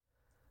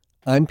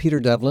I'm Peter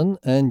Devlin,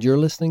 and you're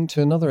listening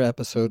to another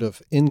episode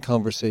of In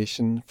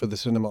Conversation for the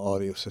Cinema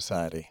Audio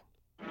Society.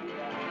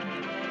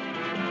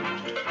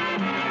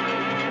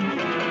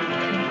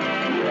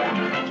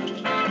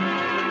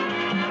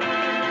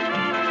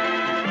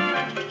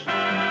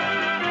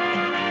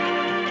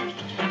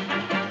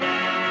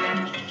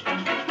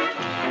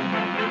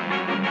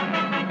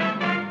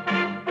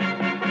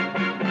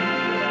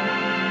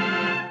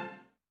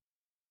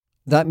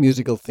 That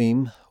musical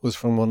theme was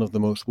from one of the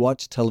most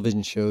watched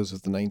television shows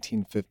of the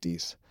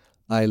 1950s,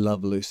 I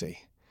Love Lucy.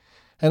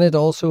 And it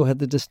also had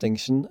the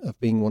distinction of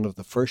being one of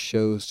the first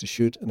shows to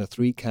shoot in a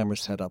 3-camera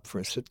setup for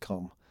a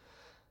sitcom,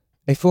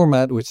 a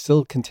format which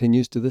still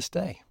continues to this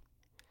day.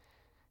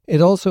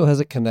 It also has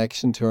a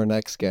connection to our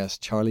next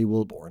guest, Charlie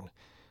Wilbourn,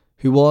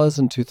 who was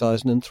in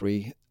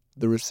 2003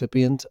 the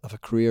recipient of a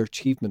Career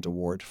Achievement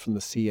Award from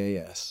the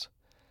CAS.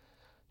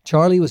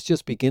 Charlie was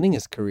just beginning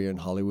his career in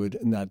Hollywood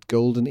in that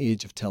golden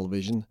age of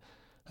television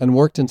and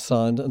worked in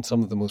sound on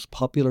some of the most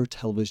popular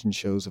television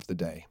shows of the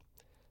day.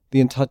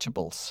 The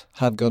Untouchables,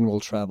 Have Gun Will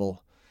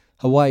Travel,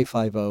 Hawaii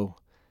Five-0,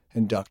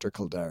 and Dr.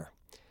 Kildare.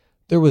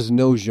 There was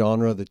no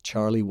genre that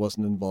Charlie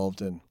wasn't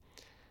involved in.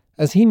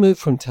 As he moved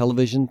from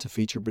television to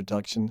feature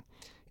production,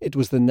 it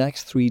was the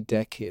next 3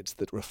 decades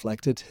that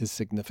reflected his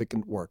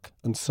significant work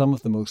on some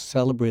of the most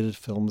celebrated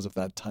films of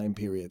that time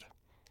period.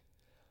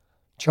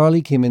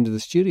 Charlie came into the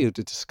studio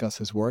to discuss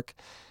his work,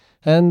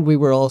 and we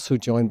were also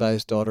joined by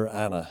his daughter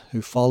Anna,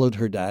 who followed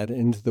her dad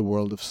into the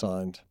world of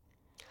sound.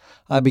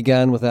 I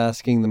began with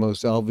asking the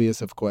most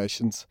obvious of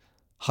questions.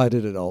 How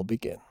did it all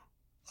begin?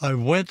 I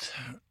went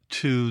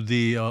to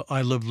the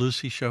I Love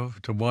Lucy show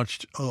to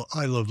watch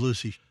I Love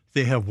Lucy.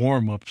 They have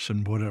warm-ups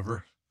and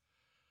whatever,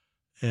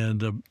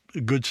 and a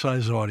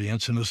good-sized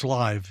audience, and it's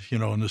live,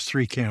 and there's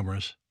 3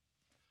 cameras,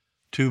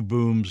 2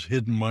 booms,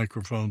 hidden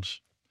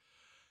microphones.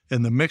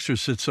 And the mixer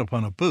sits up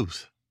on a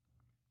booth,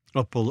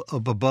 up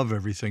above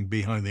everything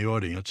behind the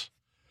audience.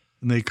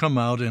 And they come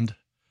out and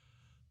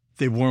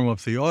they warm up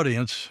the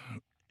audience.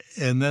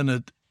 And then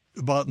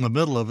about in the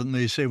middle of it, and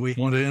they say, we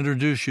want to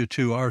introduce you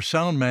to our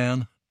sound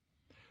man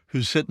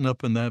who's sitting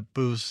up in that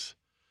booth,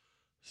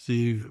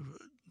 the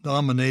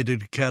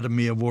nominated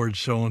Academy Award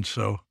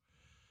so-and-so.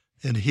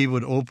 And he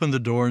would open the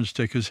door and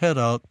stick his head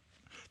out.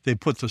 They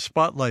put the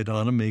spotlight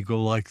on him. He'd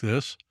go like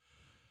this.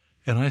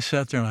 And I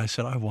sat there and I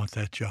said, I want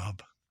that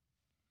job.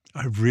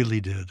 I really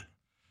did.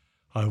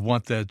 I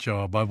want that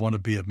job. I want to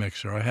be a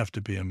mixer. I have to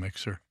be a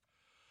mixer.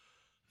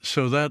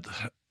 So that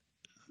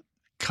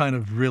kind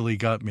of really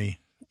got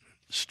me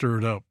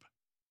stirred up.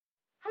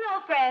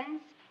 Hello, friends.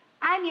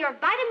 I'm your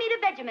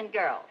Vitameata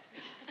girl.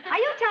 Are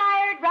you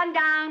tired, run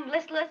down,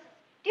 listless?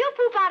 Do you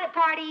poop out at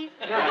parties?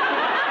 Are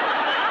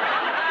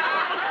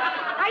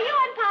you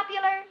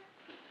unpopular?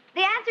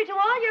 The answer to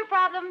all your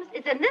problems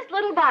is in this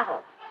little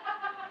bottle.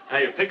 Now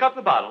you pick up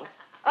the bottle.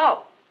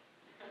 Oh.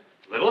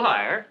 A little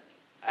higher.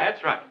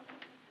 That's right.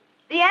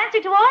 The answer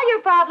to all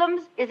your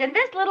problems is in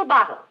this little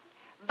bottle.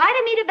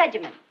 Vitameata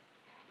Benjamin.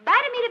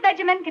 Vitameata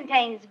Benjamin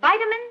contains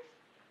vitamins,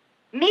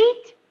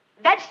 meat,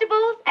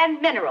 vegetables,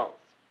 and minerals.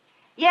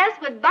 Yes,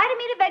 with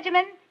Vitameata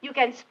Benjamin, you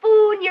can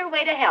spoon your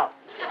way to health.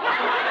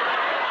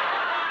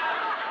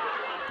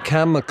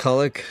 Cam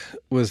McCulloch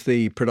was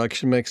the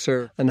production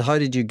mixer. And how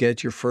did you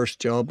get your first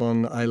job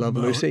on I Love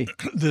Lucy?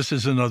 This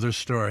is another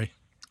story.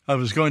 I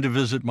was going to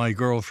visit my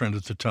girlfriend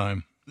at the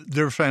time.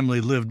 Their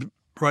family lived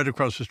right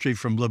across the street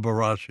from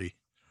Liberace,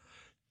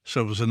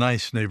 so it was a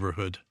nice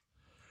neighborhood.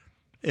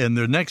 And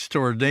their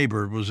next-door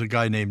neighbor was a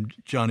guy named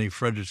Johnny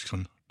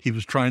Fredrickson. He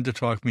was trying to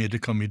talk me into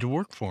coming to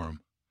work for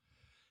him.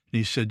 And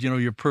he said,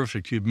 you're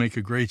perfect. You'd make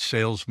a great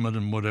salesman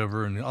and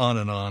whatever, and on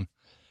and on.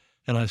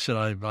 And I said,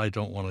 I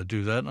don't want to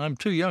do that. I'm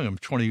too young. I'm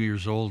 20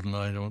 years old, and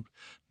I don't.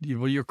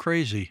 Well, you're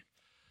crazy.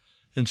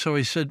 And so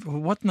he said, well,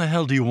 what in the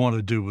hell do you want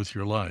to do with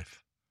your life?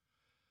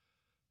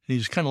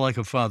 He's kind of like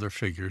a father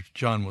figure.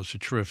 John was a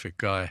terrific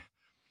guy.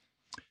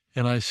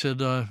 And I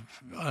said,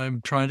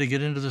 I'm trying to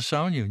get into the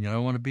sound union. I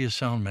want to be a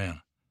sound man.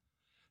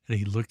 And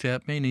he looked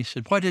at me and he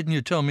said, why didn't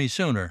you tell me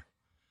sooner?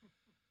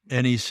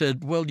 And he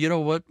said, well, you know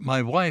what?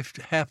 My wife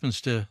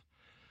happens to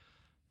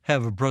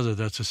have a brother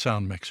that's a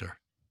sound mixer.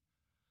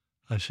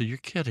 I said, you're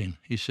kidding.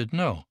 He said,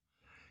 no.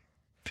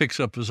 Picks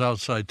up his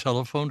outside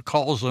telephone,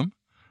 calls him,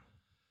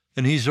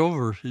 and he's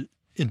over.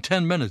 In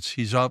 10 minutes,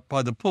 he's out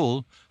by the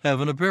pool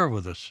having a beer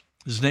with us.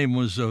 His name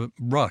was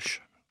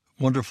Rush,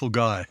 wonderful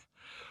guy.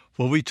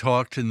 Well, we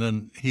talked, and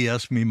then he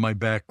asked me my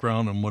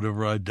background and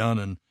whatever I'd done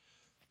and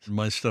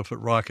my stuff at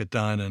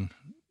Rocketdyne and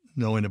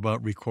knowing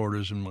about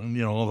recorders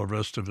and, all the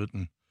rest of it.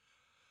 And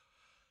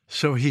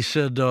so he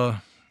said,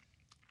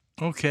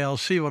 okay, I'll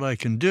see what I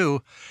can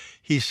do.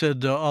 He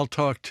said, I'll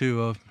talk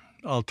to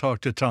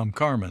Tom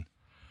Carmen.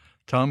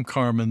 Tom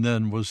Carmen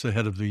then was the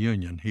head of the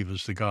union. He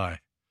was the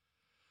guy.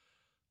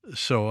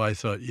 So I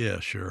thought,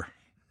 yeah, sure.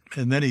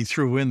 And then he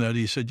threw in that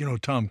he said,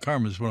 Tom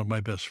Carmen is one of my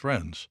best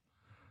friends.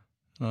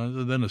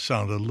 Then it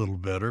sounded a little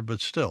better, but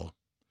still,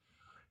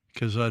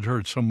 because I'd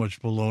heard so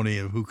much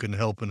baloney of who can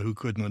help and who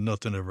couldn't, and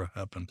nothing ever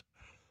happened.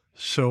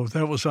 So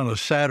that was on a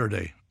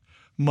Saturday.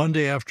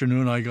 Monday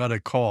afternoon, I got a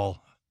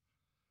call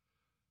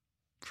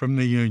from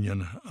the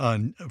union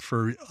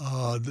for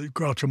the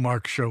Groucho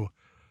Marx show.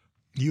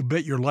 You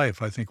Bet Your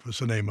Life, I think was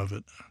the name of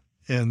it.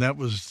 And that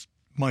was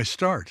my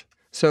start.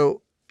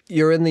 So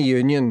you're in the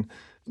union.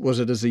 Was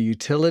it as a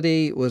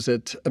utility? Was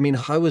it, I mean,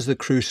 how was the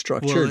crew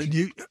structured?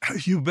 Well,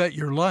 you Bet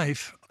Your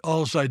Life.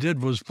 All I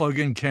did was plug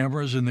in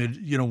cameras and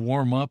they'd,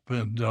 warm up,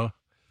 and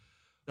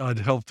I'd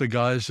help the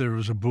guys. There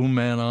was a boom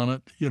man on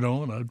it,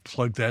 and I'd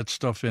plug that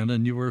stuff in,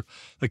 and you were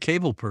a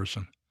cable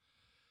person.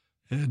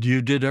 And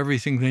you did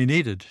everything they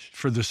needed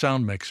for the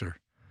sound mixer.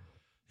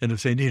 And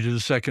if they needed a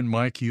second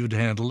mic, you'd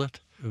handle it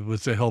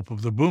with the help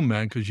of the boom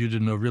man, because you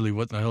didn't know really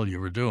what the hell you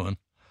were doing.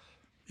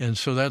 And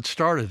so that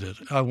started it.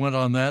 I went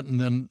on that, and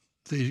then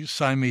they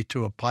signed me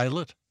to a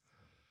pilot.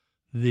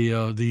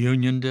 The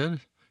union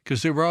did,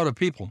 because they were out of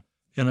people.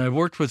 And I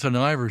worked with an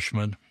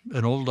Irishman,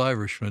 an old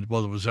Irishman.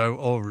 Well, it was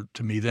over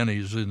to me then. He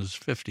was in his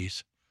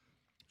 50s.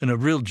 And a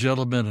real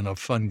gentleman and a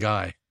fun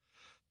guy.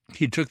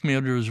 He took me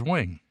under his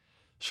wing.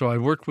 So I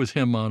worked with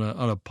him on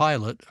a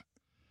pilot.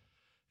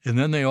 And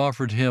then they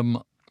offered him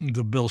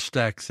the Bill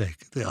Stack thing,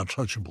 the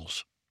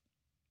Untouchables.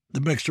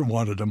 The mixer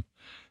wanted him,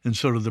 and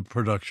so did the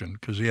production,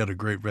 because he had a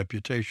great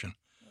reputation.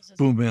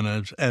 Boom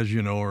men, as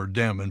you know, are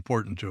damn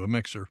important to a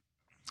mixer.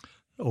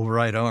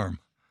 Right arm.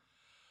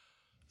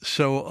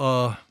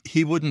 So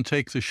he wouldn't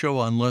take the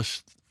show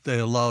unless they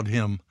allowed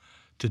him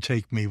to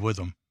take me with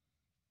them.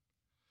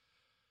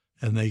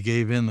 And they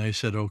gave in. They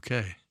said,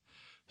 okay.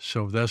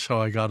 So that's how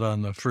I got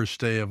on the first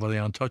day of The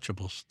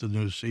Untouchables, the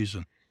new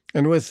season.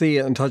 And with The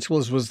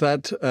Untouchables, was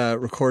that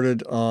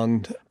recorded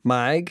on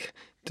MAG?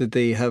 Did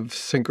they have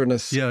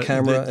synchronous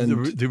camera?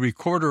 The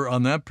recorder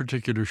on that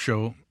particular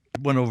show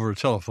went over a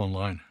telephone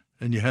line,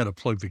 and you had to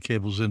plug the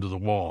cables into the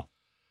wall.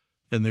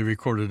 And they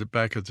recorded it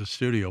back at the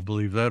studio,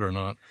 believe that or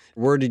not.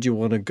 Where did you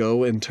want to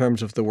go in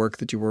terms of the work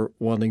that you were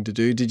wanting to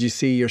do? Did you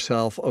see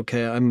yourself,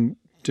 okay, I'm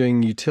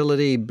doing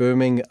utility,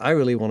 booming, I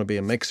really want to be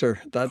a mixer?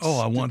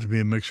 I wanted to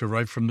be a mixer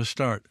right from the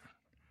start.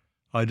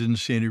 I didn't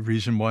see any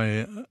reason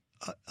why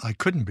I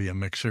couldn't be a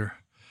mixer.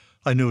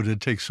 I knew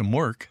it'd take some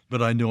work,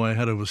 but I knew I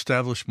had to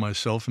establish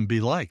myself and be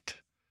liked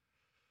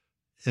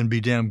and be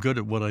damn good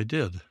at what I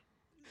did.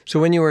 So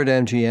when you were at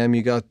MGM,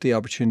 you got the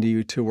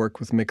opportunity to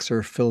work with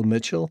mixer Phil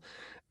Mitchell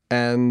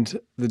and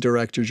the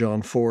director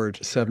John Ford,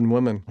 Seven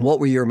Women.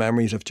 What were your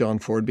memories of John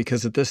Ford?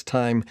 Because at this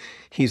time,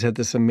 he's had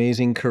this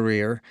amazing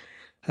career.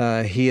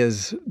 He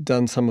has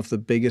done some of the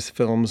biggest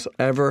films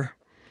ever.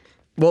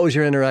 What was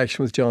your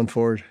interaction with John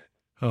Ford?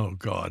 Oh,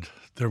 God,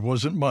 there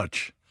wasn't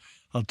much.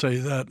 I'll tell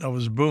you that. I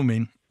was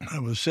booming. I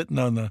was sitting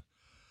on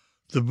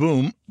the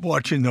boom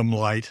watching them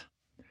light,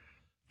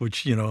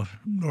 which,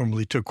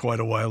 normally took quite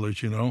a while,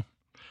 as you know.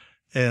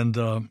 And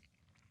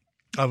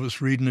I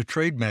was reading a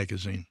trade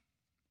magazine.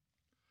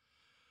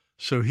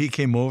 So he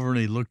came over and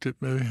he looked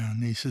at me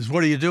and he says,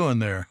 "What are you doing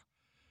there?"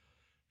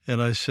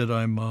 And I said,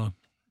 I'm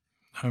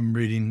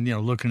reading,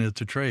 looking at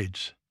the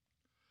trades.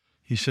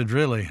 He said,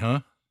 "Really, huh?"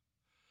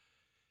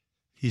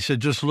 He said,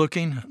 "Just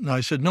looking?" And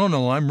I said,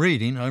 No, I'm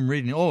reading.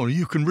 "Oh,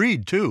 you can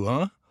read too,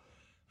 huh?"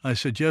 I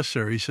said, "Yes,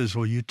 sir." He says,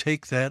 "Well, you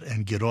take that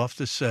and get off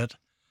the set."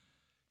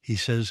 He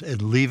says,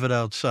 "and leave it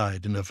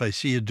outside. And if I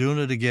see you doing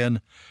it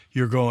again,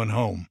 you're going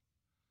home."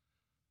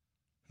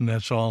 And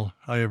that's all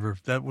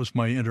that was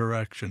my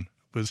interaction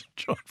with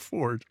John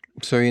Ford.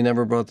 So you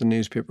never brought the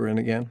newspaper in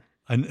again?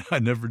 I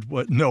never,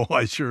 no,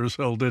 I sure as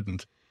hell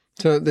didn't.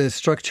 So the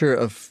structure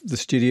of the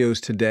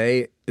studios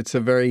today, it's a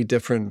very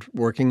different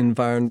working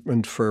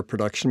environment for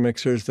production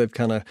mixers. They've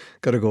kind of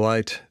got to go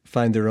out,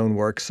 find their own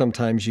work.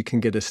 Sometimes you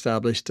can get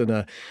established in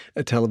a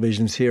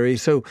television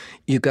series. So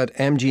you've got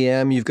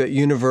MGM, you've got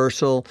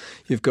Universal,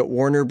 you've got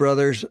Warner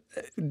Brothers.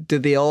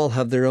 Did they all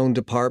have their own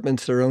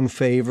departments, their own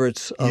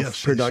favorites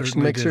of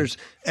production mixers?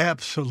 Did.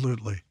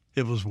 Absolutely.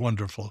 It was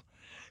wonderful.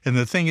 And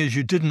the thing is,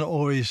 you didn't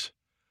always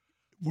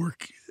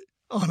work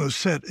on a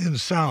set in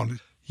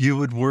sound. You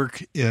would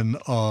work in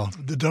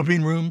the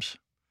dubbing rooms.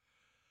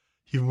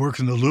 You work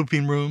in the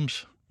looping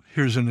rooms.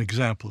 Here's an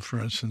example, for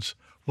instance.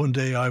 One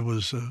day I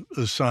was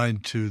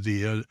assigned to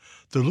the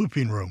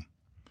looping room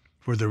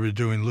where they were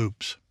doing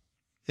loops.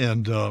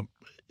 And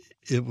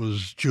it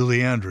was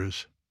Julie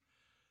Andrews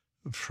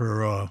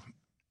for,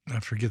 I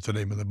forget the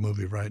name of the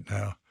movie right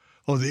now.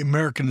 Oh, The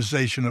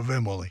Americanization of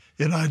Emily.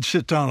 And I'd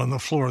sit down on the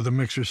floor. The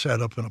mixer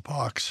sat up in a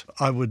box.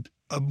 I would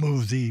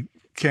move the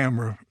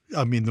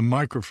the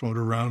microphone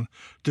around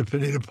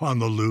depending upon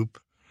the loop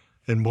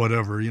and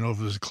whatever, if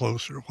it was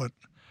close or what,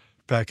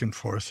 back and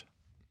forth.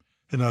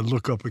 And I'd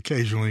look up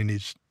occasionally and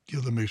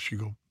the mixer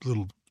go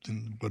little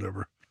and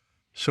whatever.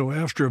 So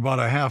after about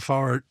a half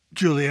hour,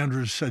 Julie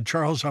Andrews said,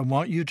 "Charles, I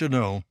want you to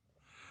know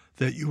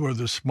that you are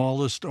the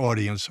smallest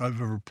audience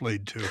I've ever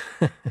played to."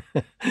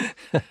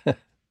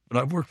 But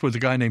I worked with a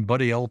guy named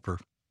Buddy Elper.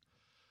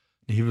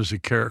 He was a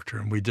character,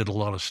 and we did a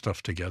lot of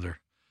stuff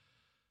together.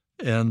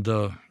 And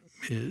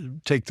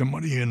Take the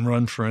Money and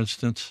Run, for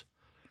instance,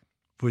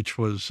 which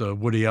was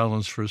Woody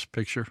Allen's first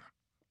picture.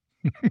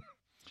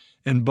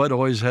 And Bud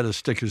always had to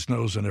stick his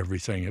nose in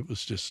everything. It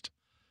was just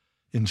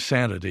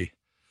insanity.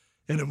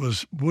 And it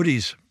was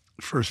Woody's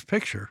first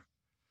picture.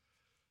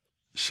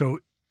 So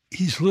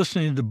he's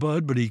listening to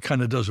Bud, but he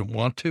kind of doesn't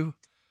want to.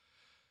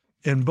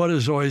 And Bud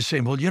is always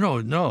saying, well,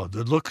 no,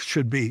 the look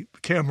should be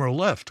camera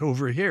left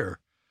over here.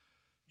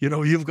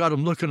 You've got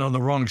him looking on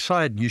the wrong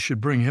side, and you should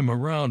bring him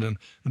around. And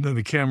then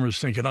the camera's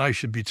thinking I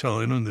should be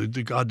telling him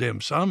the goddamn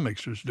sound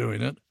mixer's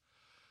doing it.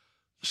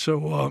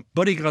 So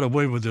Buddy got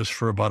away with this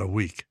for about a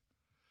week.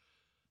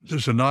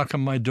 There's a knock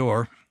on my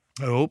door.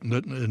 I opened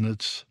it, and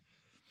it's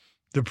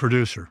the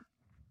producer.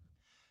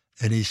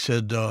 And he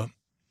said,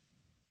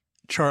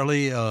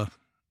 Charlie,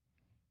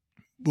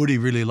 Woody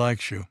really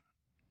likes you.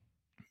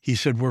 He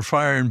said, we're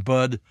firing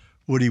Bud.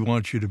 Woody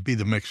wants you to be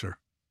the mixer.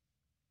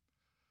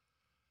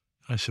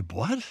 I said,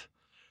 what?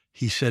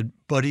 He said,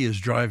 Buddy is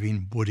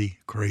driving Woody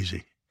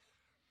crazy.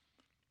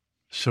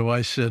 So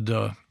I said,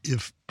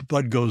 if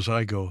Bud goes,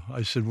 I go.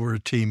 I said, we're a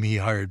team. He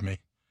hired me.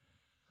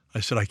 I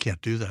said, I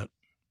can't do that.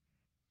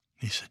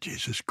 He said,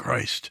 Jesus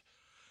Christ.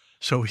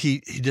 So he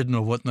didn't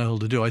know what in the hell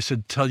to do. I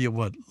said, tell you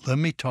what, let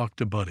me talk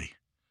to Buddy.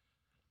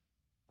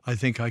 I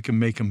think I can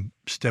make him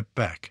step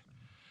back.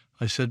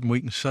 I said, we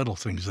can settle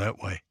things that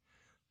way.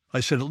 I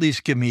said, at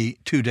least give me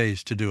 2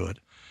 days to do it.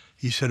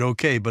 He said,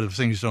 okay, but if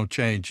things don't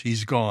change,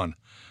 he's gone.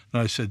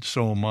 And I said,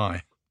 so am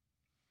I.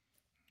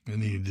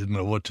 And he didn't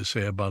know what to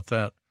say about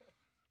that.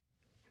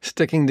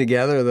 Sticking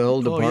together, the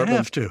whole department. Oh, you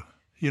have to.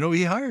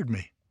 He hired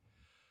me.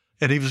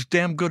 And he was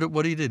damn good at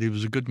what he did. He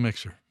was a good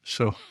mixer.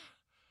 So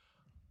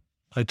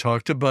I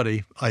talked to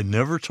Buddy. I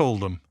never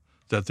told him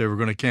that they were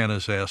going to can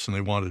his ass and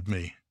they wanted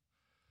me.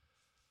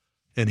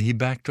 And he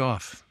backed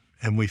off,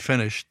 and we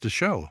finished the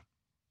show.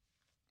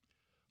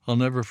 I'll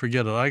never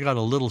forget it. I got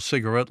a little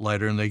cigarette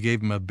lighter, and they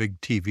gave him a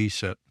big TV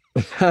set.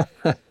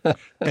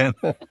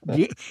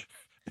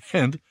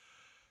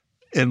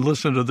 and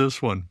listen to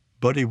this one.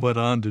 Buddy went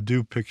on to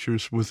do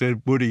pictures with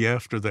Ed Woody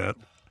after that.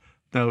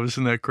 Now,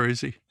 isn't that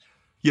crazy?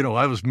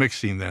 I was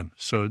mixing then,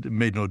 so it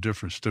made no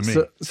difference to me.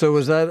 So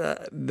was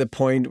that the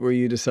point where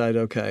you decide,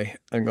 okay,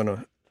 I'm going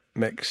to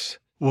mix?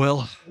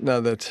 Well, now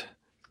that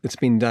it's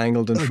been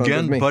dangled in front of me.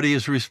 Again, Buddy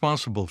is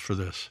responsible for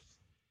this.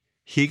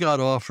 He got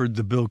offered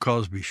the Bill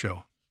Cosby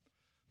show.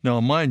 Now,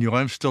 mind you,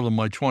 I'm still in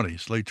my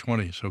 20s, late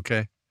 20s,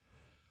 okay?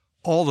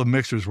 All the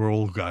mixers were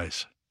old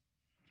guys.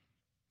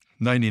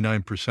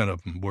 99%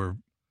 of them were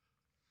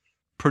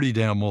pretty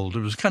damn old.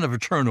 It was kind of a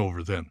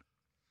turnover then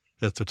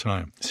at the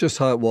time. It's just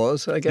how it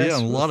was, I guess. Yeah,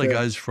 and a lot of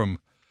guys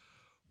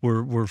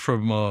were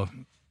from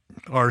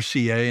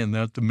RCA and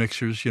the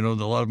mixers, a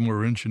lot of them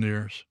were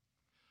engineers.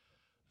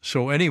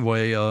 So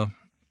anyway,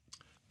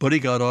 Buddy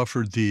got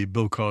offered the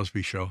Bill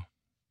Cosby show.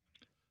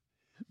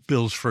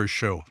 Bill's first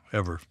show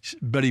ever.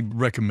 Buddy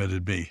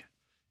recommended me.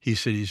 He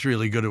said he's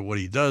really good at what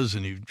he does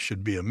and he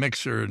should be a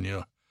mixer.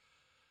 And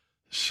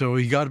So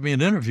he got me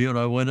an interview and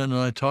I went in and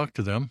I talked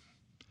to them.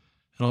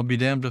 And I'll be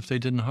damned if they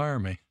didn't hire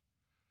me.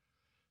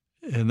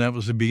 And that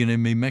was the beginning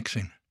of me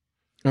mixing.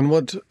 And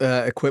what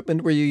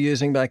equipment were you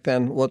using back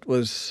then? What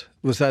was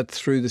that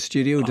through the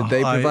studio? Did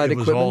they provide equipment? It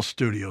was all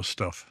studio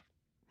stuff.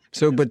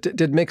 So, but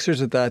did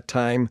mixers at that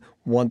time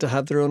want to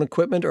have their own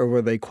equipment, or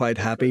were they quite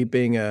happy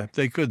being a...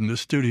 They couldn't. The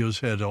studios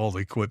had all the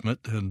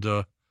equipment, and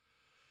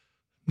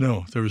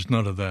no, there was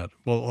none of that.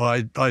 Well,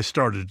 I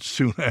started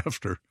soon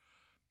after,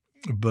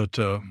 but...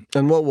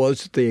 And what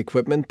was the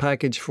equipment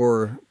package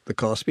for the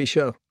Cosby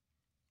show?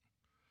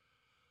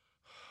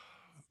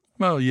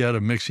 Well, you had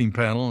a mixing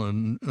panel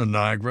and a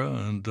Niagara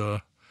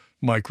and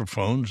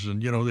microphones,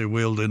 and, they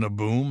wheeled in a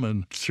boom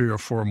and 3 or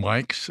 4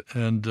 mics,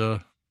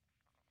 and...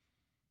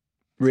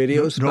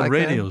 Radios? No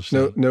radios.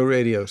 Then? No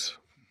radios.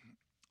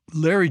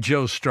 Larry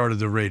Joe started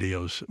the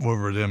radios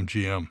over at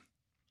MGM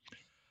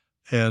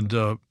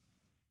and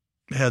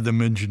had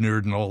them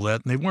engineered and all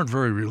that. And they weren't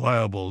very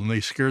reliable, and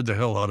they scared the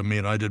hell out of me,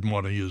 and I didn't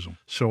want to use them.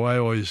 So I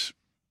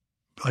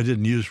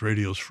didn't use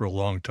radios for a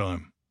long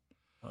time.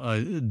 I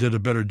did a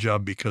better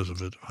job because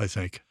of it, I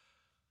think.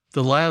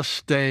 The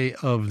last day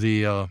of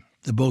the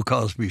Bill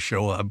Cosby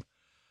show, I'm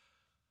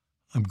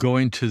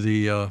going to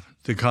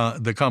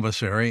the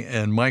commissary,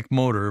 and Mike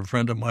Motor, a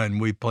friend of mine,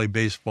 we play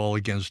baseball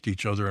against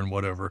each other and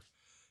whatever.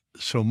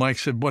 So Mike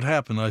said, what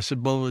happened? I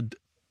said, well,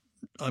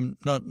 I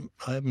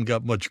haven't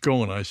got much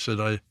going. I said,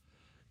 I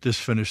just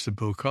finished the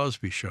Bill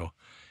Cosby show.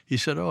 He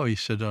said,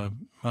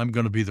 I'm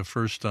going to be the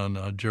first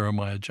on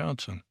Jeremiah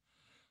Johnson.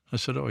 I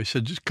said, he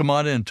said, just come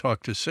on in and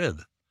talk to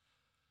Sid.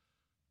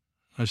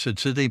 I said,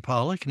 Sidney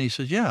Pollack? And he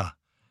said, yeah.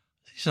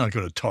 He's not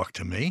going to talk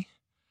to me.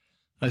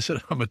 I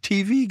said, I'm a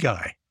TV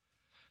guy.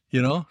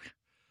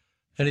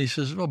 And he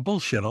says, well,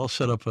 bullshit, I'll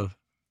set up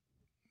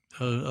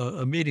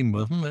a meeting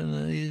with him.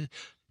 And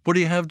what do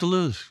you have to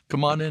lose?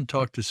 Come on in,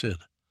 talk to Sid.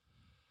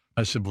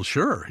 I said, well,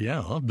 sure, yeah,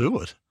 I'll do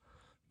it.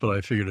 But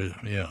I figured,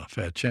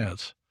 fat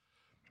chance.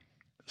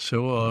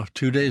 So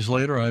 2 days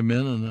later, I'm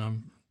in and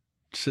I'm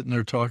sitting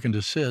there talking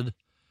to Sid.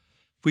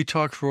 We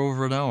talked for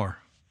over an hour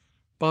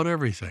about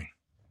everything.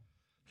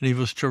 And he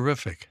was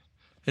terrific.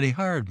 And he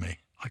hired me.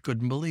 I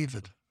couldn't believe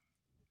it.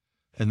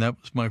 And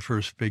that was my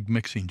first big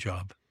mixing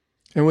job.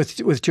 And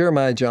with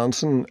Jeremiah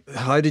Johnson,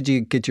 how did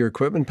you get your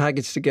equipment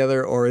package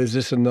together, or is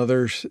this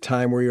another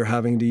time where you're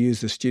having to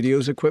use the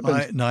studio's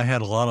equipment? I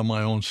had a lot of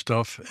my own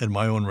stuff and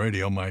my own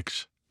radio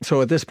mics.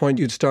 So at this point,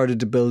 you'd started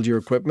to build your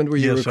equipment. Were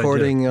you Yes, I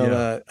recording did, on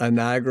yeah. a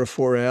Nagra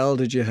 4L?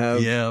 Did you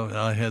have? Yeah,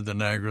 I had the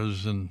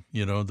Nagras and,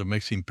 the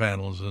mixing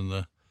panels and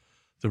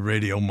the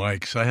radio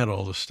mics. I had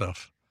all the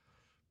stuff.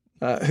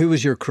 Who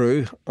was your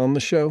crew on the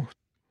show?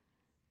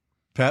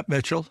 Pat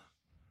Mitchell,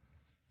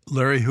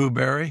 Larry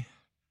Huberry.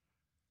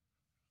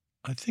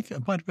 I think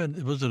it might have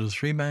been, was it a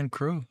three-man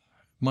crew?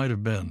 Might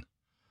have been.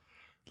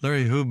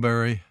 Larry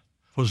Huberry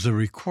was the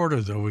recorder,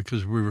 though,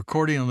 because we were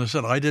recording on the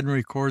set. I didn't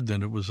record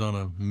then. It was on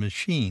a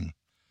machine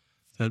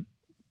that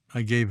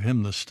I gave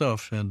him the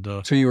stuff. And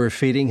So you were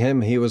feeding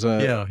him? He was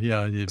a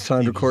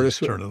sound recorder? He was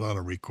turning on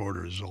a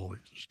recorder is all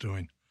he was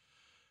doing.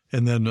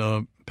 And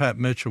then Pat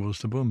Mitchell was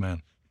the boom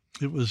man.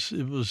 It was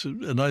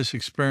a nice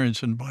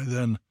experience, and by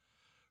then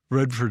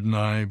Redford and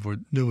I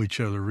knew each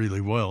other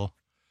really well,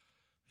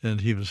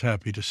 and he was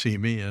happy to see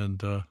me,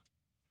 and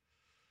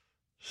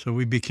so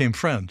we became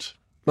friends.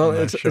 Well,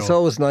 it's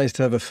always nice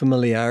to have a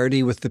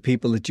familiarity with the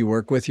people that you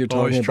work with. You're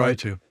talking Always try about,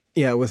 to.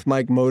 Yeah, with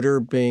Mike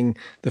Motor being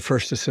the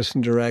first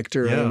assistant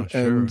director. Yeah,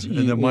 sure. And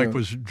then Mike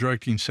was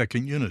directing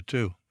second unit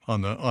too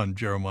on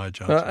Jeremiah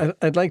Johnson.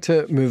 I'd like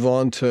to move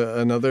on to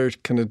another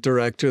kind of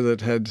director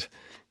that had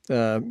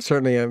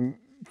certainly I'm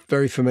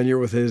very familiar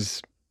with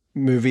his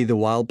movie The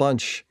Wild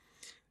Bunch.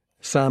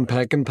 Sam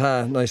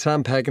Peckinpah. Now,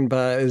 Sam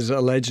Peckinpah is a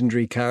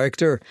legendary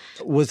character.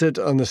 Was it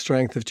on the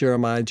strength of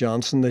Jeremiah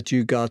Johnson that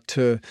you got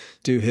to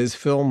do his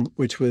film,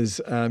 which was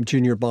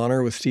Junior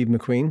Bonner with Steve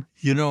McQueen?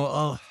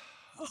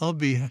 I'll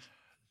be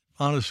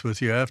honest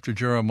with you. After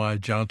Jeremiah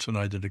Johnson,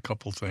 I did a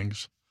couple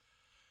things.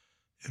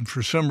 And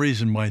for some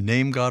reason, my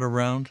name got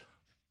around,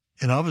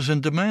 and I was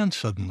in demand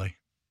suddenly.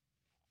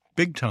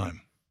 Big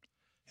time.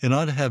 And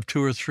I'd have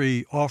 2 or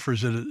 3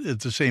 offers at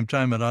the same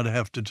time, and I'd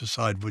have to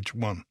decide which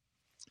one.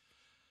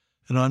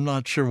 And I'm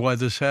not sure why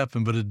this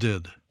happened, but it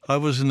did. I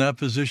was in that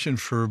position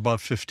for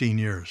about 15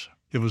 years.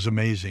 It was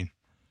amazing.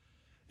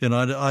 And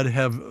I'd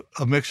have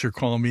a mixer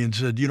call me and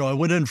said, I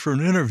went in for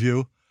an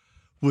interview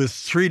with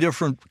 3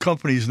 different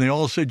companies, and they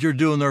all said, you're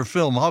doing their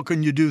film. How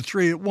can you do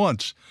 3 at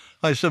once?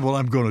 I said, well,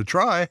 I'm going to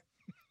try.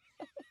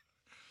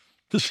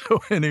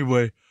 So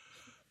anyway,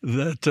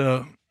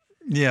 I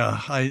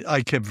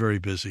kept very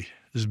busy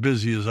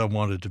as I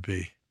wanted to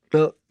be.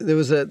 Well, there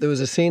was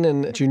a scene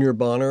in Junior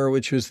Bonner,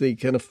 which was the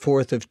kind of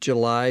 4th of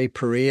July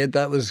parade.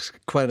 That was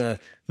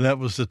That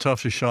was the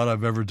toughest shot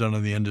I've ever done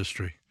in the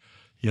industry.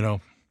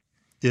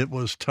 It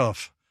was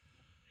tough.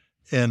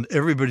 And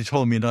everybody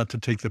told me not to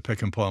take the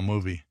Peckinpah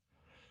movie.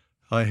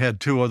 I had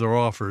 2 other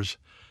offers,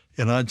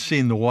 and I'd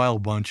seen The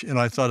Wild Bunch, and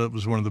I thought it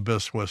was one of the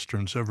best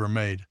Westerns ever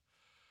made.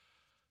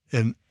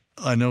 And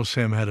I know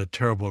Sam had a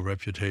terrible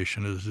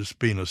reputation as just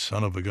being a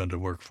son of a gun to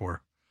work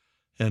for.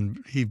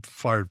 And he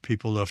fired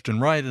people left and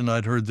right, and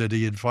I'd heard that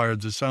he had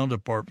fired the sound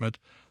department,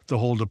 the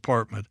whole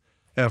department,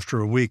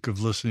 after a week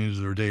of listening to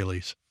their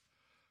dailies.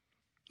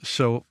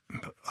 So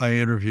I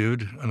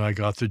interviewed, and I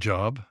got the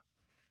job.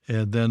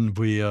 And then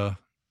the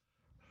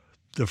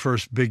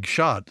first big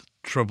shot,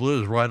 trouble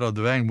is, right out of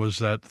the bang, was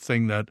that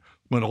thing that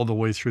went all the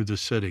way through the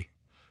city,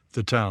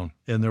 the town.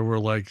 And there were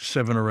like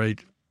 7 or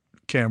 8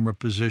 camera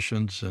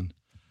positions, and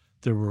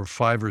there were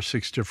 5 or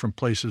 6 different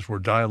places where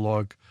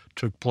dialogue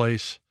took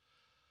place.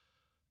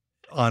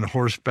 On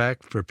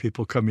horseback for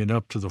people coming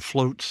up to the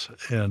floats,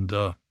 and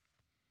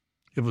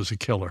it was a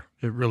killer.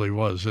 It really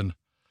was. And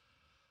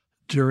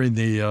during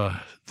the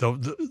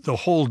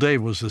whole day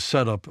was the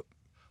setup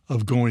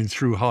of going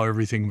through how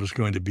everything was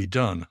going to be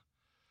done.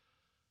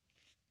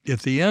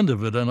 At the end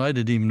of it, and I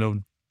didn't even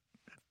know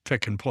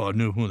Peckinpah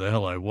knew who the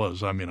hell I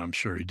was. I mean, I'm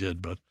sure he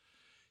did, but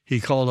he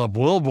called up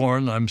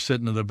Wilborn. I'm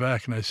sitting in the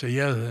back, and I say,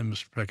 yeah,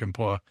 Mr.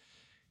 Peckinpah.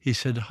 He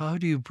said, how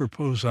do you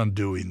propose on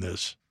doing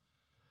this?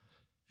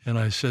 And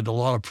I said, a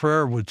lot of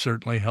prayer would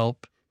certainly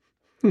help.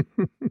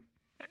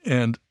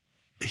 And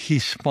he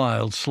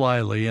smiled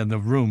slyly, and the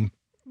room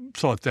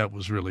thought that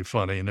was really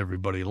funny, and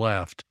everybody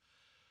laughed.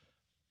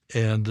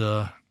 And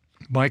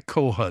Mike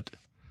Kohut,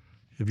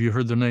 have you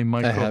heard the name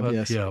Mike Kohut? I have,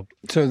 yes. Yeah.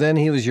 So then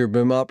he was your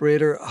boom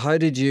operator. How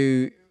did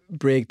you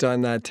break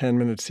down that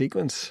 10-minute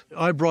sequence?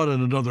 I brought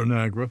in another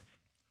Nagra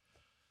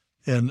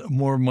and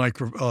more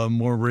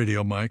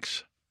radio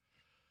mics.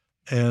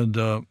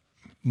 And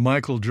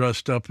Michael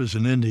dressed up as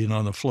an Indian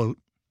on the float,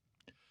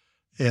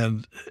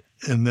 and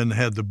then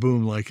had the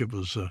boom like it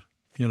was,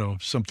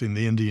 something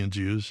the Indians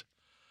use.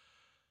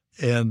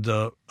 And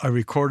I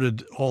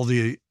recorded all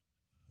the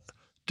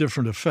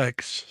different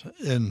effects.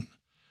 And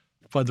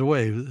by the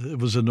way, it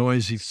was a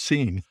noisy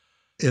scene.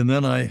 And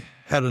then I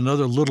had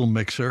another little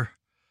mixer,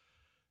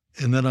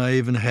 and then I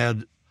even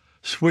had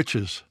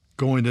switches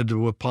going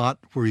into a pot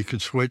where you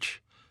could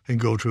switch and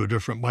go to a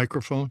different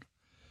microphone.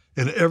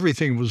 And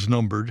everything was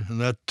numbered, and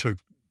that took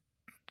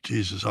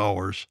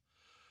hours,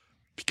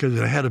 because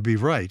it had to be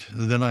right.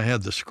 And then I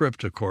had the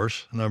script, of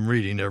course, and I'm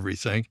reading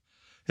everything,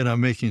 and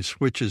I'm making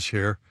switches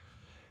here.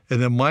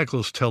 And then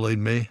Michael's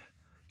telling me,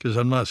 because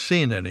I'm not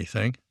seeing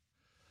anything,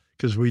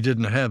 because we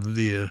didn't have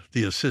the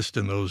assist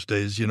in those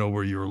days,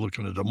 where you were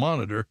looking at a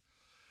monitor.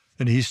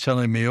 And he's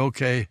telling me,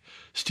 okay,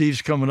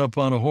 Steve's coming up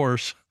on a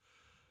horse,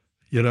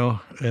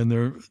 and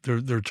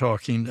they're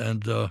talking,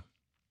 and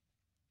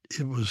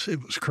it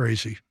was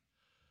crazy.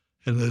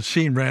 And the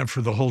scene ran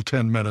for the whole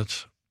 10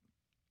 minutes.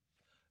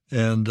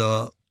 And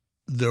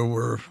there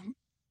were,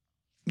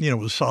 it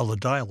was solid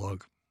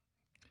dialogue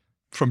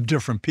from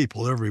different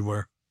people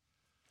everywhere.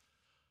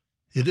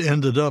 It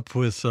ended up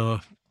with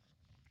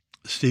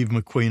Steve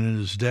McQueen and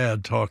his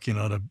dad talking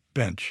on a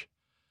bench.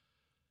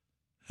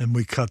 And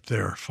we cut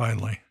there,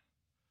 finally.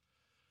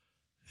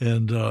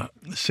 And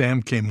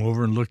Sam came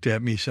over and looked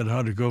at me. He said,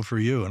 "How'd it go for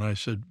you?" And I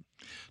said,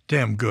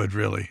 "Damn good,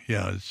 really.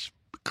 Yeah, it's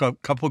a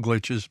couple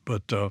glitches,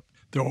 but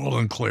they're all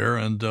in clear."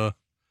 And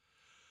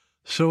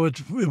so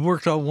it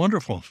worked out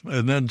wonderful.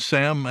 And then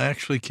Sam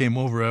actually came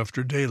over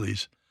after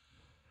dailies.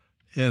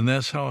 And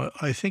that's how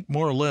I think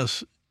more or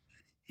less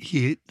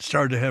he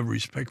started to have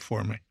respect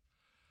for me.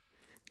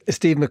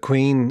 Steve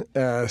McQueen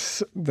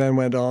then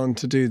went on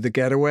to do The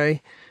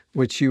Getaway,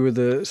 which you were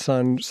the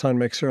sound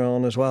mixer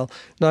on as well.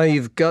 Now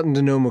you've gotten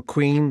to know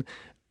McQueen.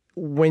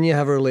 When you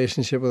have a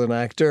relationship with an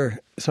actor,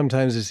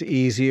 sometimes it's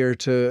easier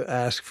to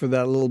ask for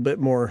that little bit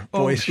more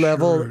voice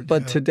level.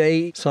 But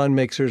today, sound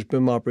mixers,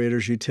 boom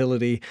operators,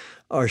 utility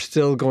are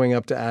still going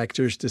up to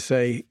actors to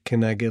say,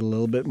 "Can I get a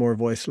little bit more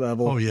voice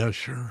level?" Oh, yeah,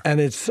 sure. And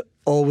it's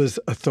always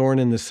a thorn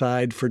in the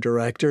side for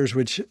directors,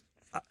 which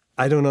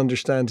I don't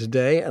understand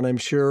today. And I'm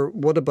sure,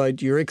 what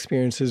about your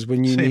experiences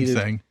when you needed... Same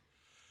thing.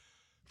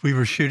 We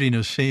were shooting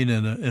a scene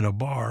in a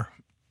bar,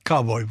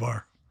 cowboy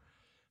bar,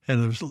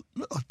 and there was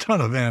a ton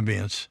of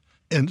ambience.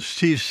 And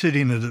Steve's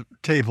sitting at a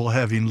table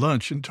having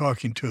lunch and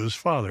talking to his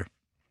father.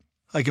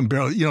 I can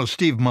barely,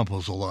 Steve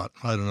mumbles a lot.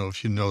 I don't know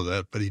if you know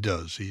that, but he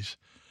does.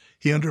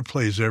 He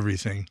underplays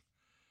everything.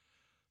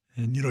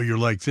 And, you're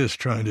like this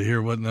trying to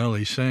hear what in the hell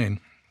he's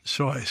saying.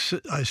 So I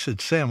said,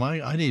 "Sam,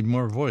 I need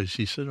more voice."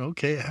 He said,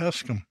 "Okay,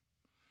 ask him."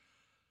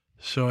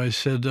 So I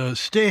said,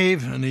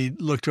 "Steve," and he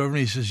looked over and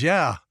he says,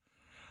 "Yeah."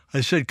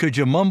 I said, "Could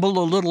you mumble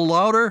a little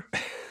louder?"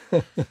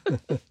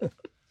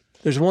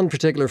 There's one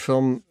particular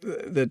film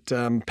that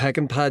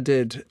Peckinpah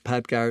did,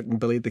 Pat Garrett and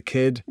Billy the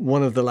Kid.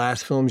 One of the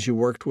last films you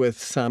worked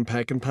with Sam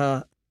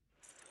Peckinpah.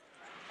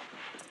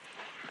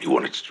 You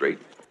want it straight?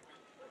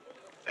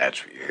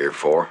 That's what you're here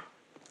for?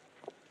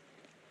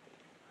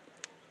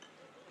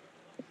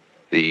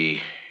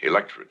 The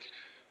electorate.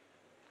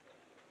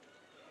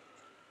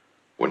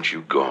 Once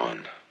you've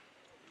gone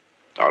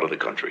out of the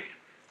country,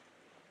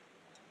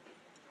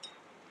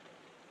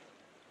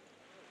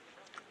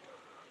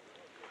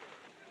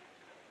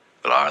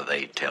 but are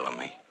they telling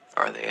me?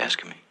 Are they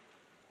asking me?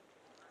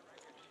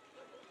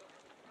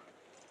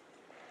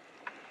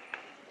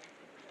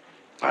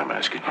 I'm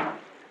asking you.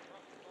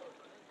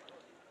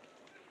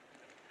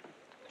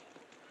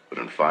 But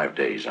in 5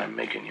 days, I'm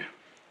making you.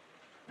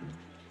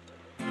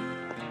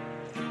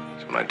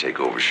 It's when I take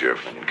over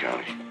Sheriff Lincoln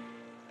County.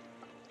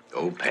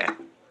 Oh, Pat.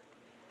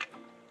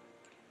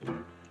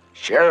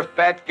 Sheriff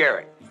Pat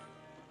Garrett.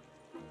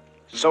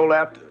 Sold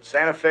out to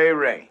Santa Fe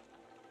Ray.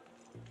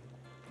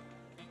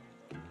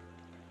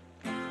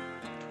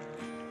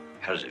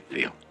 How does it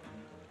feel?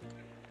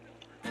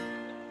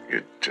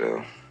 It,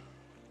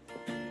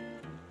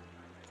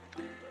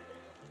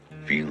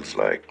 feels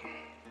like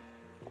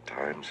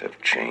times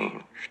have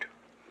changed.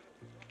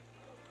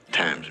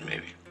 Times,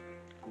 maybe.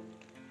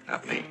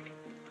 Not me.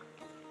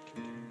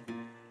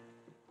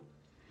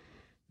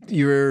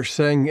 You were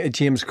saying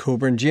James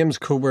Coburn. James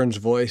Coburn's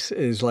voice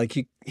is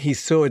like, he's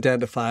so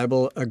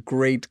identifiable, a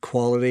great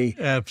quality.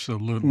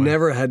 Absolutely.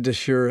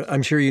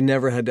 I'm sure you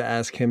never had to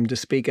ask him to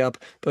speak up,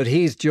 but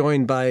he's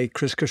joined by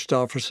Chris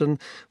Christopherson,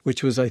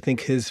 which was, I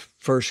think, his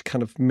first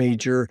kind of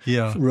major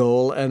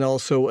role, and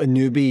also a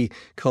newbie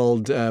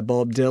called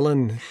Bob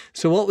Dylan.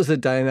 So what was the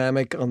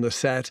dynamic on the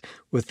set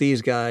with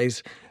these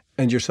guys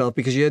and yourself?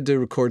 Because you had to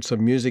record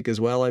some music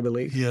as well, I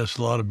believe. Yes,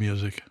 a lot of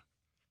music.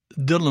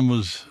 Dylan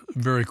was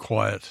very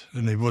quiet,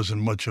 and he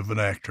wasn't much of an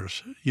actor,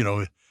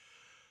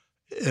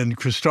 and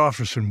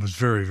Christopherson was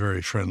very,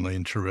 very friendly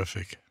and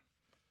terrific.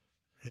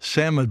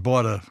 Sam had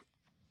bought a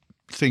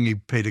thing he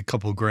paid a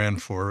couple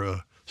grand for,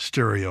 a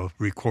stereo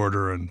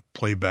recorder and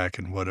playback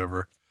and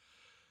whatever.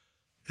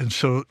 And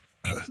so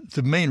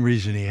the main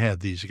reason he had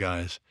these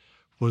guys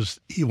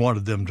was he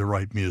wanted them to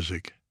write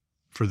music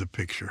for the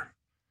picture.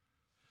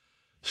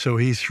 So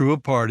he threw a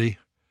party,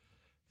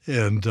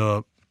 and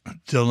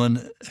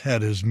Dylan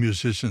had his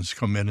musicians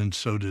come in, and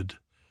so did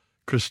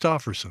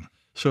Christopherson.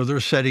 So they're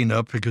setting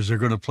up because they're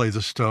going to play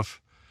the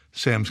stuff.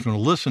 Sam's going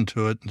to listen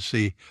to it and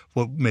see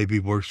what maybe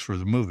works for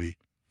the movie.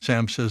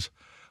 Sam says,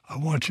 "I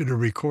want you to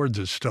record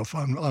this stuff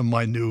on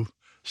my new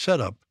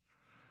setup."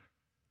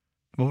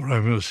 Well,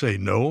 I'm going to say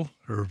no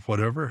or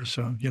whatever.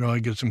 So, I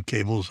get some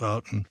cables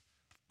out and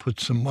put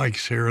some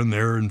mics here and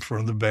there in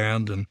front of the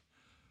band and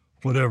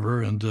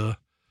whatever, and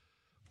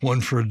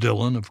one for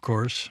Dylan, of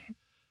course.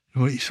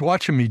 When he's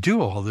watching me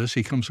do all this,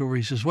 he comes over,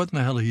 he says, "What in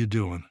the hell are you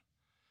doing?"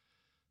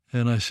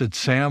 And I said,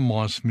 "Sam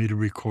wants me to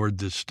record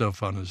this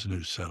stuff on his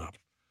new setup."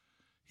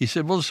 He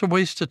said, well, it's a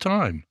waste of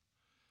time.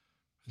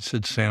 I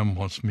said, Sam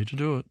wants me to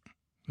do it.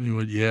 And he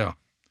went, yeah.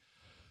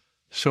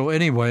 So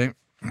anyway,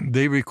 I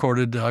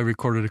recorded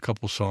a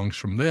couple songs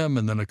from them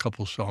and then a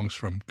couple songs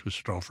from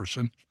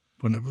Kristofferson.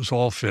 When it was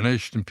all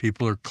finished and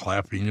people are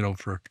clapping,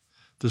 for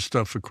the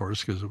stuff, of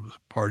course, because it was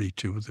a party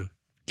too with the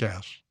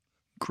cast,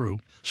 crew.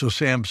 So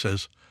Sam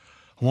says,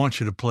 I want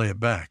you to play it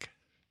back.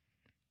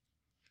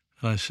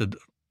 And I said,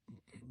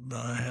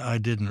 I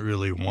didn't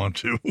really want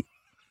to.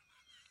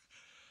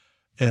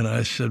 And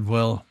I said,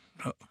 well,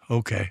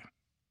 okay.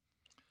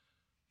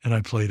 And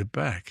I played it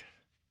back.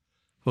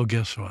 Well,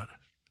 guess what?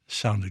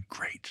 Sounded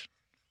great.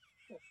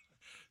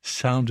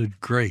 Sounded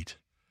great.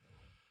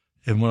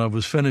 And when I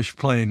was finished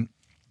playing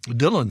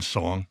Dylan's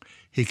song,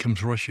 he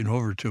comes rushing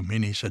over to me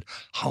and he said,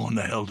 how in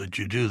the hell did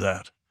you do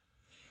that?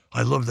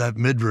 I love that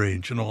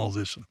mid-range and all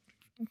this.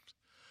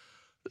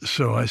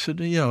 So I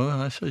said, I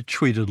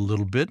tweeted a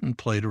little bit and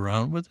played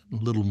around with it,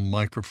 a little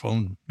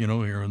microphone,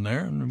 here and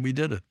there, and we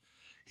did it.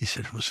 He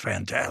said, it was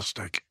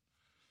fantastic.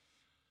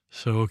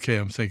 So, okay,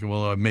 I'm thinking,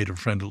 well, I made a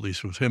friend at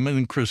least with him. And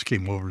then Chris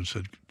came over and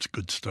said, it's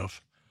good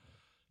stuff.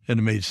 And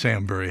it made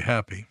Sam very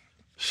happy.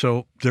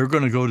 So they're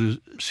going to go to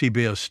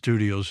CBS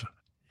Studios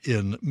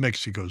in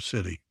Mexico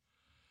City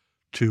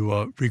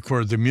to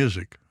record the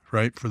music,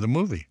 right, for the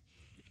movie.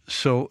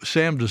 So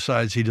Sam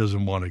decides he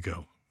doesn't want to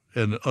go.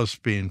 And us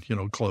being,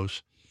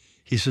 close,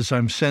 he says,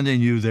 I'm sending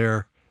you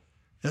there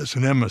as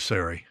an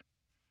emissary.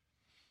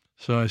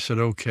 So I said,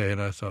 okay. And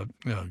I thought,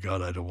 oh,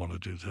 God, I don't want to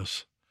do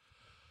this.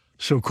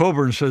 So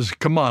Coburn says,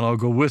 come on, I'll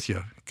go with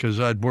you. Because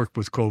I'd worked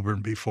with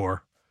Coburn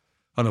before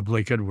on a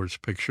Blake Edwards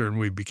picture, and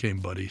we became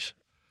buddies.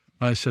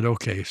 I said,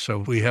 okay, so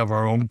we have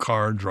our own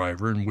car and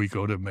driver, and we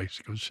go to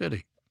Mexico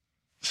City.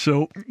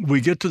 So we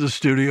get to the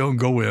studio and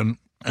go in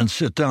and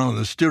sit down, and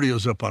the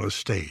studio's up on a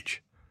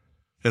stage.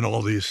 And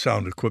all these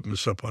sound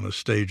equipment's up on a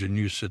stage, and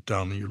you sit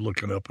down and you're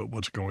looking up at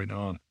what's going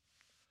on.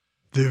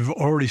 They've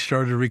already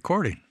started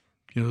recording.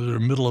 They're in the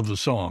middle of the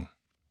song.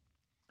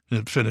 And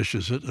it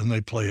finishes it, and they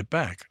play it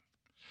back.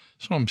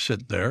 So I'm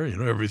sitting there,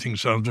 everything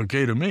sounds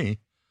okay to me.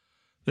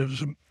 There's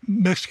some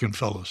Mexican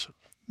fellows,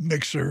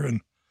 mixer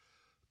and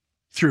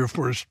 3 or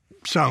 4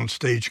 sound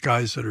stage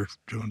guys that are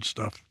doing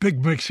stuff.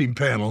 Big mixing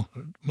panel,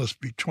 it must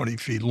be 20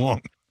 feet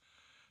long.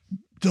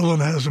 Dylan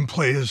has him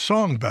play his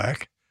song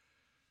back,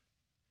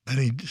 and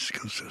he just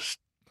goes,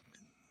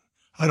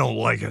 I don't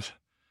like it.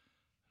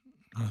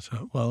 I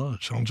thought, well,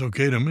 it sounds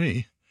okay to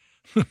me.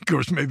 Of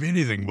course, maybe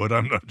anything would,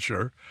 I'm not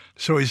sure.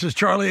 So he says,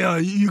 Charlie,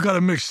 you got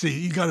to mix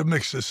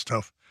this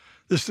stuff.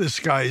 This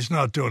guy is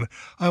not doing it.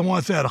 I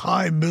want that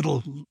high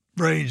middle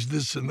range,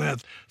 this and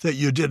that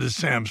you did at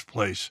Sam's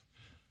place.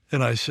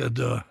 And I said,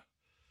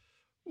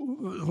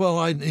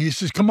 he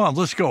says, come on,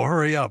 let's go,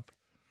 hurry up.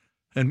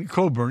 And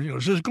Coburn,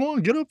 says, go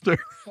on, get up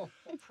there.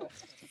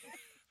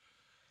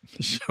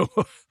 So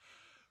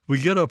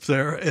we get up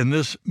there, and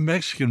this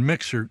Mexican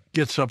mixer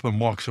gets up and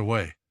walks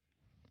away.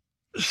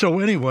 So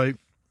anyway,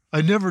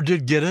 I never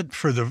did get it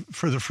for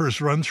the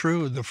first run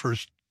through.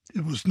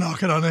 It was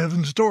knocking on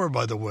heaven's door,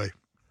 by the way.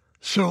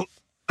 So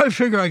I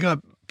figure I got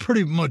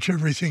pretty much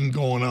everything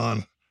going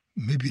on.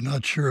 Maybe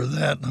not sure of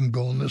that. I'm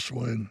going this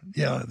way. And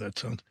yeah, that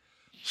sounds.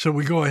 So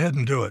we go ahead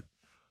and do it.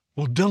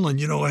 Well, Dylan,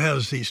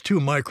 has these 2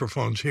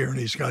 microphones here, and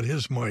he's got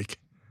his mic,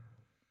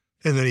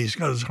 and then he's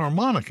got his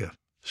harmonica.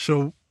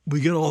 So we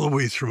get all the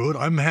way through it.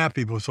 I'm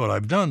happy with what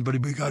I've done, but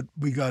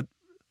we got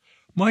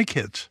mic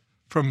hits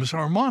from his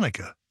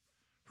harmonica,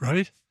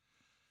 right?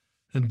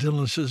 And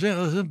Dylan says, yeah,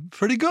 that's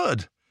pretty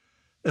good.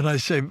 And I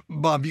say,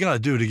 Bob, you got to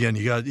do it again.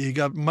 You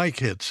got mic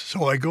hits.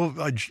 So I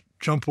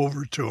jump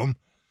over to him,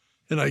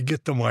 and I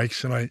get the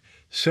mics, and I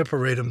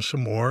separate them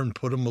some more and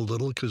put them a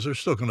little, because they're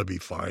still going to be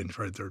fine,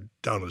 right? They're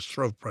down his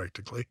throat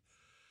practically.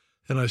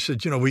 And I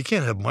said, we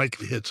can't have mic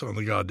hits on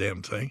the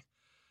goddamn thing.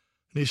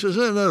 And he says,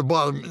 that'll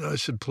bother me. And I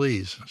said,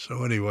 please.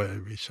 So anyway, I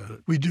reset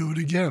it. We do it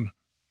again.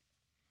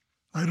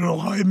 I don't know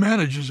how he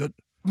manages it.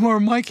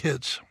 More mic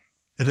hits.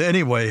 And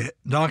anyway,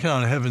 Knocking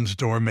on Heaven's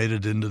Door made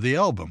it into the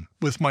album,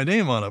 with my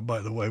name on it, by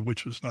the way,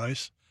 which was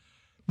nice,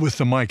 with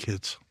the mic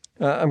hits.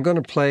 I'm going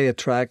to play a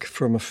track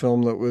from a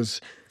film that was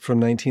from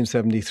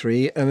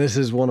 1973, and this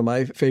is one of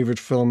my favorite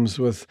films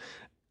with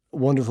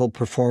wonderful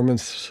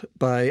performance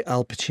by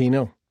Al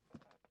Pacino.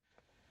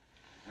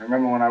 I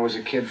remember when I was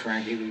a kid,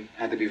 Frankie, we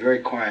had to be very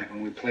quiet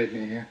when we played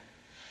near here.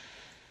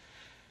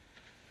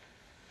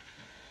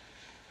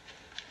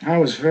 I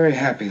was very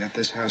happy that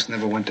this house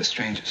never went to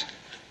strangers.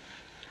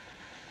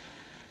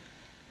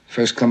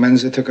 First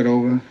Clemenza took it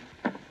over,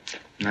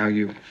 now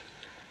you.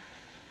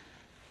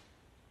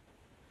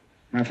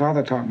 My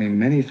father taught me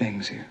many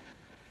things here.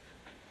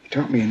 He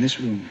taught me in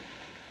this room.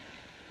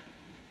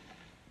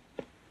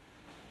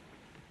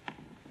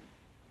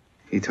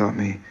 He taught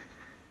me,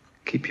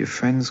 keep your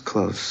friends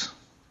close,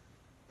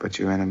 but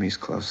your enemies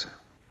closer.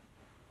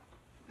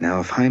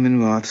 Now, if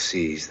Hyman Roth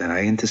sees that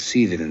I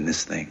interceded in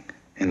this thing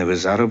in the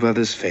Rosado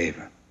brothers'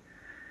 favor,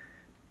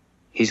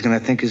 he's going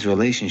to think his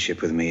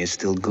relationship with me is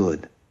still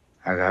good.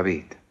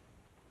 Agavit.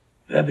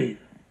 Rabbi.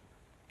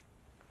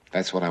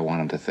 That's what I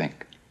want him to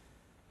think.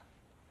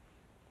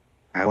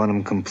 I want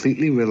him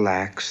completely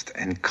relaxed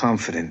and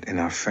confident in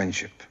our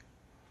friendship.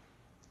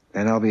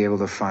 Then I'll be able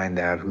to find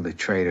out who the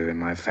traitor in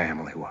my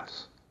family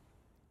was.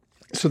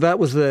 So that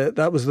was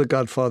the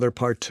Godfather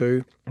Part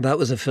 2. That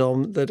was a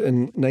film that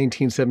in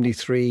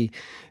 1973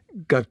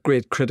 got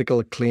great critical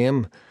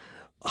acclaim.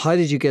 How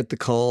did you get the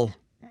call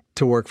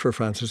to work for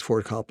Francis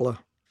Ford Coppola?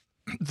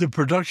 The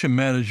production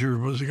manager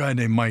was a guy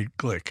named Mike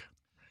Glick.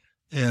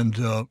 And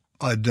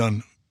I'd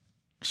done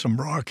some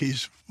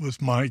Rockies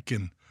with Mike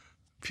and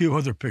a few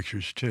other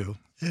pictures too.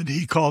 And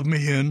he called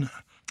me in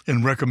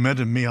and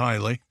recommended me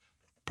highly.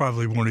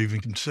 Probably weren't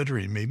even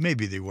considering me.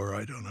 Maybe they were,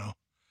 I don't know.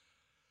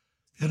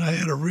 And I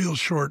had a real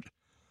short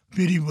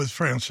meeting with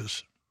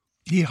Francis.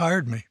 He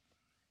hired me.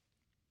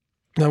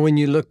 Now, when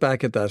you look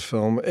back at that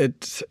film,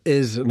 it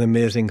is an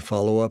amazing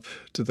follow-up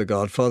to The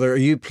Godfather. Are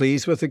you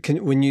pleased with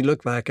it? When you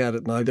look back at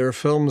it now, there are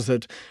films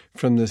that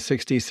from the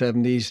 60s,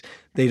 70s,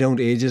 they don't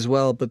age as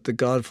well, but The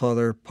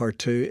Godfather Part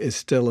 2 is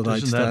still an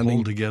Doesn't outstanding... that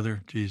hold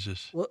together?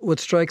 Jesus. What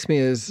strikes me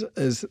is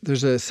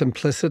there's a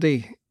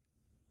simplicity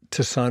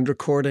to sound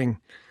recording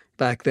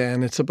back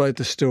then. It's about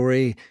the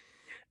story,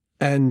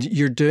 and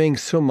you're doing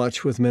so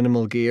much with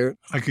minimal gear.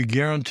 I could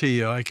guarantee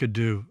you I could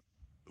do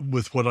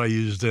with what I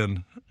used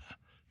then.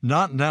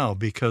 Not now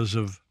because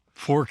of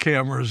 4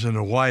 cameras and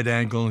a wide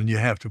angle and you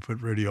have to put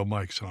radio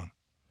mics on.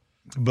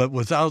 But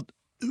without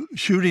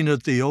shooting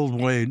it the old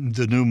way,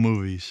 the new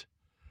movies,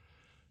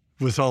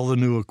 with all the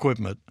new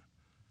equipment,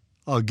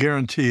 I'll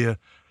guarantee you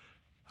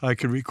I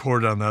could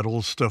record on that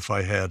old stuff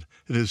I had.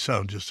 It'd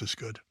sound just as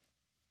good.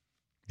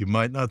 You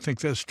might not think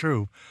that's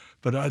true,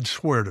 but I'd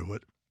swear to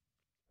it.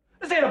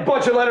 This ain't a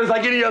bunch of letters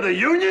like any other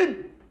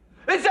union.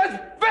 It says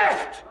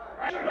FIST!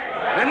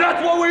 And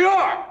that's what we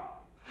are!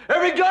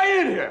 Every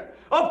guy in here,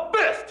 a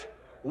fist!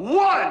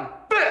 One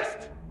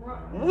fist!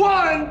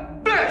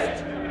 One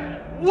fist!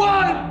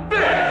 One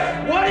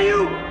fist! What do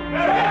you...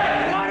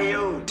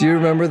 Do you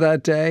remember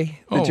that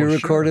day that you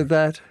recorded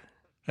that?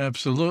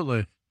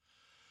 Absolutely.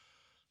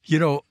 You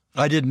know,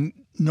 I didn't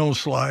know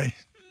Sly,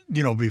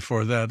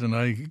 before that, and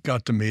I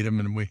got to meet him,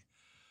 and we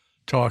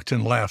talked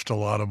and laughed a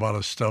lot about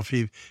his stuff.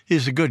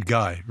 He's a good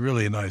guy,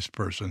 really a nice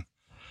person,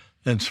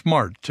 and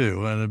smart,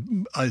 too.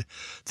 And I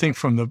think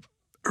from the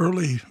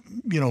early,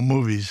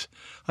 movies,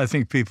 I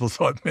think people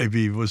thought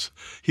maybe he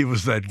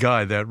was that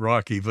guy, that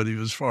Rocky, but he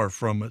was far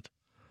from it.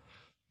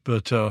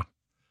 But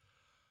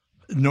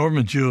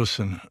Norman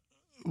Jewison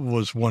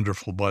was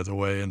wonderful, by the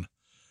way, and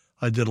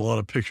I did a lot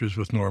of pictures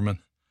with Norman.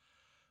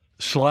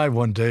 Sly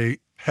one day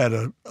had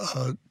a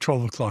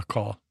 12 o'clock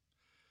call,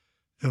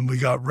 and we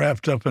got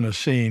wrapped up in a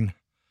scene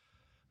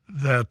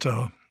that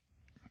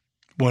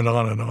went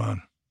on and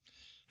on.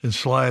 And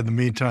Sly, in the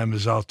meantime,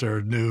 is out there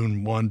at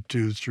noon, 1,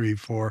 2, 3,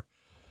 4.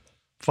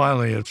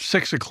 Finally, at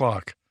 6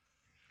 o'clock,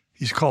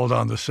 he's called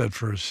on the set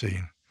for a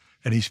scene,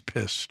 and he's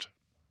pissed,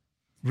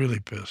 really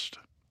pissed.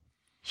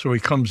 So he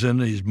comes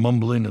in, and he's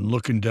mumbling and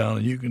looking down,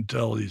 and you can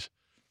tell he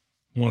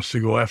wants to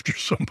go after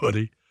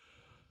somebody.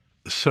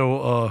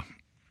 So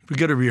we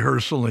get a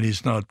rehearsal, and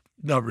he's not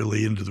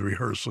really into the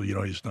rehearsal.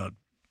 He's not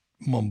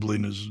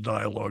mumbling his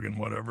dialogue and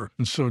whatever.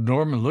 And so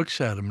Norman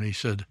looks at him, and he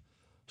said,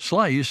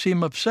 "Sly, you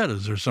seem upset.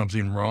 Is there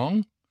something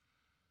wrong?"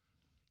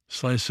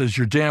 Sly says,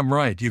 "You're damn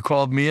right. You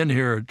called me in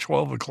here at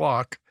 12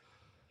 o'clock,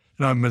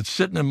 and I've been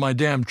sitting in my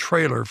damn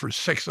trailer for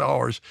 6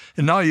 hours,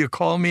 and now you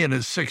call me in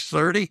at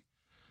 6:30?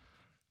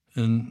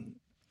 And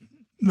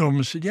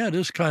Norman said, "Yeah, it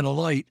is kind of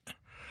light."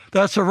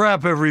 That's a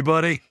wrap,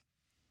 everybody.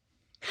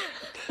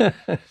 And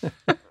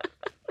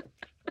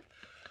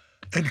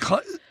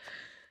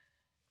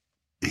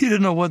he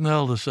didn't know what in the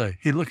hell to say.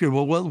 He looked at,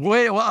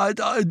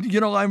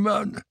 I'm...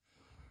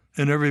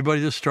 And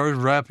everybody just started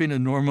rapping,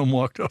 and Norman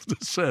walked off the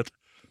set.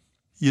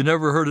 You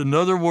never heard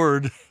another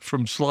word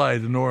from Sly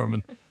to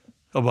Norman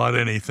about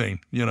anything,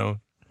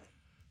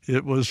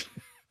 That was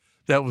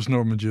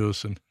Norman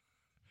Jewison.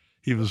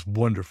 He was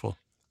wonderful.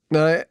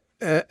 Now,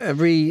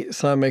 every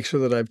sound mixer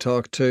that I've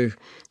talked to,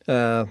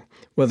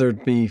 whether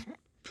it be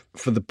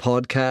for the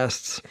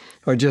podcasts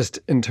or just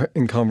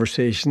in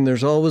conversation,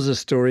 there's always a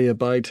story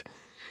about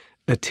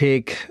a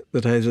take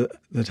that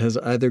has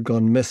either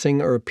gone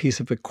missing or a piece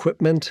of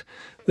equipment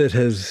that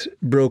has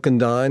broken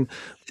down.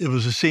 It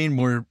was a scene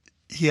where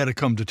he had to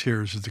come to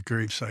tears at the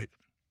gravesite.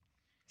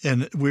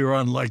 And we were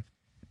on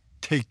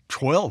take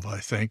 12, I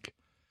think.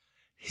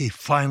 He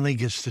finally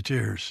gets to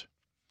tears.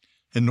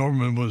 And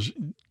Norman was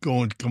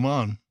going, "Come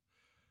on,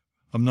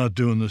 I'm not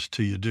doing this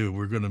till you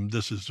do.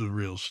 This is the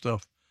real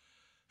stuff."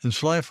 And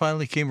Sly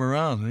finally came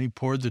around, and he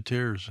poured the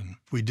tears, and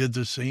we did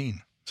the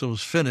scene. So it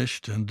was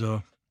finished,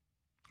 and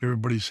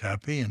everybody's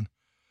happy. And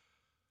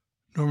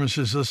Norman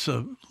says, "Let's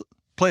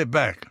play it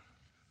back,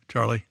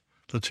 Charlie.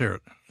 Let's hear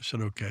it." I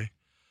said, "Okay."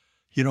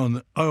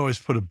 I always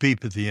put a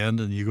beep at the end,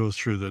 and you go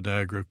through the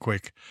Niagara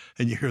quick,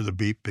 and you hear the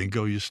beep,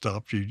 bingo, you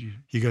stop, you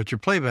got your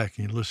playback,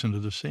 and you listen to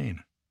the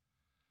scene.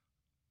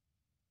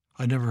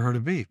 I never heard a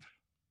beep.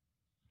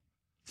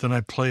 Then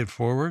I play it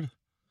forward.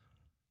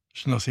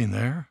 There's nothing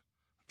there.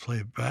 Play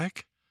it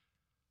back.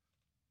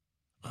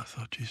 I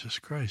thought, Jesus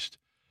Christ,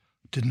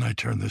 didn't I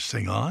turn this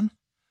thing on?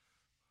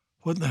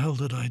 what in the hell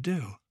did I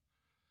do?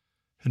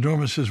 And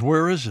Norman says,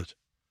 where is it?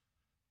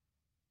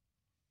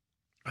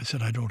 I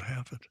said, I don't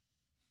have it.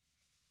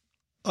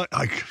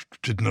 I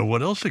didn't know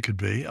what else it could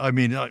be. I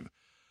mean, I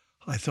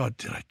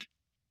thought,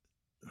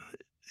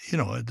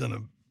 I'd done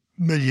a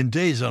million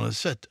days on a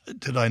set.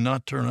 Did I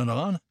not turn it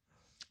on?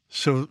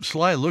 So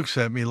Sly looks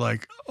at me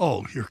like,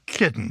 oh, you're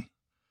kidding.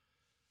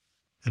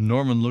 And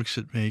Norman looks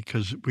at me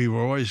because we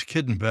were always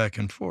kidding back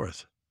and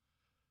forth.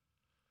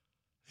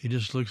 He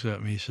just looks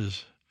at me, he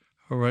says,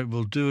 all right,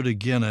 we'll do it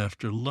again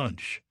after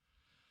lunch.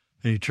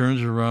 And he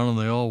turns around and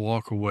they all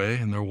walk away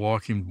and they're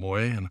walking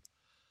away. And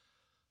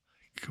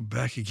I come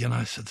back again.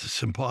 I said, this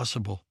is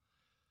impossible.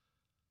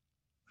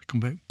 I come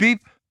back,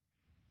 beep,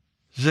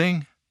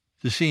 zing,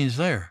 the scene's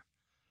there.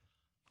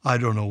 I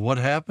don't know what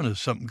happened, if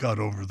something got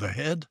over the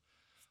head.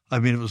 I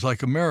mean, it was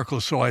like a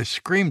miracle. So I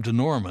screamed to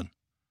Norman,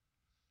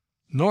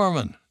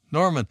 Norman,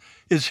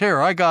 it's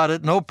here. I got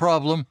it. No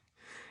problem.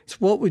 So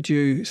what would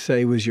you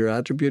say was your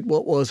attribute?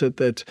 What was it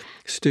that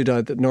stood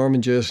out that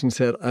Norman Jewison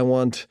said, I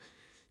want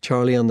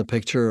Charlie on the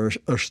picture,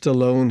 or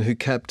Stallone, who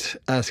kept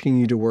asking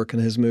you to work in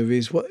his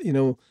movies? What,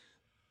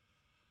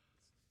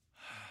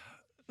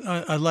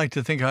 I'd like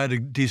to think I had a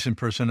decent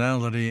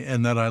personality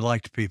and that I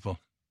liked people.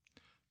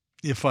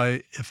 If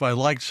I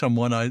liked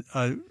someone,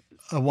 I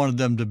wanted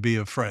them to be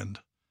a friend.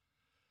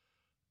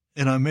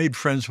 And I made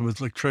friends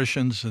with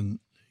electricians and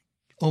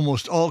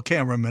almost all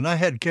cameramen. I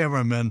had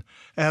cameramen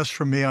ask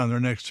for me on their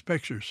next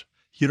pictures.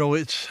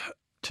 It's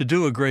to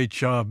do a great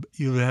job,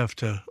 you have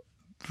to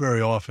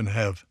very often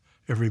have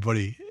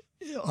everybody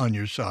on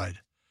your side.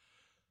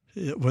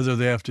 Whether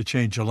they have to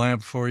change a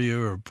lamp for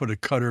you or put a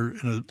cutter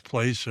in a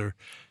place or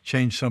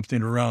change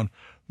something around,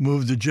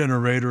 move the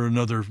generator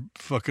another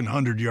fucking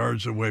 100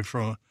 yards away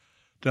from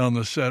down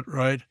the set,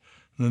 right?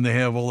 And then they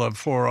have all that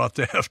 4/0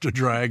 they have to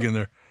drag in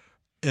there.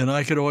 And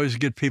I could always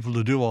get people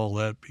to do all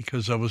that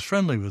because I was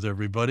friendly with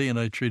everybody and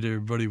I treated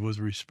everybody with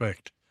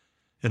respect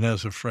and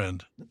as a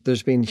friend.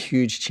 There's been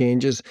huge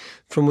changes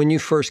from when you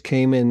first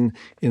came in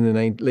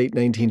the late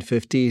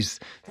 1950s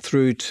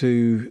through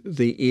to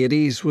the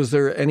 80s. Was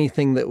there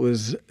anything that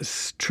was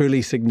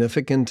truly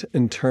significant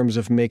in terms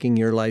of making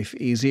your life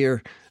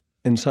easier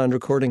in sound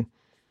recording?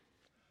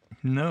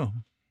 No,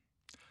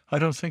 I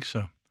don't think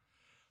so.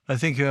 I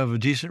think you have a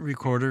decent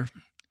recorder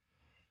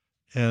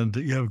and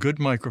you have good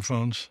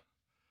microphones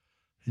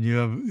and you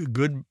have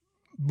good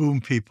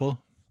boom people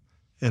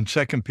and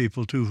second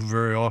people, too, who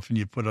very often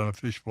you put on a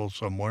fishbowl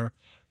somewhere.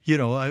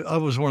 I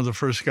was one of the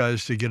first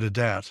guys to get a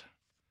DAT,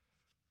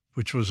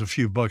 which was a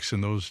few bucks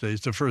in those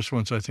days. The first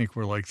ones, I think,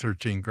 were like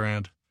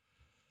 $13,000.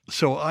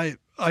 So I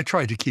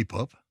tried to keep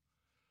up.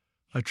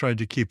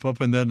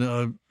 And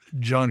then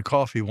John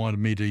Coffey wanted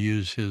me to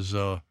use his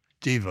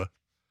Diva.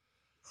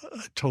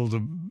 I told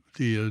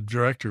the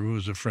director, who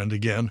was a friend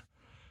again,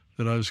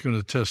 that I was going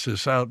to test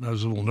this out, and I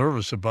was a little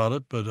nervous about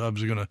it, but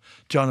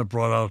John had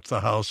brought out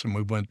the house, and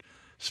we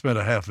spent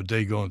a half a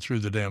day going through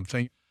the damn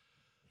thing.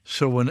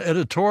 So when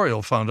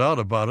editorial found out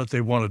about it,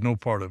 they wanted no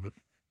part of it.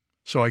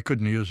 So I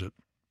couldn't use it.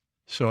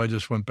 So I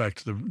just went back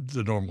to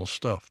the normal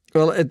stuff.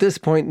 Well, at this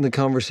point in the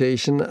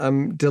conversation,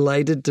 I'm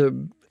delighted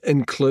to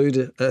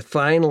include,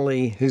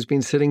 finally, who's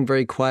been sitting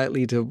very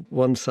quietly to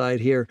one side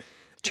here,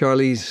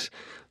 Charlie's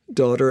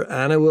daughter,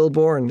 Anna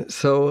Wilborn.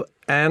 So,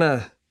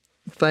 Anna,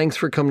 thanks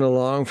for coming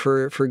along,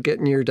 for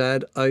getting your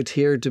dad out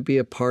here to be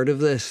a part of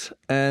this.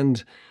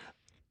 And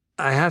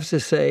I have to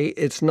say,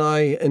 it's now,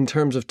 in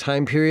terms of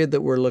time period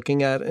that we're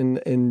looking at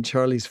in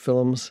Charlie's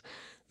films,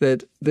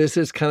 that this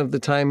is kind of the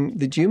time.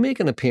 Did you make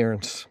an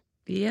appearance?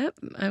 Yep.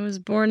 I was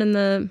born in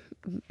the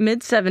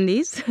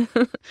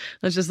mid-70s.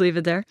 Let's just leave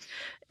it there.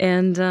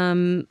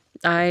 And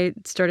I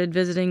started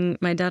visiting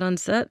my dad on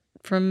set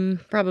from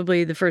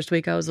probably the first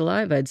week I was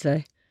alive, I'd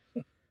say.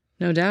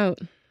 No doubt.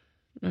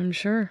 I'm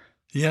sure.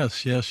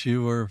 Yes,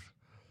 you were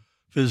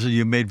visiting.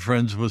 You made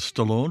friends with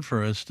Stallone,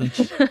 for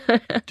instance.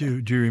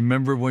 Do you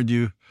remember when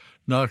you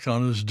knocked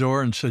on his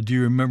door and said, do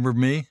you remember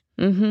me?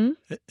 Mm-hmm.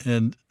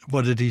 And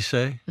what did he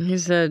say? He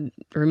said,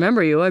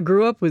 remember you, I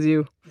grew up with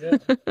you. Yeah.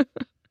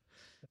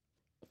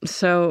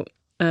 So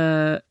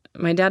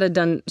my dad had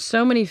done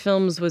so many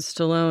films with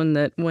Stallone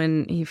that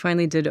when he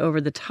finally did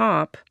Over the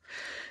Top,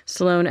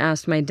 Stallone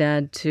asked my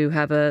dad to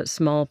have a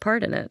small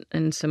part in it.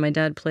 And so my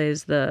dad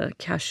plays the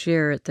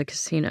cashier at the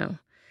casino.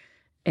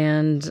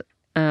 And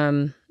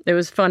it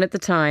was fun at the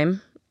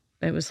time.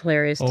 It was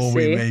hilarious to see. Oh,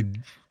 we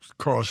made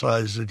cross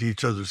eyes at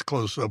each other's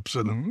close-ups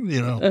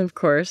and, Of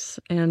course.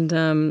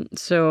 And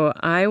so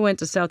I went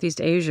to Southeast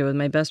Asia with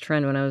my best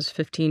friend when I was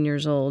 15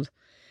 years old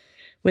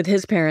with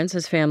his parents,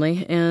 his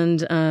family.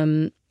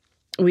 And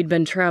we'd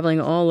been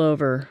traveling all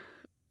over.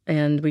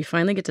 And we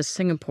finally get to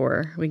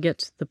Singapore. We get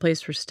to the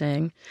place we're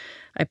staying.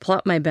 I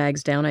plop my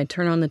bags down. I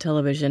turn on the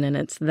television, and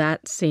it's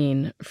that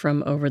scene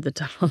from Over the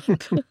Top.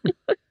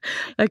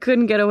 I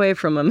couldn't get away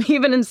from him,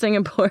 even in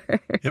Singapore.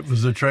 It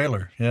was the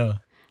trailer, yeah.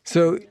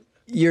 So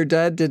your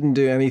dad didn't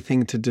do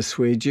anything to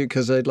dissuade you,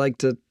 because I'd like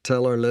to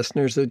tell our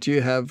listeners that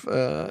you have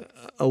a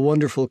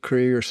wonderful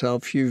career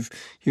yourself.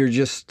 You're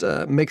just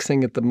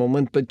mixing at the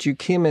moment, but you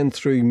came in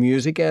through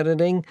music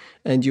editing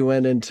and you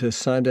went into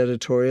sound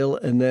editorial,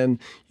 and then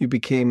you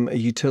became a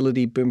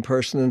utility boom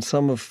person in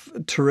some of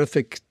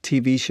terrific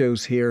TV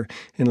shows here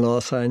in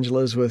Los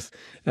Angeles with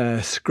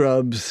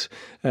Scrubs.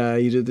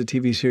 You did the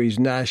TV series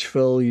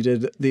Nashville. You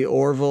did The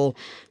Orville.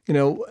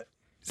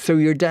 So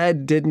your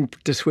dad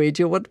didn't dissuade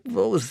you. What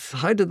was?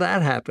 How did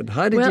that happen?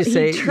 How did you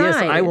say, yes,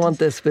 I want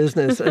this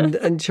business?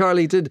 And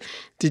Charlie,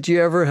 did you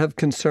ever have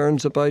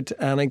concerns about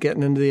Anna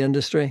getting into the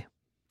industry?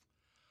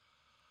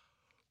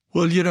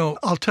 Well,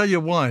 I'll tell you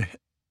why.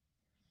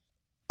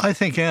 I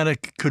think Anna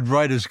could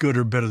write as good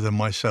or better than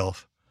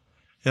myself.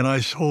 And I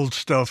sold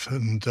stuff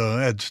and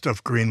had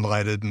stuff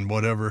green-lighted and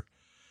whatever.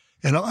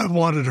 And I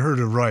wanted her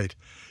to write.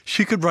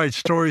 She could write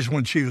stories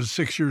when she was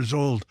 6 years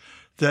old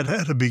that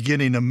had a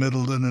beginning, a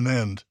middle, and an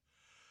end.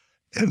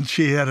 And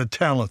she had a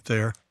talent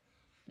there.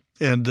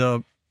 And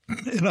I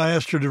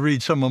asked her to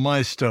read some of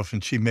my stuff,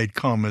 and she made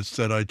comments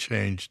that I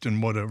changed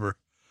and whatever.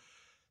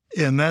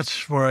 And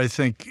that's where I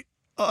think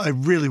I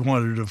really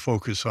wanted her to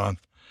focus on.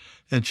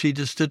 And she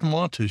just didn't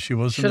want to. She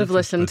wasn't Should have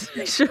listened.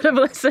 Should have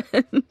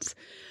listened.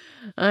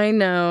 I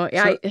know.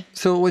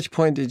 So at which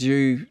point did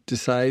you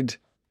decide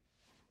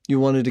you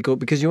wanted to go?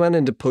 Because you went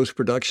into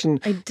post-production.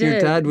 I did. Your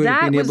dad would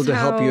have been able to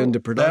help you into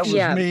production.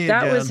 That was me again.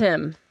 That was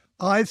him.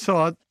 I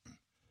thought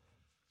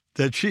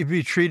that she'd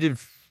be treated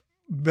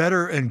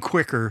better and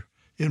quicker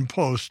in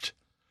post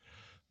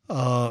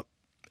and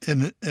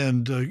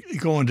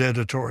go into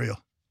editorial.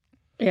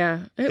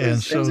 Yeah.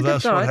 So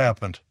that's what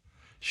happened.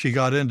 She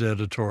got into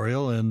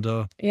editorial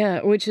and...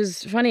 yeah, which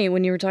is funny.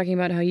 When you were talking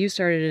about how you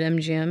started at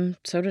MGM,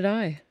 so did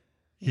I.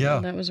 Yeah.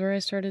 That was where I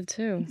started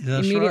too.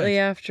 That's Immediately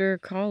right. after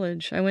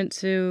college. I went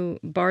to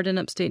Barden,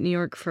 upstate New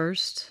York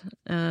first.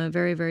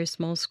 Very, very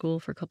small school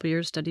for a couple of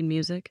years, studied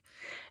music.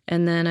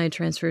 And then I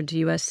transferred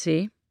to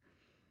USC,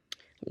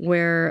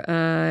 where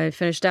I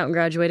finished out and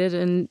graduated.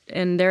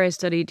 And there I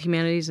studied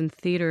humanities and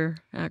theater,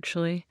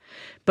 actually.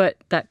 But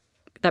that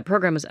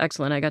program was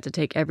excellent. I got to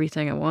take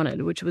everything I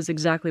wanted, which was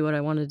exactly what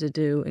I wanted to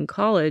do in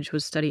college,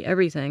 was study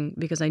everything,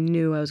 because I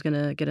knew I was going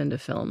to get into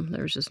film.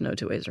 There was just no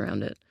two ways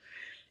around it.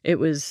 It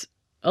was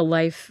a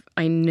life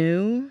I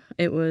knew.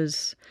 It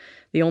was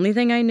the only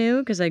thing I knew,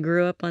 because I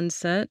grew up on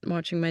set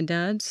watching my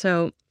dad.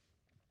 So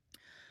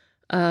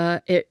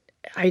I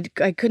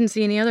couldn't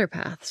see any other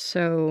path.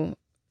 So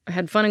I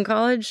had fun in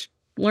college,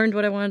 learned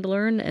what I wanted to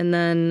learn, and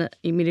then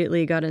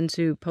immediately got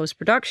into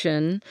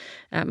post-production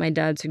at my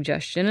dad's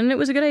suggestion. And it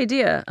was a good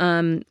idea.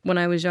 When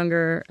I was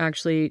younger,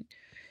 actually,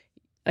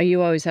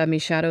 you always had me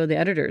shadow the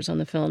editors on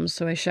the films.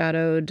 So I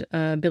shadowed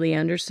Billy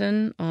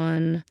Anderson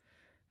on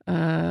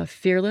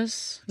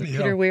Fearless with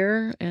Peter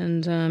Weir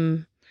and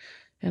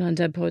on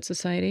Dead Poets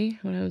Society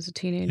when I was a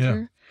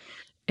teenager.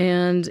 Yeah.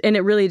 And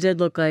it really did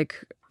look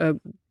like a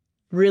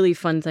really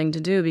fun thing to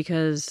do,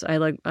 because I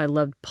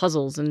loved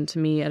puzzles, and to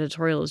me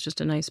editorial is just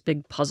a nice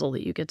big puzzle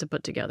that you get to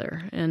put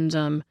together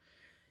and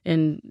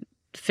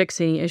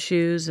fixing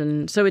issues.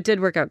 And so it did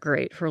work out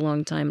great for a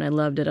long time, and I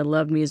loved it. I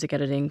loved music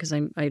editing because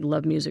I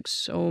love music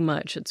so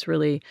much. It's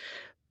really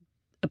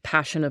a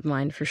passion of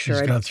mine for sure.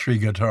 She's got 3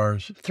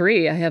 guitars.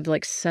 3. I have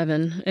like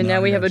 7. And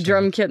now we have a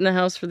drum kit in the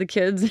house for the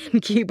kids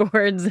and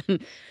keyboards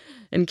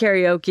and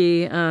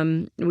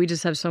karaoke. We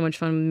just have so much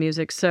fun with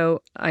music.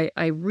 So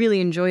I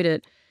really enjoyed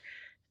it.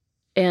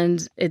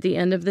 And at the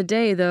end of the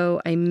day,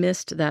 though, I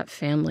missed that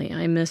family.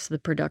 I missed the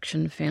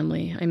production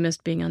family. I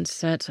missed being on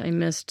set. I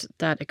missed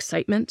that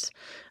excitement.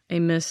 I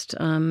missed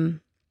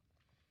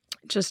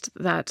just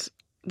that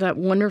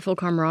wonderful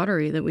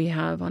camaraderie that we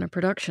have on a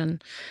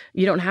production.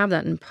 You don't have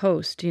that in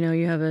post.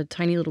 You have a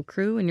tiny little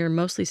crew and you're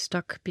mostly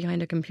stuck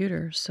behind a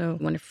computer. So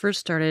when I first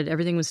started,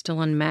 everything was still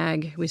on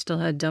MAG. We still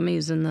had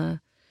dummies in the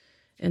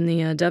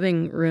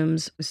dubbing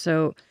rooms.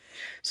 So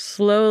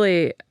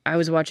slowly I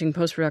was watching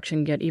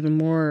post-production get even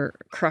more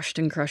crushed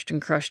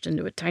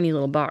into a tiny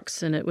little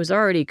box. And it was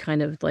already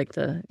kind of like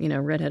the,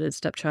 redheaded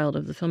stepchild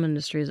of the film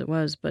industry as it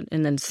was.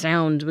 And then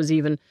sound was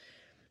even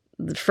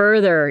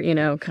further,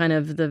 kind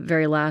of the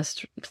very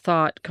last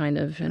thought, kind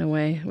of, in a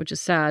way, which is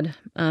sad.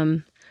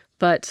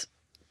 But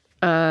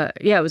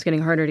it was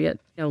getting harder to get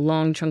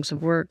long chunks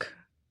of work,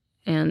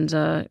 and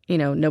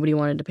nobody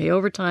wanted to pay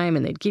overtime,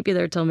 and they'd keep you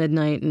there till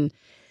midnight, and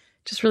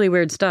just really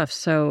weird stuff.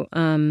 So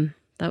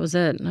that was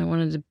it, and I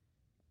wanted to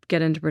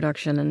get into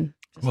production. And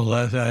well,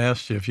 I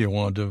asked you if you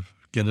wanted to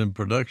get in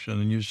production,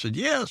 and you said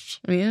yes.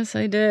 Yes,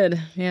 I did.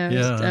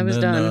 I was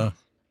done.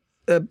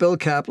 Bill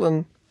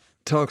Kaplan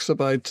talks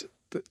about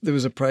there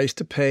was a price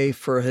to pay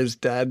for his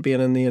dad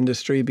being in the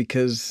industry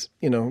because,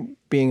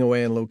 being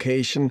away on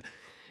location,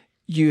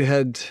 you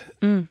had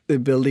the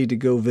ability to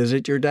go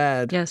visit your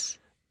dad. Yes.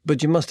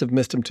 But you must have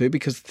missed him too,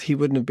 because he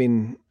wouldn't have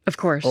been, of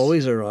course,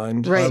 always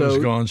around. Right. I was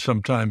gone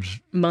sometimes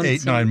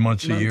 8-9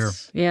 months a year.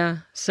 Yeah.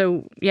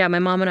 So, my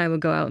mom and I would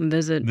go out and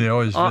visit. They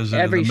always visit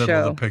every in the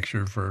middle show. of the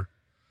picture for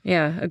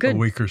a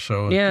week or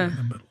so. Yeah.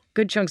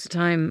 good chunks of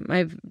time. I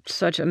have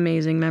such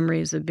amazing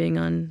memories of being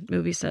on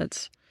movie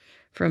sets,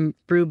 from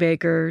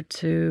Brubaker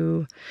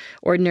to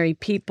Ordinary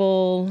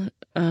People,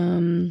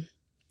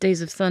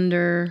 Days of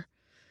Thunder,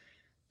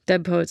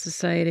 Dead Poets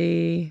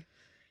Society.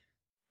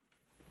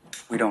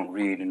 We don't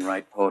read and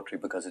write poetry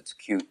because it's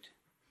cute.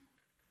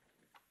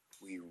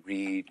 We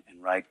read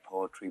and write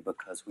poetry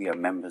because we are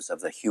members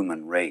of the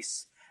human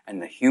race,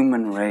 and the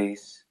human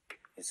race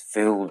is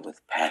filled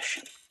with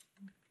passion.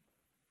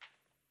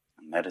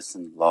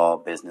 Medicine, law,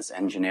 business,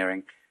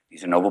 engineering,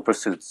 these are noble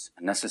pursuits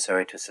and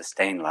necessary to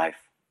sustain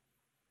life.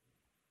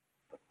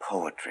 But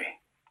poetry,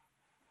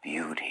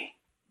 beauty,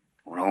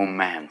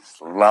 romance,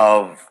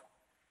 love,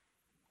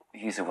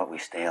 these are what we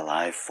stay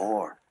alive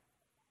for.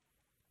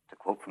 To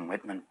quote from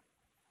Whitman,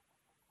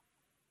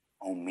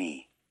 "O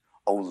me,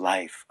 O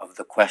life of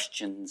the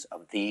questions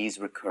of these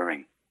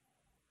recurring,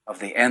 of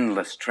the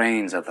endless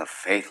trains of the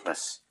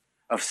faithless,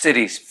 of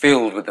cities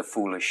filled with the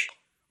foolish,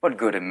 what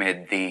good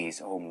amid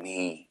these, O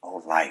me,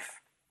 O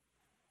life?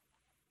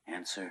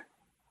 Answer,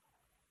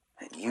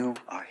 that you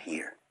are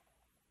here,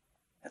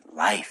 that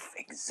life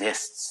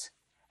exists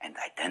and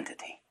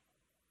identity,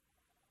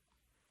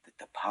 that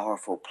the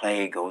powerful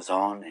play goes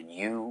on and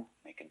you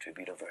may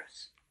contribute a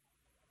verse.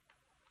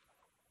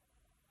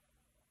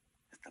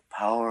 That the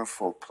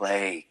powerful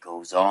play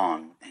goes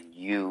on and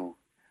you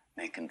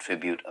may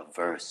contribute a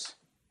verse."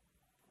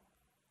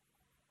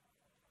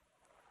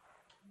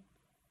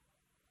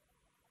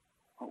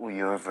 What will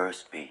your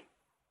verse be?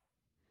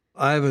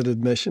 I have an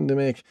admission to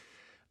make.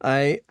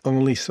 I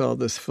only saw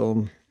this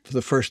film for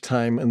the first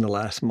time in the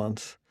last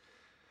month.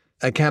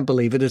 I can't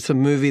believe it. It's a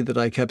movie that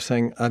I kept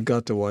saying, I've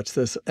got to watch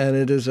this. And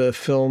it is a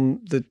film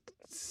that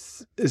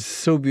is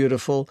so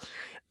beautiful,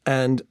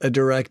 and a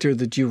director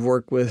that you've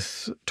worked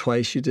with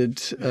twice. You did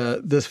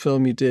this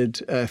film, you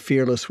did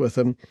Fearless with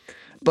him.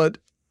 But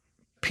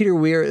Peter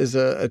Weir is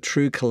a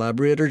true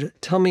collaborator.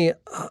 Tell me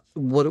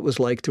what it was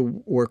like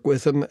to work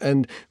with him.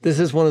 And this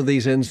is one of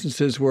these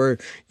instances where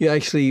you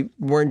actually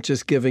weren't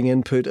just giving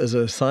input as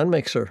a sound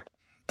mixer.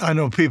 I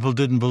know people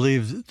didn't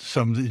believe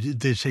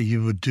they say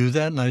you would do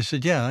that. And I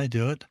said, yeah, I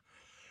do it.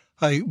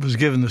 I was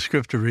given the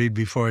script to read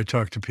before I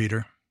talked to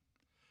Peter,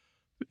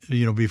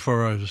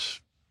 before I was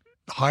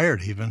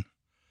hired even.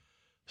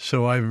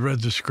 So I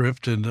read the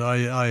script, and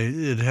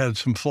it had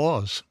some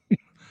flaws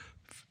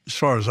as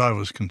far as I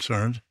was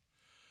concerned.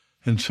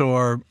 And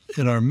so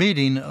in our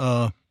meeting,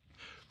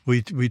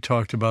 we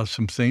talked about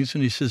some things,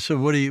 and he said, "So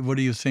what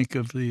do you think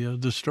of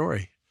the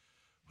story?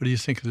 What do you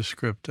think of the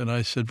script?" And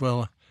I said,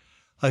 "Well,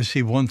 I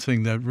see one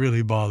thing that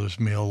really bothers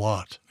me a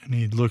lot." And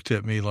he looked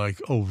at me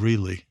like, "Oh,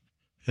 really?"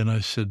 And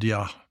I said,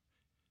 "Yeah."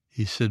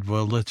 He said,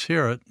 "Well, let's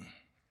hear it."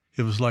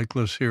 It was like,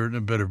 "Let's hear it, and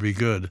it better be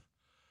good."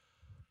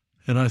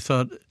 And I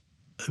thought,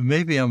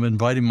 maybe I'm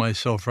inviting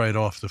myself right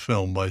off the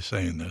film by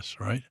saying this,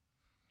 right?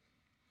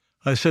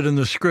 I said in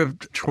the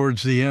script,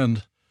 towards the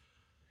end,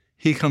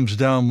 he comes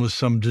down with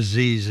some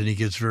disease and he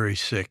gets very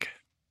sick.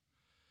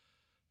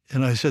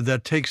 And I said,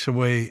 that takes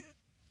away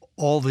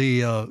all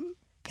the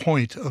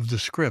point of the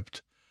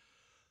script.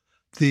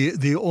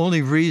 The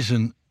only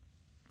reason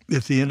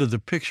at the end of the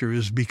picture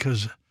is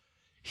because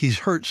he's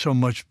hurt so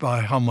much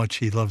by how much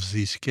he loves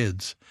these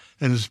kids,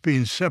 and is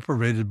being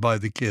separated by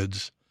the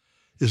kids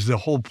is the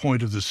whole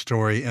point of the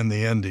story and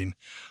the ending.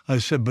 I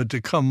said, but to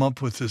come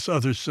up with this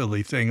other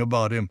silly thing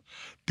about him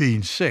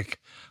being sick,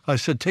 I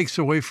said, takes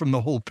away from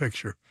the whole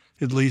picture.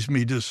 It leaves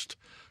me just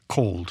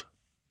cold.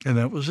 And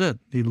that was it.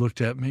 He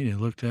looked at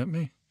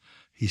me,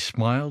 He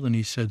smiled, and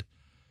he said,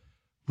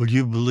 "Will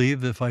you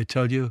believe if I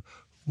tell you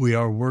we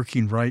are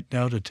working right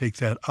now to take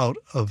that out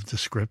of the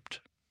script?"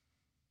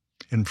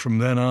 And from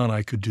then on,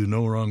 I could do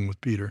no wrong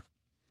with Peter.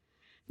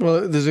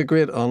 Well, there's a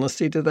great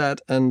honesty to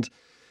that. And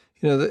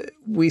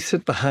we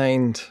sit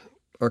behind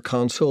our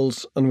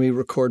consoles and we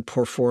record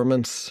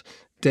performance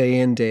day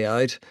in, day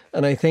out.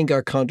 And I think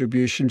our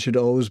contribution should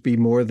always be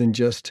more than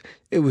just,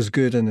 it was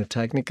good on a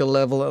technical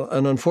level.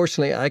 And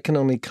unfortunately, I can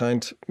only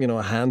count,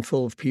 a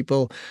handful of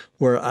people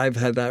where I've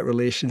had that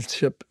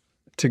relationship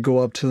to go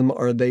up to them,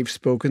 or they've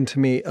spoken to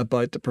me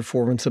about the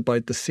performance,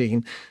 about the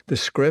scene, the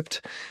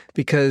script,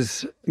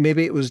 because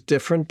maybe it was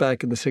different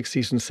back in the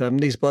 60s and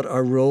 70s, but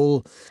our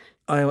role,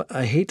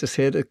 I hate to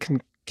say it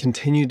can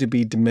continue to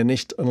be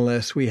diminished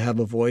unless we have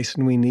a voice,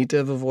 and we need to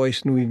have a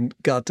voice, and we've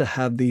got to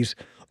have these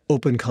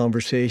open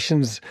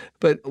conversations.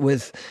 But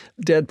with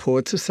Dead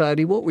Poets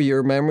Society, what were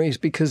your memories?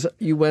 Because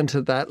you went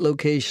to that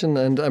location,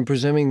 and I'm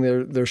presuming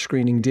they're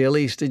screening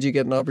dailies. Did you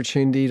get an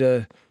opportunity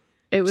to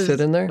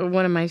sit in there? It was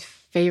one of my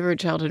favorite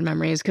childhood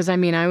memories, because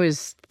I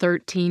was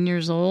 13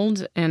 years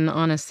old and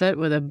on a set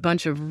with a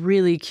bunch of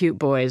really cute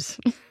boys.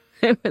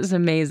 It was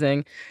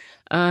amazing.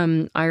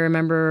 I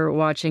remember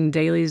watching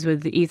dailies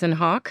with Ethan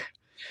Hawke,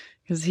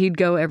 because he'd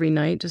go every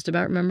night, just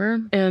about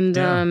remember. And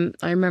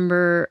I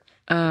remember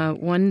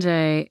one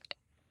day,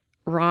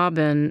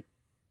 Robin,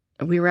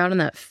 we were out in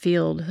that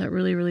field, that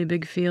really, really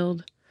big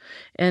field.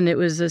 And it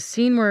was a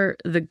scene where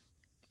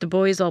the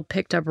boys all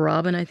picked up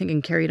Robin, I think,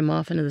 and carried him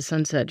off into the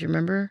sunset. Do you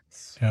remember?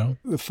 Yeah.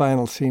 The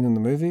final scene in the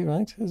movie,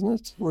 right? Isn't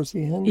it? Towards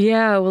the end?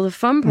 Yeah, well, the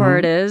fun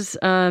part is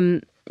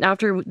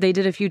after they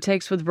did a few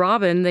takes with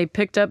Robin, they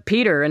picked up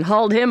Peter and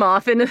hauled him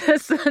off into the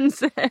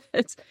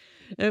sunset.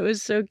 It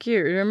was so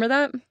cute. Remember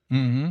that?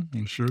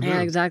 Mm-hmm. Sure do.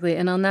 Yeah, exactly.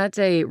 And on that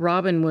day,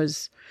 Robin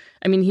was,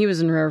 I mean, he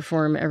was in rare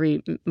form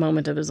every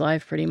moment of his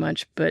life pretty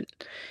much, but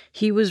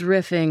he was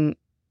riffing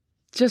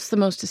just the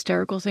most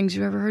hysterical things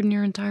you've ever heard in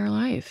your entire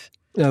life.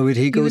 Now, would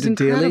he go was to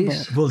incredible.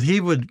 dailies? Well,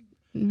 he would.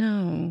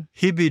 No.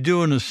 He'd be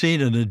doing a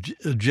scene and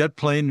a jet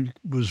plane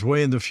was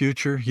way in the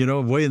future,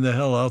 way in the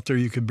hell out there.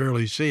 You could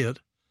barely see it.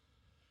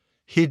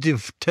 He'd do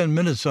 10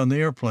 minutes on the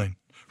airplane,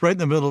 right in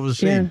the middle of a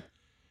scene. Yeah.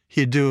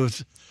 He'd do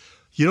it.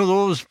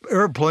 Those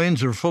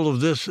airplanes are full of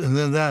this and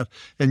then that.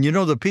 And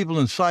the people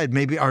inside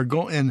maybe are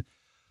going, and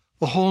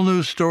a whole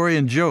new story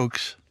and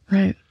jokes.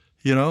 Right.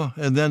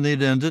 And then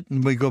they'd end it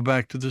and we go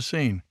back to the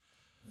scene.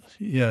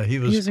 Yeah, he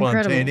was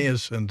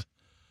spontaneous and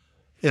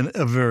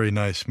a very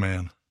nice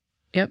man.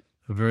 Yep.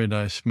 A very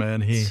nice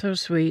man. So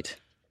sweet.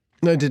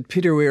 Now, did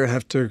Peter Weir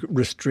have to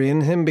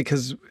restrain him?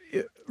 Because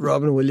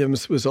Robin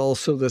Williams was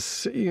also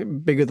this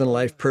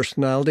bigger-than-life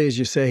personality. As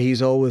you say,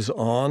 he's always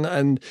on,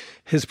 and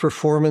his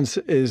performance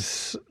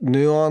is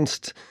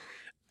nuanced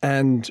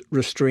and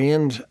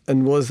restrained.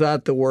 And was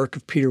that the work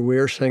of Peter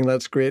Weir saying,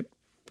 that's great,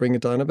 bring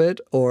it down a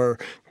bit? Or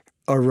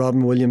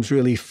Robin Williams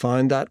really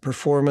found that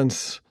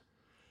performance?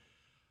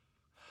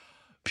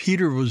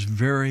 Peter was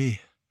very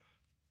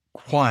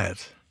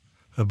quiet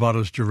about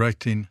his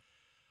directing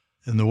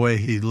and the way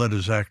he led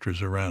his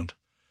actors around.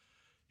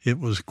 It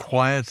was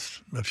quiet,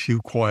 a few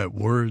quiet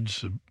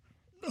words,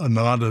 a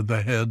nod of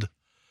the head.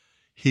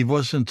 He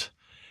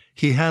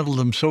handled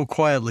them so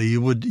quietly,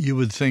 you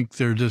would think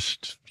they're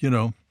just,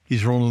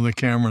 he's rolling the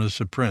camera and it's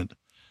a print.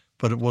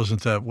 But it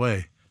wasn't that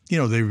way.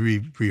 They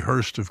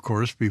rehearsed, of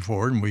course,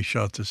 before, and we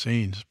shot the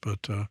scenes,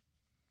 but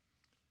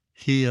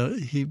he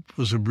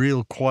was a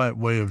real quiet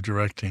way of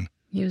directing.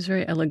 He was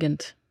very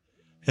elegant.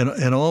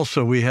 And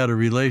also we had a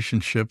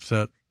relationship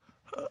that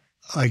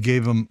I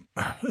gave him,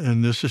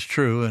 and this is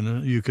true,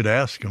 and you could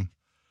ask him.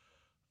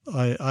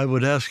 I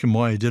would ask him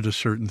why he did a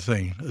certain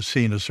thing, a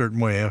scene a certain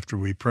way after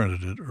we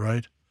printed it,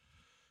 right?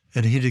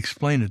 And he'd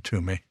explain it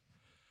to me.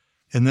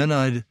 And then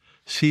I'd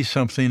see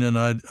something and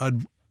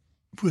I'd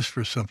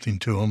whisper something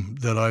to him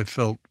that I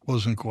felt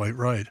wasn't quite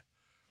right.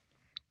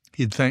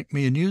 He'd thank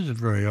me and use it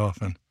very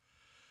often.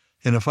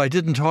 And if I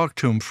didn't talk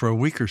to him for a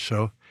week or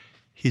so,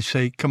 he'd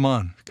say, come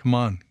on,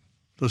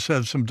 let's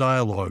have some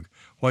dialogue.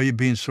 Why are you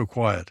being so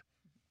quiet?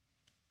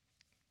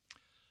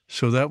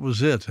 So that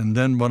was it. And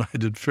then when I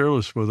did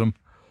Fearless with him,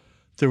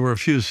 there were a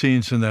few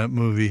scenes in that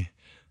movie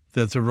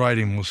that the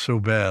writing was so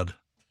bad.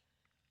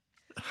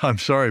 I'm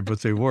sorry,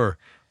 but they were.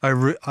 I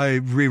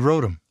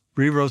rewrote them,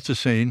 rewrote the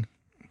scene,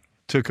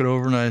 took it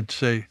over, and I'd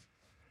say,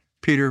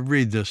 Peter,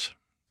 read this.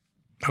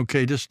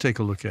 Okay, just take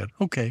a look at it.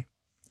 Okay.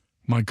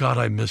 My God,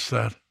 I missed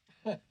that.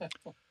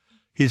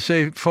 He'd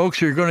say, folks,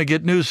 you're going to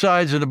get new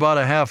sides in about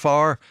a half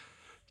hour.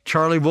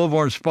 Charlie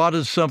Wilborn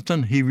spotted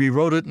something. He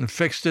rewrote it and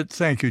fixed it.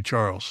 Thank you,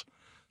 Charles.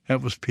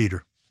 That was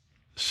Peter.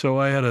 So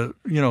I had a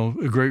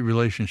great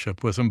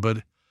relationship with him,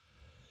 but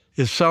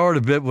it soured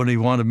a bit when he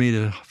wanted me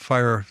to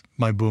fire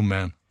my boom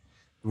man.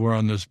 We're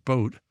on this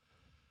boat,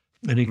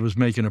 and he was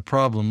making a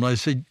problem. I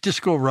said,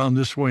 just go around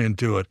this way and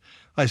do it.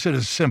 I said,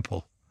 it's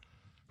simple,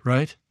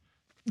 right?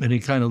 And he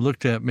kind of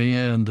looked at me,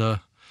 and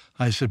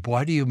I said,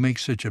 why do you make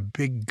such a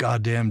big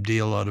goddamn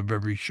deal out of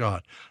every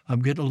shot?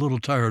 I'm getting a little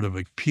tired of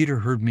it. Peter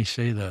heard me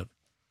say that.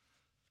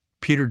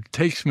 Peter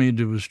takes me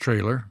into his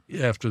trailer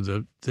after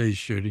the day's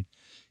shooting.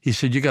 He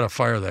said, you got to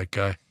fire that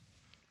guy.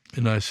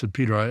 And I said,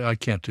 Peter, I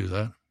can't do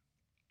that.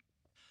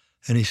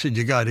 And he said,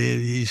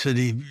 he said,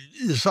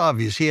 it's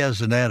obvious he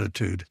has an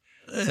attitude.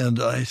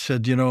 And I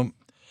said,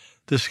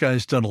 this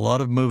guy's done a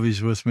lot of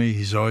movies with me.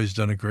 He's always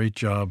done a great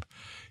job.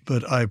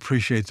 But I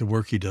appreciate the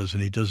work he does,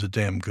 and he does it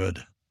damn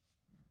good.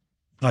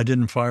 I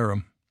didn't fire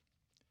him.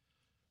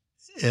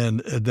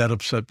 And that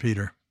upset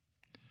Peter.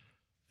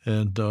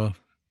 And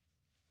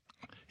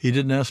he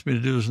didn't ask me to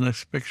do his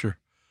next picture.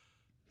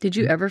 Did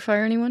you ever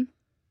fire anyone?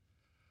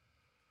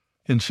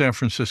 In San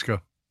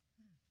Francisco.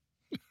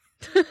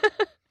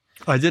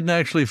 I didn't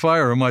actually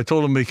fire him. I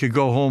told him he could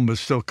go home but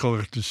still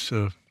collect his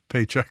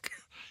paycheck.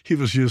 He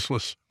was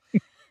useless.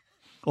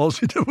 All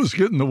he did was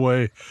get in the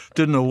way,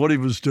 didn't know what he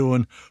was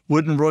doing,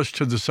 wouldn't rush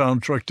to the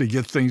sound truck to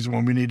get things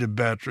when we needed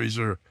batteries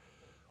or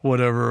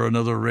whatever, or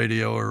another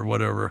radio or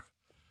whatever.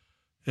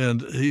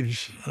 And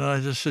I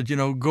just said,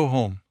 go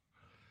home.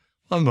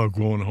 I'm not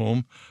going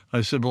home.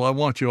 I said, well, I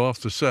want you off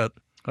the set.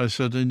 I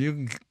said, and you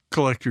can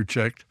collect your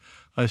check.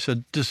 I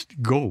said,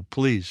 just go,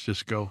 please,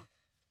 just go.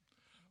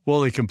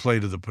 Well, he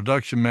complained to the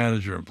production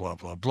manager and blah,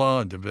 blah,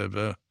 blah, and blah,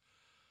 blah.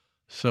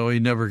 So he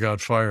never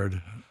got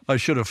fired. I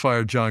should have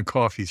fired John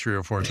Coffey 3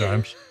 or 4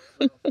 times.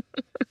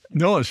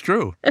 No, it's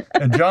true.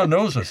 And John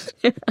knows it.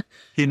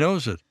 He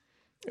knows it.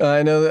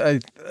 I know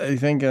that I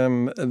think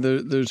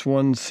there's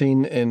one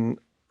scene in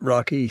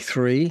Rocky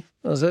 3,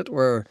 was it,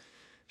 where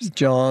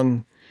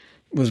John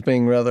was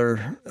being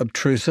rather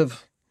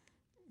obtrusive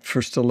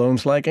for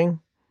Stallone's liking?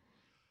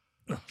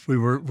 We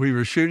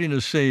were shooting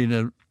a scene,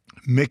 and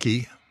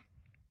Mickey,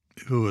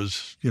 who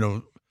was,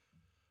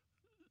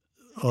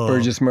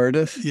 Burgess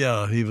Meredith?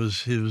 Yeah, he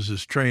was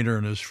his trainer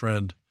and his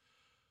friend.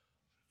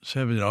 Was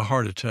having a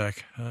heart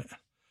attack.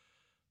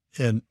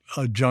 And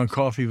John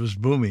Coffey was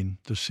booming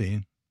the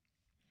scene.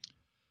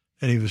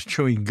 And he was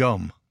chewing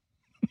gum.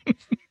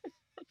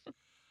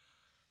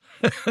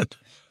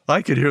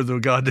 I could hear the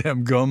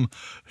goddamn gum,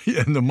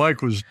 and the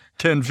mic was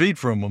 10 feet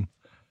from him,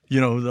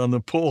 on the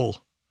pole.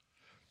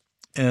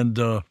 And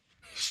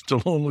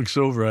Stallone looks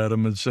over at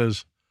him and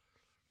says,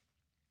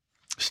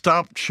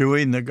 "Stop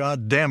chewing the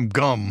goddamn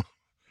gum."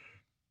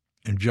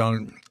 And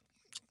John,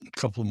 a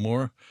couple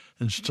more,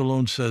 and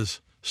Stallone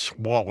says,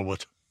 "Swallow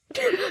it."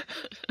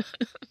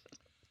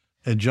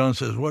 And John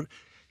says, "What?"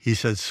 He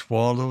said,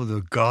 "Swallow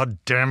the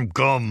goddamn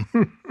gum."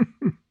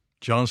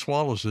 John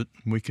swallows it,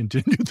 and we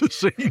continue the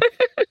scene.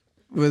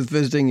 With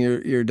visiting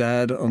your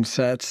dad on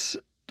sets,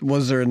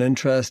 was there an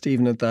interest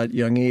even at that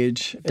young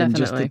age in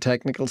just the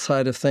technical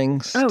side of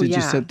things? Oh, Did yeah.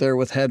 you sit there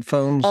with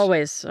headphones?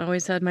 Always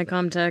had my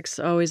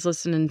Comtex, always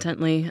listen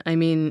intently. I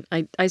mean,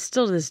 I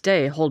still to this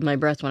day hold my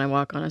breath when I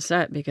walk on a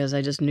set because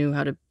I just knew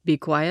how to be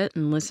quiet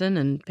and listen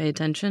and pay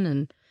attention.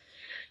 And,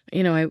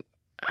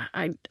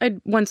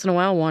 I'd once in a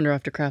while wander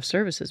off to craft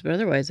services, but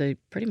otherwise I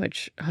pretty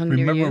much hung near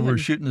you. Remember we were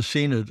shooting a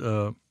scene at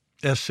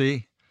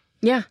SC?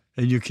 Yeah.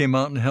 And you came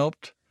out and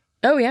helped?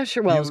 Oh, yeah,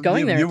 sure. Well, I was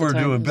going there You at the were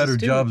time doing a as better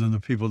student. job than the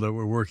people that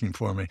were working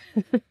for me.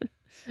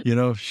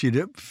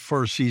 She'd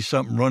first see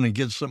something, run and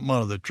get something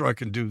out of the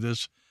truck and do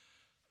this.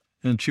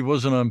 And she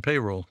wasn't on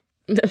payroll.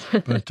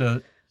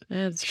 But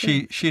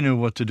she knew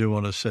what to do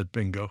on a set,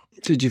 bingo.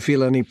 Did you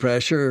feel any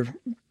pressure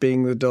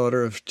being the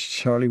daughter of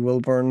Charlie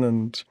Wilburn?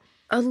 And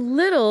A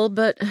little,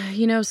 but,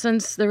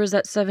 since there was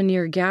that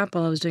 7-year gap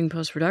while I was doing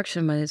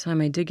post-production, by the time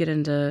I did get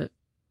into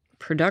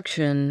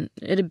production,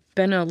 it had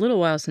been a little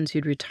while since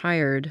you'd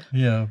retired.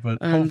 Yeah,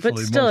 but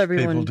hopefully still most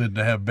everyone... people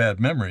didn't have bad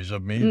memories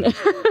of me.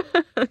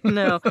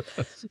 No,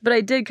 but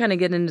I did kind of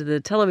get into the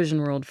television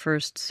world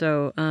first,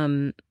 so,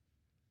 and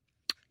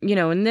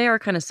they are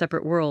kind of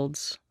separate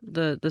worlds.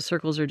 The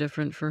circles are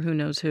different for who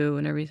knows who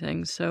and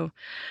everything, so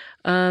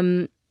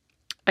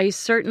I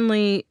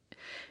certainly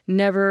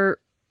never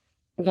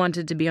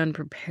wanted to be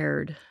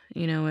unprepared.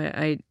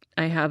 I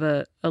have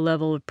a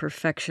level of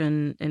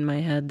perfection in my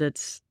head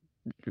that's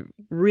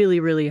really,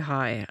 really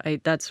high.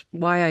 That's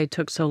why I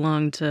took so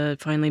long to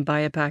finally buy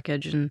a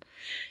package and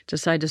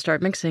decide to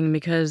start mixing,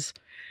 because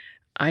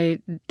I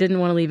didn't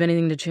want to leave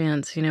anything to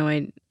chance.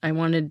 I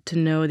wanted to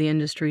know the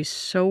industry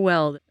so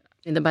well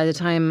that by the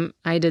time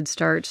I did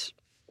start,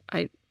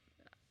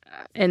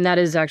 and that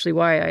is actually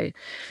why I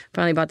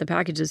finally bought the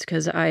packages,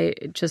 because I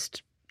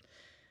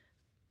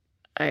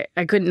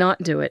could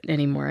not do it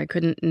anymore. I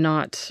couldn't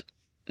not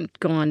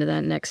go on to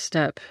that next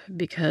step,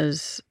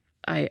 because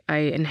I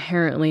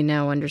inherently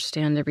now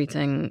understand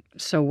everything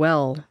so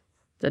well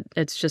that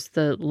it's just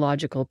the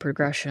logical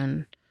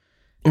progression.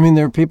 I mean,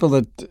 there are people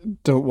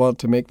that don't want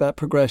to make that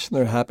progression.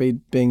 They're happy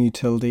being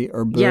utility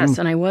or boom. Yes,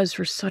 and I was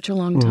for such a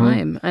long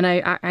time. And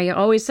I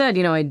always said,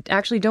 I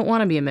actually don't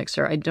want to be a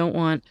mixer. I don't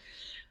want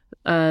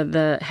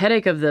the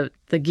headache of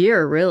the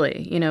gear,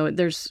 really.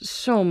 There's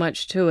so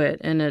much to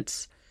it, and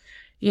it's,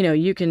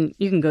 you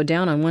can go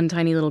down on one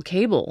tiny little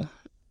cable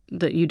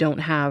that you don't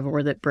have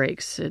or that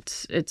breaks.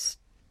 It's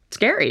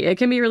scary. It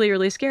can be really,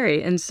 really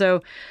scary. And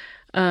so,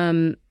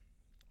 I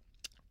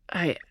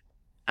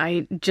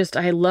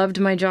loved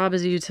my job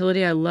as a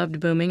utility. I loved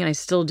booming, and I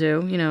still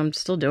do. I'm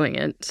still doing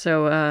it.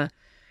 So,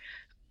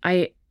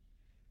 I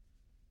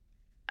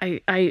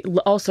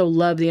also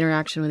love the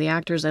interaction with the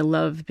actors. I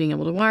love being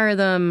able to wire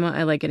them.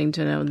 I like getting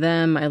to know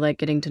them. I like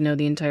getting to know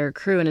the entire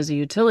crew. And as a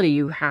utility,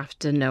 you have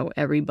to know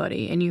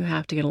everybody, and you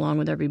have to get along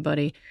with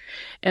everybody.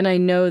 And I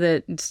know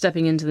that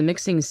stepping into the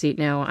mixing seat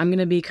now, I'm going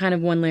to be kind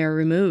of one layer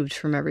removed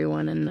from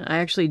everyone. And I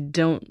actually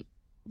don't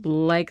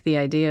like the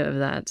idea of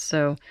that.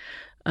 So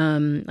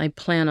I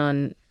plan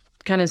on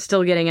kind of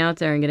still getting out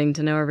there and getting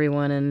to know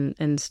everyone,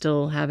 and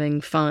still having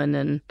fun,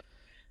 and,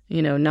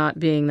 not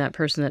being that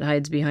person that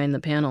hides behind the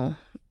panel.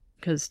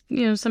 Because,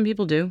 some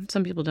people do,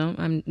 some people don't.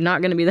 I'm not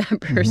going to be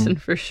that person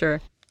for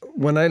sure.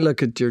 When I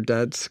look at your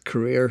dad's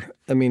career,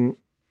 I mean,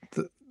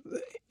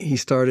 he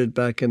started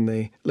back in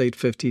the late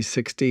 50s,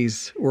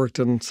 60s,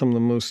 worked on some of the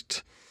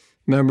most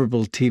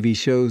memorable TV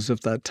shows of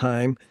that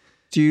time.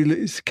 Do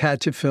you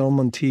catch a film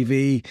on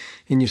TV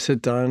and you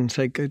sit down and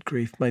say, good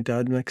grief, my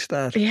dad mixed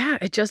that? Yeah,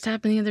 it just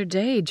happened the other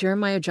day.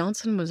 Jeremiah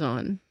Johnson was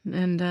on,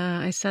 and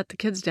I sat the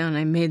kids down and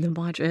I made them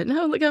watch it.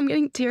 No, look, I'm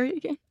getting teary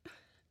again.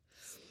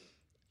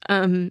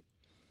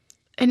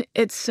 And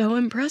it's so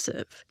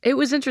impressive. It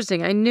was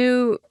interesting.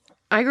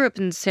 I grew up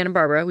in Santa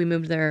Barbara. We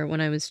moved there when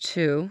I was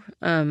 2.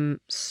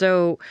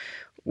 So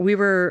we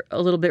were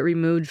a little bit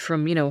removed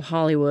from,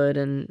 Hollywood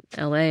and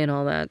LA and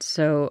all that.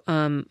 So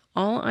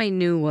all I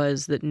knew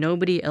was that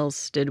nobody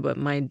else did what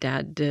my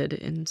dad did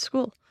in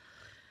school.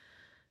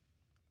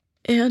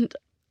 And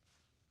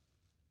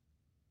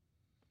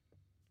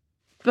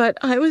But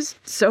I was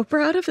so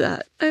proud of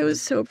that. I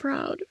was so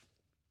proud.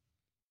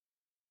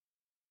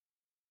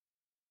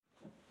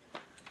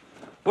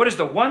 What is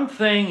the one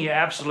thing you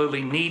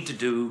absolutely need to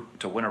do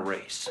to win a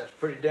race? That's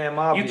pretty damn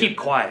obvious. You keep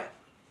quiet.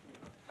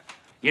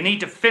 You need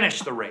to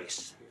finish the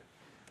race.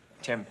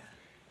 Tim,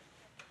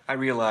 I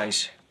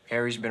realize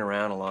Harry's been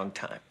around a long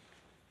time.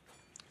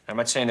 I'm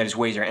not saying that his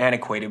ways are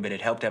antiquated, but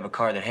it helped to have a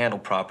car that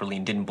handled properly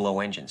and didn't blow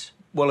engines.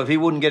 Well, if he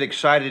wouldn't get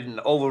excited and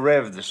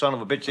over-rev, the son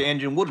of a bitch, the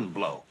engine wouldn't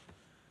blow.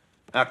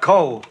 Now,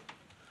 Cole,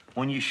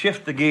 when you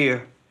shift the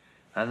gear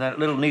and that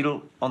little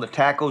needle on the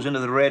tack goes into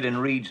the red and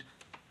reads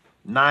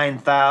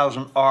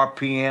 9,000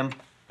 RPM,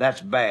 that's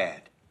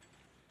bad.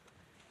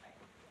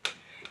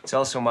 It's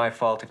also my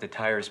fault if the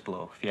tires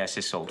blow, if you ask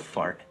this old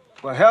fart.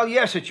 Well, hell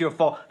yes, it's your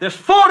fault. There's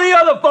 40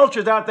 other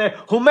vultures out there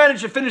who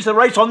managed to finish the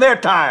race on their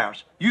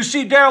tires. You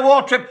see Darrell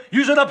Waltrip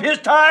using up his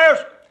tires?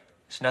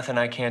 There's nothing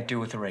I can't do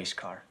with a race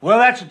car. Well,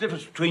 that's the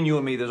difference between you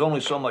and me. There's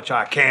only so much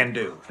I can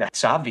do.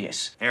 That's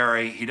obvious.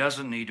 Harry, he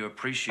doesn't need to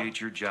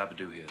appreciate your job to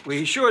do his. Well,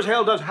 he sure as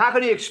hell does. How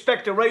can he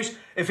expect to race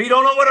if he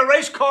don't know what a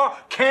race car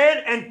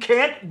can and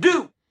can't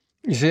do?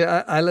 You see,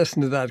 I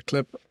listened to that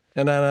clip,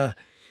 and Anna,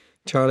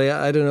 Charlie,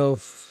 I don't know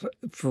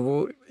if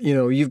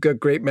you've got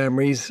great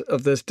memories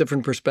of this,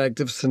 different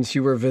perspectives since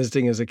you were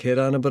visiting as a kid,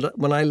 Anna, but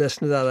when I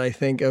listen to that, I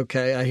think,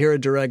 okay, I hear a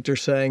director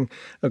saying,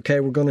 okay,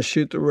 we're going to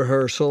shoot the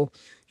rehearsal.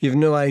 You've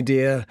no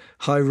idea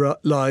how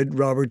loud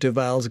Robert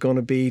Duvall's going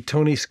to be.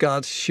 Tony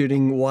Scott's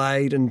shooting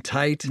wide and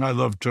tight. I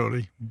love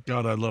Tony.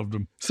 God, I loved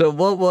him. So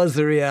what was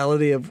the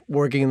reality of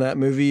working in that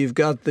movie? You've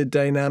got the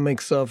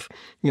dynamics of,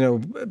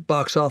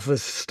 box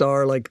office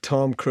star like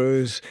Tom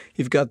Cruise.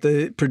 You've got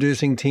the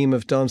producing team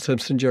of Don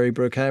Simpson, Jerry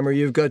Bruckheimer.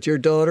 You've got your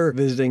daughter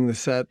visiting the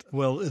set.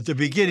 Well, at the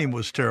beginning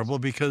was terrible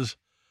because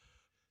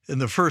in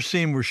the first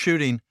scene we're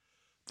shooting,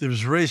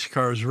 there's race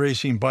cars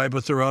racing by,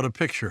 but they're out of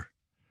picture.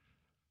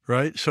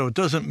 Right? So it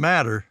doesn't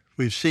matter.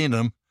 We've seen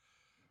them.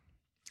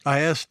 I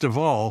asked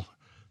Duvall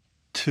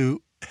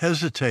to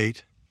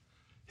hesitate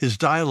his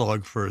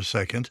dialogue for a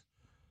second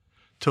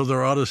till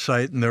they're out of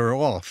sight and they're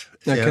off.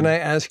 Now, can I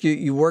ask you,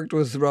 you worked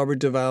with Robert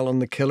Duvall on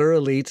The Killer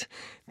Elite.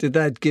 Did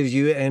that give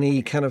you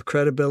any kind of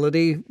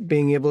credibility,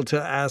 being able to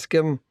ask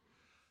him?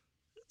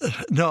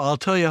 No, I'll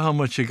tell you how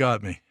much it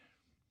got me.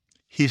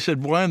 He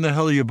said, why in the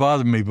hell are you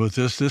bothering me with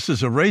this? This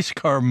is a race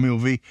car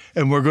movie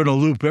and we're going to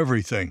loop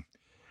everything.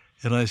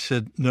 And I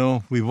said,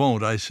 no, we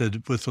won't. I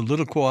said, with a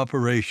little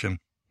cooperation,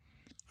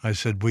 I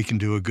said, we can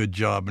do a good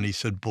job. And he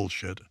said,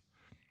 bullshit.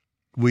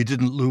 We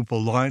didn't loop a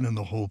line in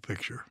the whole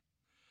picture.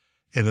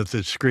 And at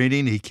the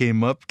screening, he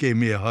came up, gave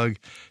me a hug,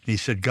 and he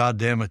said, God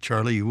damn it,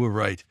 Charlie, you were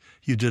right.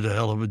 You did a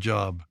hell of a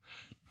job.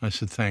 I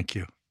said, thank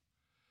you.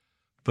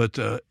 But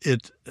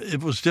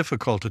it was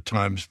difficult at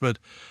times. But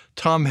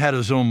Tom had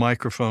his own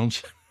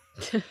microphones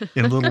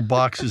in little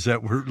boxes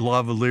that were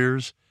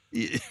lavaliers.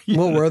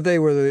 What were they?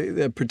 Were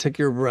they a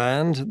particular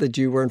brand that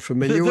you weren't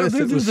familiar with?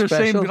 They're the special?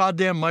 same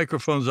goddamn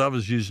microphones I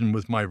was using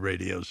with my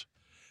radios.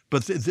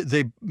 But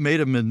they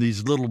made them in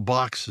these little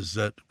boxes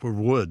that were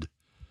wood.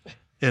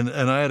 And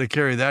I had to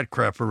carry that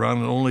crap around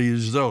and only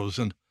use those.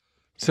 And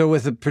so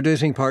with the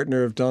producing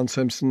partner of Don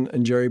Simpson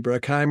and Jerry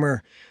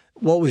Bruckheimer,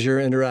 what was your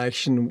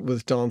interaction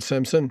with Don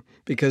Simpson?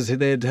 Because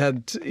they'd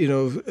had,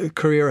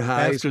 career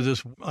highs. After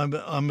this,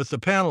 I'm at the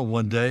panel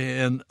one day,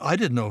 and I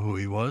didn't know who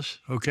he was,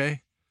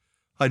 okay?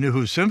 I knew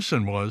who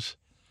Simpson was,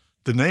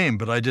 the name,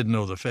 but I didn't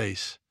know the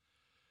face.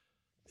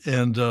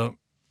 And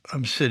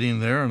I'm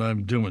sitting there, and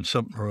I'm doing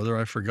something or other.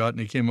 I forgot,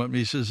 and he came up and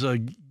he says,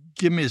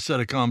 give me a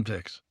set of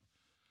Comtex.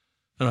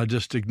 And I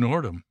just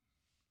ignored him.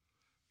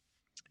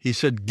 He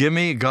said, give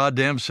me a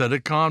goddamn set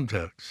of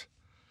Comtex.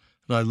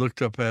 And I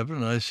looked up at him,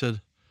 and I said,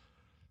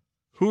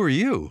 who are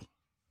you?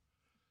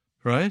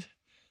 Right?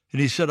 And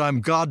he said,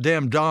 I'm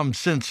goddamn Dom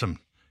Simpson.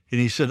 And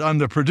he said, I'm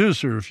the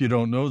producer, if you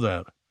don't know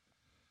that.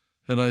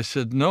 And I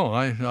said, no,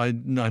 I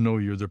know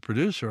you're the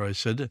producer. I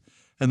said,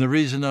 and the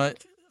reason I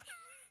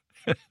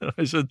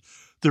said,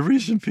 the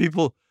reason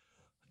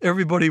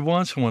everybody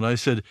wants one. I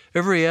said,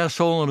 every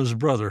asshole and his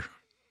brother.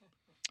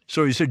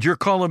 So he said, you're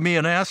calling me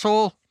an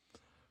asshole?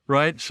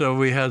 Right? So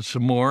we had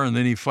some more, and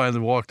then he finally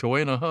walked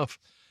away in a huff.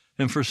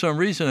 And for some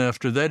reason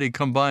after that, he'd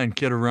come by and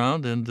kid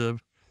around, and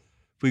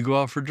we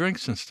go out for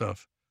drinks and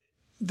stuff.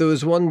 There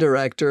was one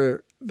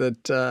director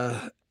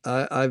that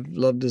I've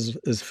loved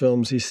his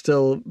films. He's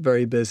still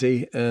very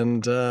busy,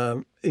 and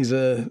he's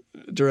a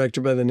director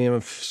by the name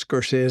of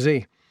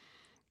Scorsese.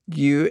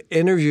 You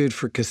interviewed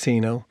for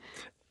Casino,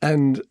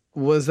 and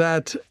was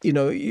that,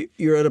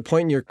 you're at a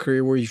point in your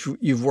career where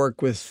you've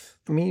worked with,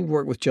 you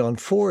worked with John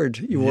Ford,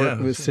 you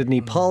worked with Sidney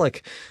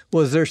Pollack.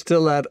 Was there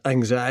still that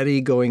anxiety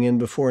going in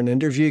before an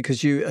interview?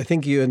 Because I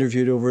think you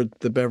interviewed over at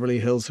the Beverly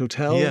Hills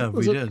Hotel. Yeah,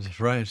 we did,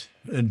 right.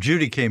 And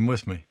Judy came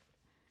with me.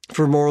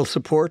 For moral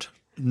support?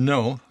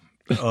 No.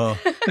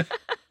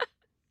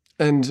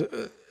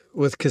 And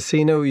with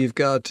Casino, you've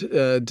got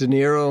De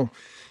Niro,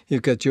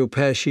 you've got Joe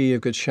Pesci,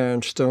 you've got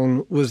Sharon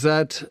Stone. Was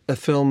that a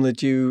film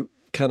that you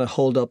kind of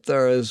hold up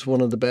there as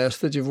one of the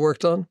best that you've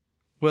worked on?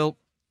 Well,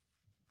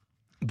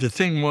 the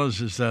thing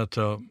is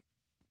that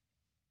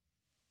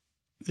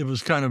it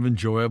was kind of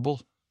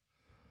enjoyable.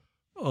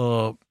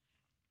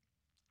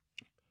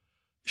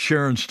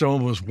 Sharon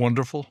Stone was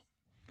wonderful.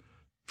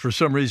 For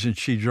some reason,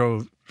 she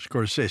drove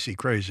Scorsese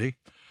crazy,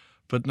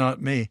 but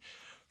not me.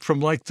 From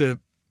like the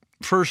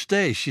first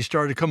day, she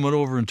started coming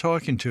over and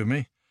talking to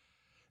me.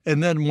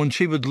 And then when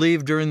she would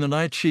leave during the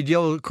night, she'd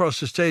yell across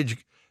the stage,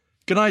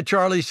 "Good night,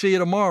 Charlie. See you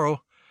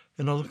tomorrow."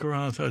 And I look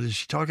around and thought, is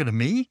she talking to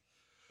me?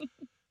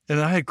 And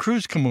I had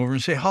Cruz come over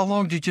and say, "How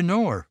long did you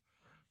know her?"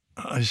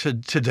 I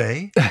said,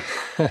 "Today."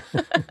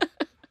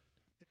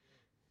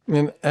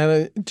 And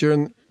Anna,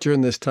 during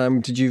this time,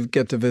 did you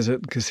get to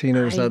visit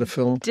casinos out of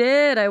film?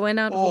 Did. I went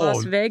out to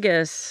Las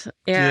Vegas.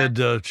 Yeah.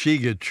 Did she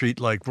get treated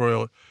like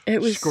royal?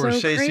 It was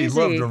Scorsese so crazy.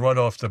 loved her right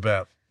off the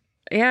bat.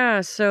 Yeah,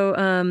 so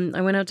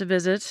I went out to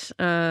visit,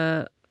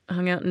 hung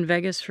out in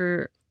Vegas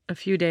for a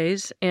few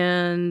days,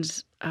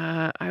 and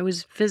I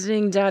was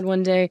visiting Dad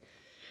one day,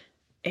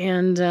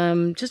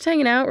 and just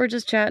hanging out. We're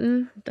just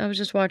chatting. I was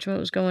just watching what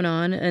was going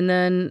on, and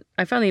then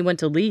I finally went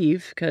to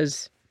leave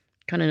because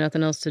kind of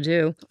nothing else to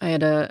do.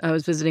 I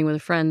was visiting with a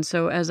friend,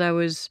 so as I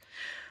was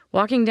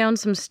walking down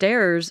some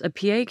stairs, a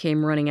PA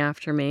came running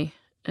after me,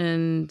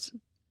 and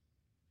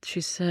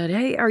she said,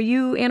 "Hey, are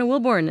you Anna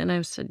Wilborn?" And I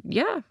said,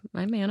 "Yeah,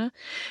 I'm Anna."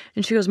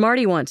 And she goes,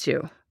 "Marty wants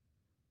you."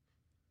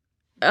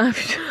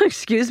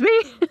 Excuse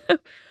me?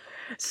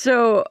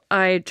 So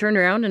I turned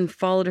around and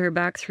followed her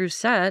back through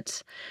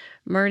set.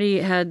 Marty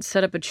had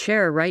set up a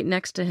chair right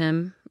next to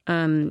him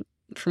from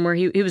where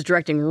he was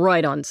directing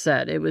right on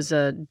set. It was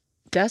a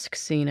desk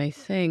scene, I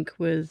think,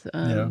 with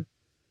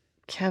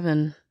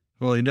Kevin.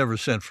 Well, he never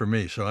sent for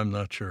me, so I'm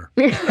not sure.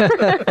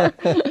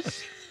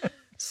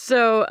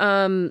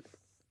 So,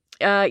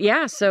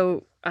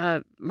 so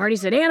Marty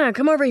said, "Anna,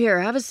 come over here,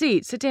 have a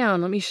seat, sit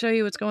down. Let me show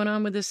you what's going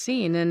on with this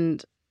scene."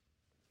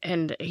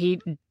 And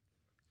he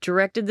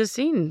directed the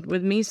scene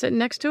with me sitting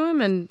next to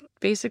him and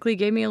basically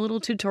gave me a little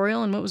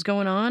tutorial on what was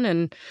going on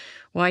and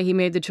why he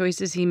made the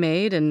choices he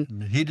made.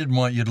 And he didn't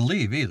want you to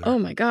leave either. Oh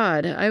my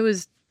God, I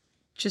was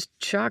just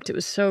shocked. It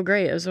was so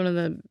great. It was one of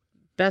the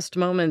best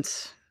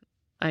moments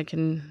I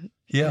can.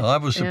 Yeah, I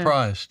was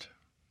surprised.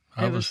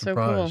 I was So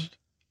surprised.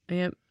 cool.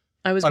 Yep.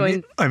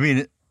 I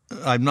mean,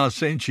 I'm not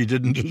saying she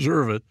didn't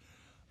deserve it.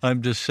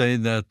 I'm just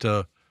saying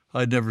that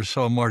I never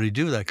saw Marty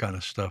do that kind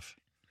of stuff.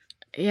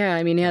 Yeah,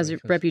 I mean, he has a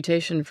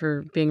reputation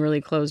for being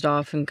really closed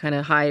off and kind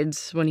of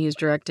hides when he's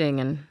directing.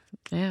 And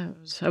yeah,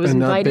 I was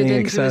invited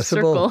into his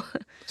circle.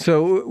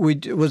 So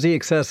was he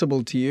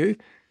accessible to you?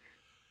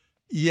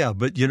 Yeah,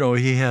 but,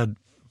 he had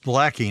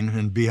blacking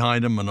and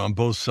behind him and on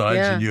both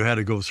sides, and you had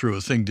to go through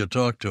a thing to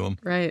talk to him.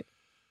 Right.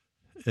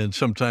 And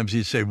sometimes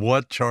he'd say,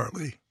 "What,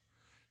 Charlie?"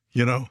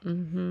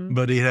 Mm-hmm.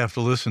 But he'd have to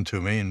listen to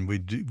me, and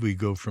we'd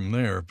go from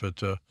there.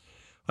 But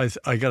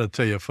I got to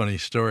tell you a funny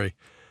story.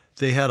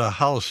 They had a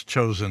house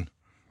chosen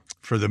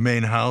for the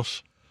main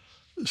house.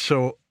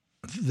 So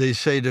they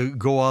say to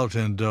go out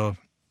and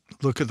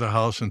look at the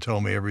house and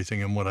tell me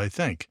everything and what I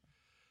think.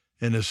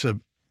 And it's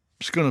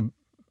going to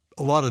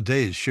a lot of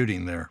days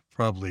shooting there,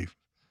 probably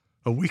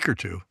a week or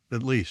two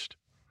at least.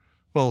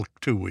 Well,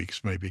 2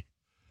 weeks maybe.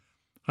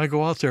 I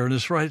go out there and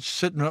it's right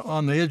sitting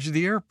on the edge of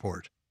the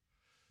airport.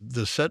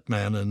 The set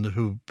man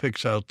who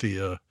picks out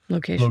the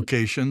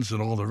locations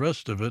and all the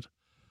rest of it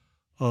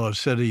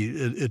said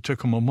it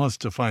took him a month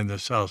to find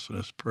this house, and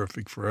it's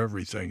perfect for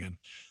everything and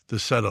the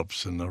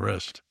setups and the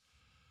rest.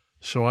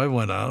 So I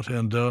went out,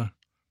 and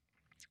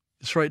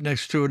it's right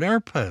next to an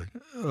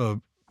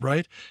airpad,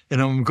 right?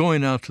 And I'm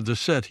going out to the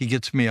set. He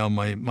gets me on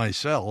my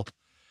cell,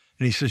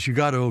 and he says, "You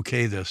got to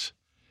okay this."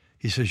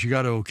 He says, "You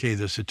got to okay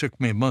this. It took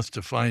me a month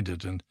to find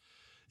it, and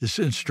it's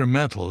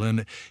instrumental."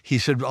 And he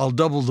said, "I'll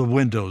double the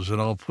windows,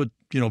 and I'll put,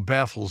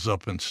 baffles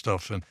up and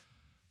stuff." And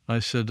I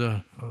said,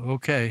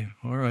 "Okay,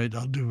 all right,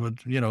 I'll do it,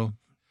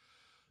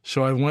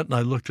 So I went and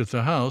I looked at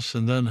the house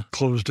and then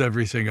closed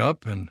everything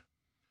up and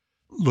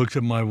looked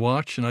at my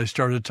watch, and I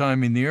started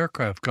timing the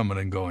aircraft coming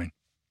and going.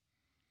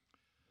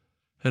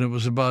 And it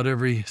was about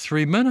every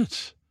 3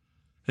 minutes.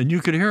 And you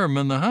could hear him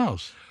in the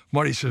house.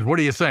 Marty says, "What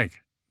do you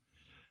think?"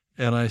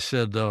 And I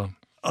said,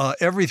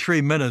 every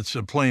 3 minutes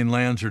a plane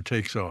lands or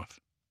takes off.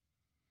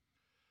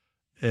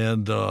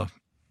 And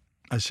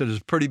I said,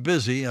 "It's pretty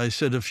busy." I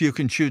said, "If you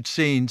can shoot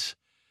scenes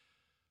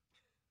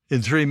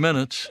in 3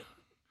 minutes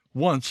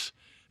once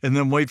and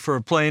then wait for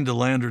a plane to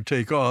land or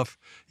take off,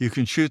 you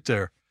can shoot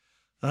there."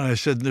 And I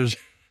said,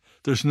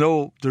 there's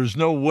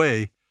no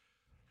way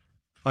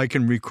I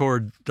can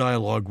record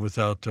dialogue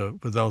without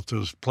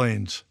those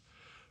planes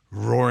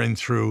roaring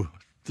through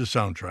the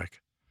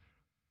soundtrack.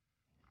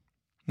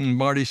 And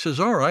Marty says,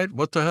 "All right,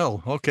 what the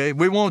hell? Okay,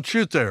 we won't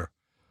shoot there."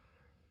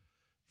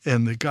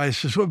 And the guy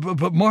says,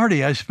 but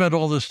Marty, I spent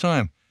all this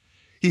time."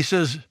 He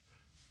says,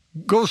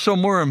 "Go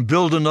somewhere and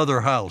build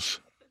another house."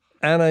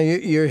 Anna,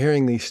 you're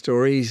hearing these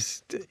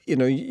stories.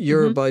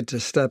 You're about to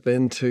step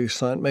into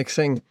sound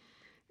mixing.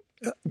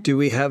 Do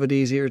we have it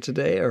easier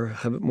today or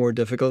have it more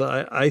difficult?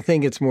 I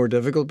think it's more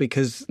difficult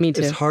because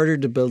it's harder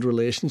to build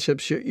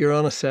relationships. You're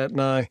on a set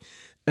now.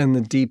 And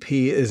the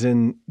DP is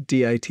in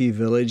DIT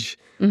Village.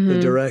 The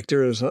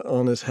director is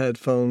on his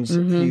headphones.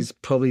 He's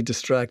probably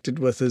distracted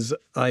with his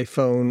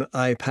iPhone,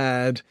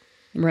 iPad.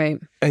 Right.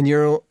 And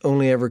you're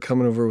only ever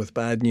coming over with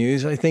bad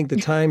news. I think the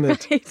time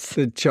that,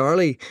 that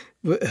Charlie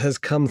has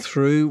come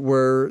through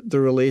where the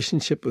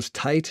relationship was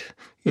tight,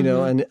 you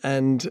know,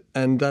 and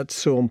that's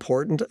so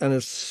important, and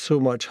it's so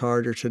much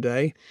harder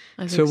today.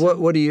 So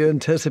what are you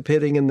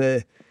anticipating in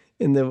the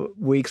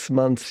weeks,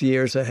 months,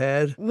 years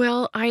ahead?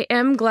 Well, I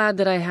am glad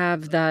that I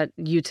have that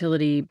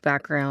utility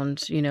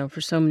background, you know, for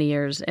so many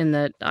years, and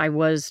that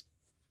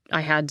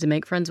I had to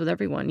make friends with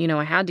everyone. You know,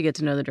 I had to get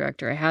to know the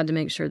director. I had to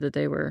make sure that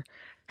they were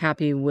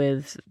happy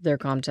with their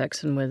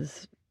context and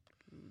with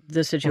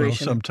the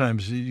situation. Well,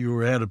 sometimes you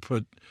had to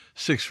put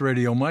 6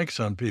 radio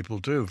mics on people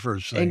too,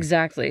 first thing.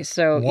 Exactly.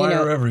 So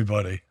wire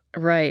everybody.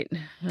 Right.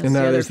 That's and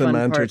that is the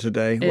mantra part.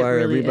 today. It Wire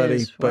really everybody.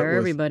 Is. Wire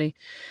everybody.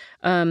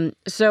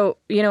 So,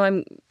 you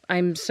know,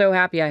 I'm so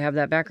happy I have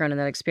that background and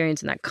that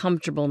experience and that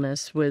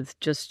comfortableness with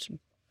just,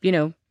 you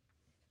know,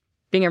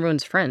 being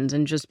everyone's friends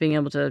and just being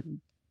able to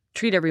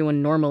treat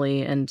everyone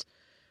normally, and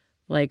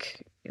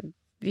like,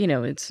 you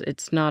know,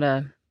 it's not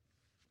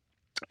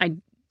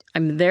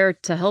I'm there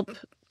to help,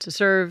 to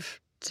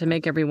serve, to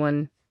make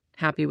everyone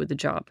happy with the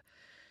job.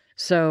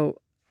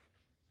 So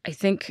I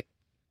think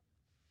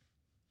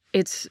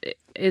it's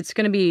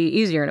going to be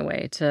easier in a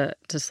way to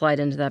slide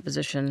into that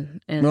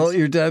position. And well,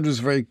 your dad was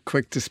very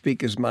quick to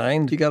speak his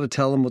mind. You got to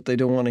tell them what they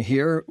don't want to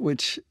hear,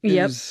 which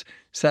is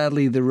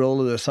sadly the role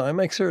of the sound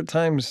mixer at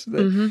times.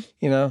 That,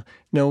 you know,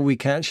 no, we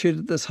can't shoot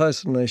at this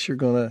house unless you're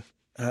going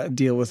to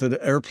deal with an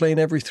airplane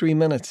every 3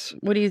 minutes.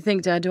 What do you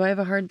think, Dad? Do I have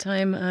a hard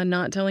time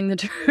not telling the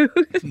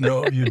truth?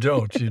 No, you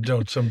don't. You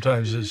don't.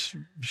 Sometimes it's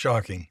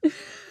shocking.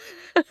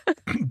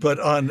 But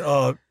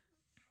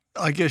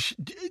I guess,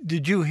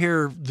 did you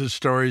hear the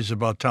stories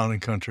about Town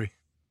and Country?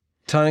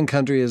 Town and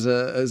Country is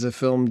a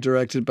film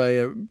directed by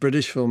a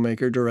British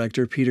filmmaker,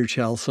 director Peter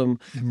Chelsom,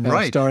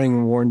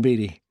 starring Warren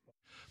Beatty.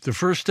 The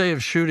first day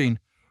of shooting,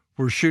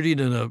 we're shooting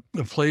in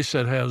a place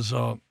that has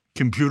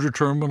computer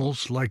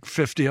terminals, like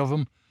 50 of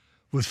them,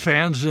 with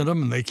fans in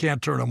them, and they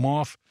can't turn them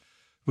off.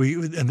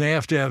 And they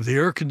have to have the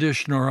air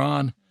conditioner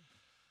on.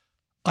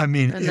 I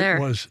mean, it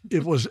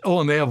was.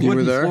 Oh, and they have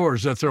wooden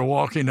floors that they're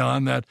walking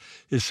on. That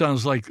it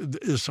sounds like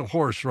it's a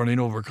horse running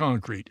over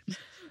concrete.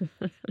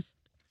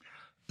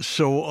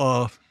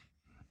 So,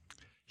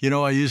 you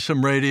know, I used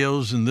some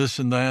radios and this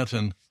and that,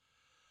 and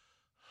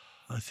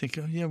I think,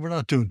 we're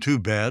not doing too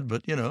bad,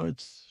 but you know,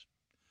 it's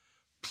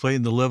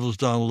playing the levels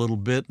down a little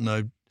bit, and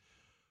I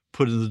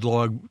put in the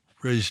log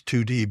raised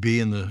 2 dB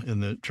in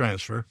the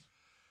transfer,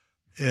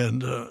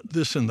 and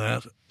this and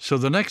that. So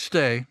the next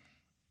day,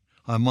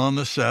 I'm on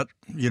the set,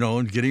 you know,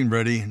 and getting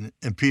ready,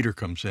 and Peter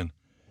comes in.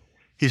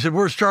 He said,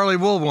 "Where's Charlie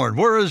Wilborn?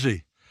 Where is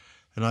he?"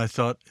 And I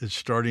thought, it's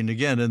starting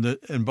again.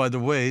 And by the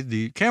way,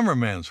 the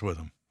cameraman's with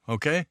him,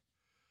 okay?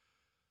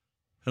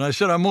 And I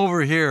said, "I'm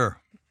over here."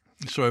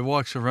 So he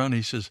walks around,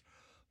 he says,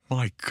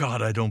 "My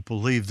God, I don't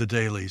believe the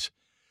dailies."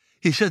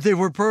 He said, "They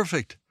were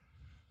perfect.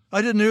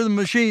 I didn't hear the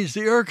machines,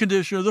 the air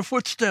conditioner, the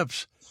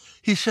footsteps."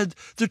 He said,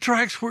 "The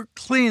tracks were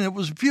clean. It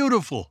was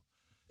beautiful.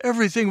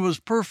 Everything was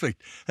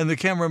perfect." And the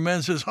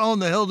cameraman says, "How in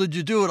the hell did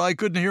you do it? I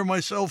couldn't hear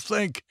myself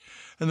think."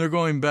 And they're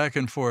going back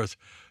and forth.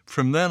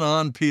 From then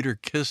on, Peter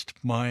kissed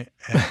my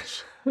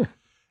ass.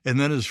 And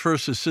then his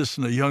first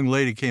assistant, a young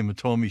lady, came and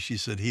told me, she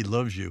said, "He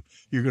loves you.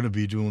 You're going to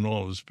be doing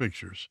all his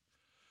pictures."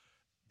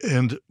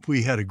 And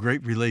we had a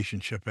great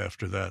relationship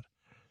after that.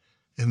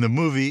 And the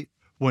movie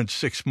went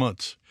 6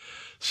 months.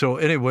 So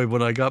anyway,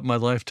 when I got my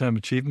Lifetime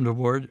Achievement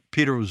Award,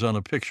 Peter was on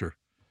a picture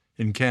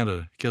in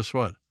Canada. Guess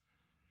what?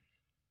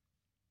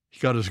 He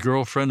got his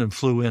girlfriend and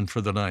flew in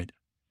for the night.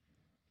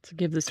 To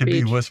give the speech. To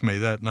be with me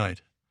that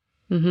night.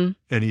 Mm-hmm.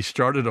 And he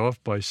started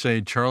off by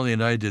saying, "Charlie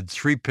and I did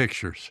 3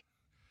 pictures."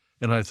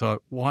 And I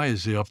thought, why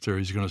is he up there?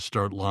 He's going to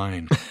start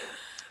lying.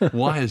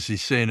 Why is he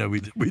saying that we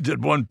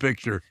did 1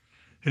 picture?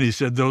 And he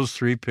said those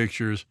 3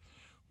 pictures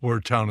were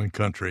Town and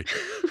Country.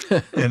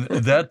 And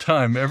at that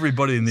time,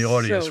 everybody in the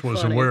audience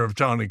was aware of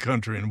Town and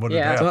Country and what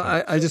had happened.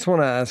 So I just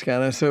want to ask,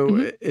 Anna,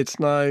 so it's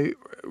now,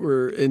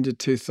 we're into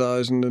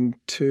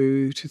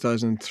 2002,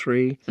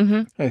 2003.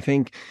 I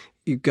think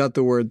you got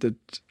the word that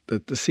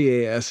the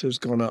CAS is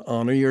going to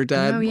honor your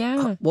dad. Oh,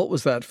 yeah. What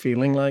was that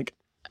feeling like?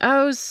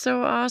 Oh, it was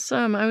so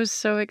awesome. I was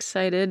so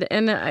excited.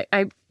 And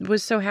I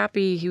was so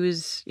happy he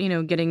was, you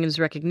know, getting his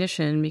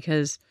recognition,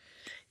 because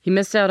he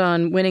missed out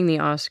on winning the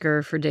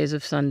Oscar for Days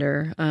of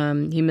Thunder.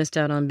 He missed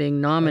out on being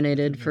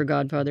nominated for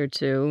Godfather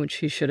 2, which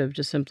he should have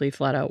just simply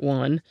flat out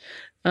won.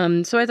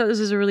 So I thought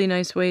this was a really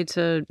nice way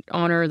to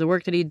honor the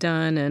work that he'd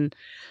done and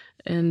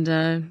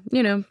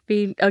you know,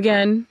 be,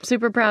 again,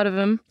 super proud of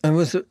him. And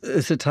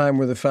it's a time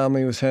where the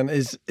family was saying,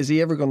 is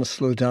he ever going to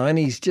slow down?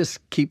 He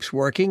just keeps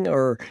working?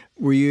 Or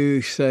were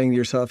you saying to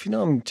yourself, you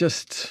know, I'm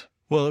just...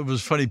 Well, it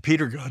was funny.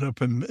 Peter got up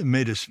and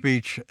made a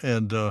speech,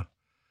 and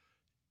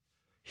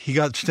he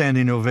got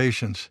standing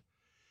ovations.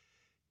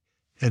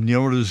 And you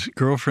know what his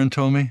girlfriend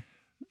told me?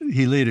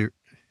 His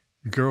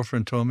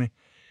girlfriend told me,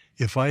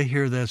 if I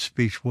hear that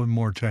speech one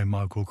more time,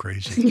 I'll go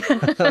crazy.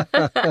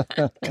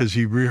 Because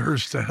he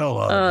rehearsed the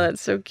hell out of it. Oh,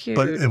 that's so cute.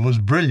 But it was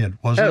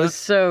brilliant, wasn't it? It was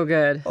so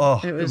good. Oh,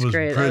 it was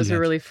brilliant. great. That was a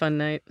really fun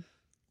night.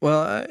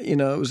 Well, you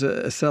know, it was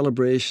a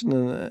celebration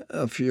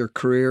of your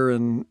career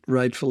and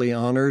rightfully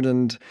honoured.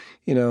 And,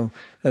 you know,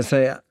 I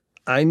say,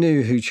 I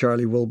knew who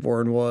Charlie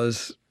Wilborn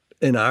was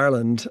in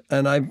Ireland,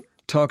 and I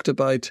talked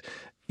about,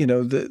 you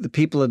know, the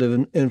people that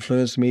have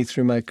influenced me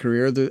through my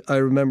career. I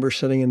remember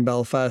sitting in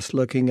Belfast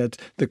looking at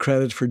the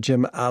credit for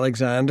Jim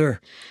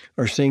Alexander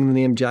or seeing the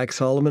name Jack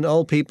Solomon,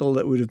 all people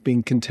that would have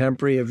been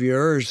contemporary of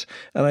yours.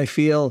 And I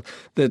feel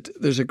that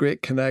there's a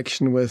great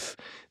connection with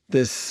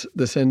this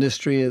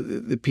industry,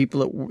 the people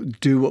that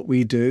do what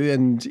we do.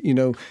 And, you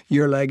know,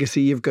 your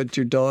legacy, you've got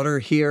your daughter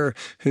here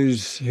who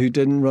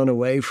didn't run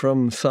away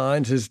from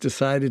sound, has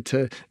decided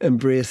to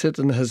embrace it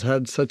and has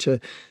had such a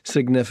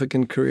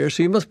significant career.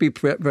 So you must be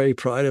very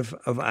proud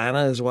of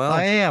Anna as well.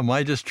 I am.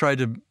 I just tried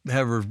to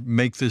have her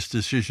make this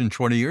decision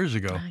 20 years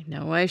ago. I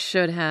know I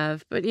should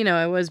have, but, you know,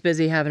 I was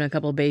busy having a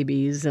couple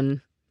babies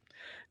and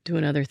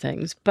doing other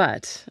things.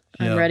 But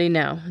I'm ready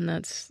now, and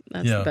that's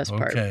the best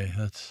part. Okay,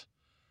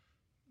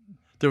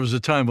 There was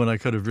a time when I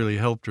could have really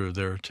helped her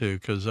there, too,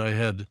 because I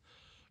had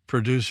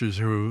producers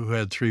who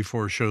had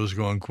 3-4 shows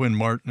going, Quinn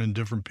Martin and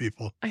different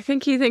people. I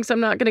think he thinks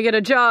I'm not going to get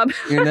a job.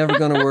 You're never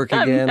going to work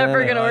again. I'm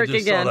never going to work again. I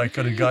just thought I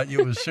could have got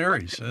you a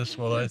series. That's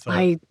what I thought.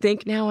 I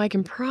think now I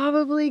can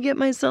probably get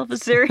myself a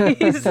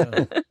series.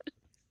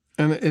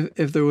 And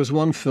if there was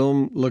one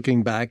film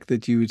looking back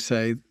that you would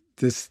say,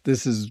 this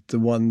is the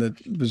one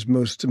that was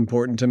most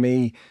important to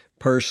me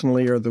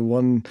personally, or the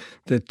one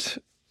that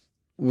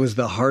was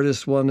the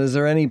hardest one, is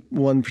there any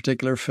one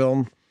particular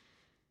film?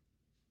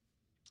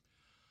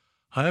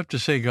 I have to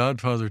say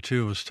Godfather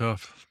 2 was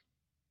tough.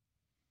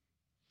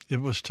 It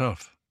was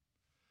tough.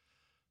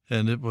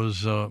 And it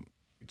was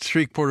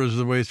 3/4 of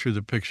the way through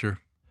the picture.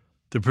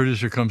 The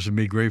producer comes to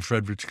me, Gray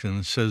Fredrickson,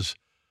 and says,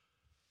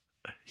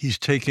 he's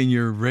taking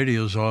your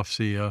radios off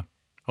the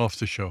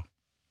show.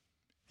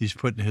 He's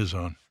putting his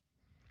on.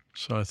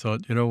 So I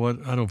thought, you know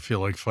what? I don't feel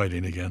like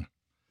fighting again.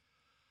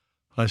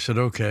 I said,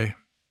 okay.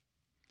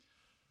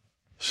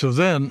 So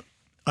then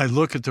I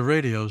look at the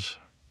radios.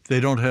 They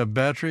don't have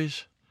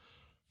batteries.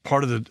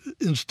 Part of the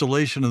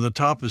installation of the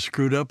top is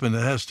screwed up and it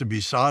has to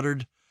be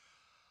soldered.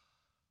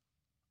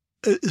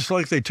 It's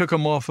like they took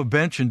them off a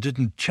bench and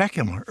didn't check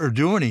them or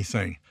do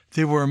anything.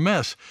 They were a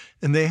mess,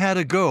 and they had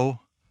to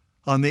go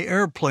on the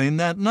airplane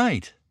that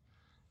night.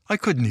 I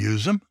couldn't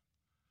use them.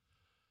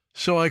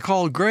 So I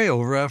called Gray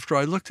over after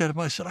I looked at him.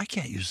 I said, I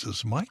can't use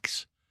those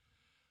mics.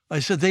 I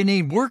said, they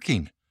need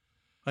working.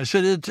 I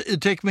said,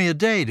 it'd take me a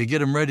day to get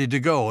them ready to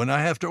go, and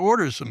I have to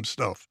order some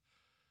stuff.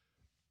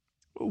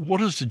 What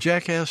does the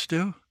jackass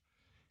do?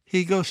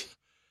 He goes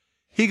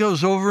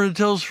over and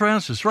tells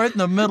Francis right in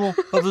the middle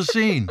of a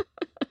scene.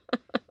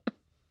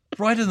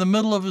 Right in the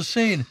middle of a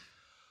scene.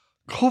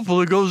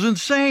 Coppola goes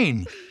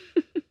insane.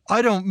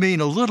 I don't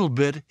mean a little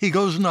bit. He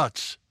goes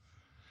nuts.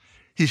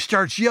 He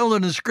starts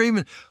yelling and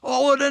screaming,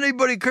 all that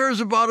anybody cares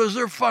about is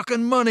their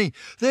fucking money.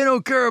 They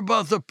don't care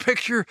about the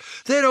picture.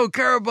 They don't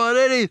care about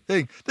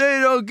anything. They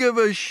don't give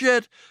a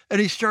shit.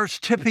 And he starts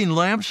tipping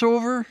lamps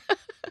over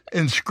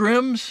and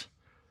scrims.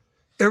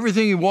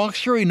 Everything he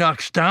walks through, he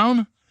knocks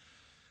down.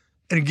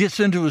 And he gets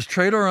into his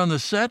trailer on the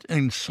set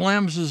and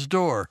slams his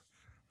door.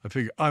 I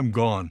figure, I'm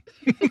gone.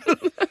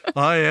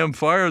 I am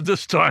fired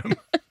this time.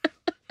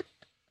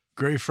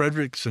 Gray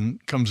Fredrickson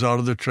comes out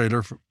of the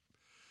trailer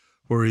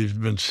where he's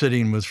been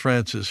sitting with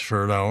Francis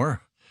for an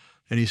hour,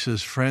 and he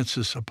says,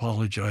 Francis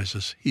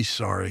apologizes. He's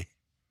sorry.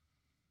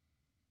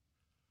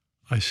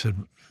 I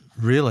said,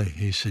 really?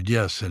 He said,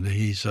 yes. And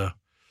he's going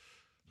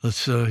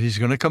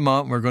to come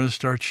out and we're going to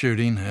start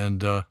shooting,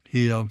 and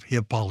he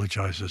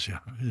apologizes. Yeah.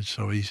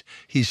 So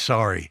he's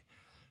sorry.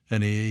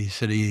 And he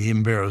said he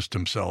embarrassed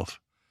himself.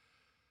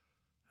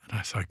 And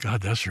I thought, God,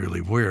 that's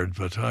really weird,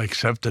 but I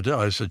accepted it.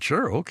 I said,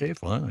 sure, okay,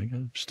 fine.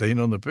 I'm staying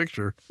on the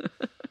picture.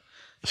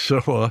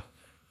 So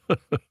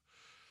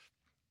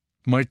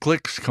Mike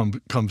Glicks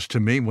comes to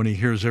me when he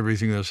hears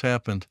everything that's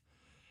happened,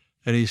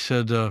 and he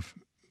said,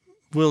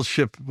 we'll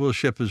ship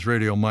his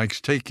radio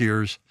mics. Take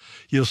yours.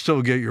 You'll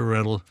still get your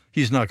rental.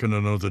 He's not going to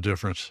know the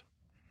difference.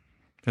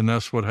 And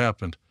that's what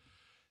happened.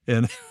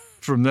 And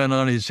from then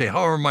on, he'd say,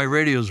 how are my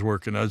radios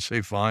working? I'd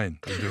say, fine.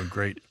 They're doing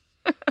great.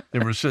 They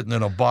were sitting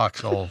in a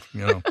box all,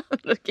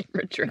 The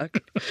camera truck.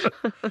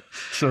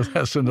 So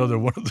that's another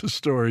one of the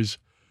stories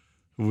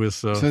with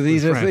So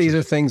these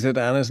are things that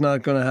Anna's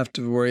not going to have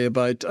to worry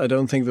about. I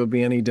don't think there'll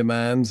be any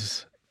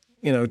demands,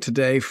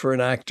 today for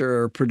an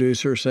actor or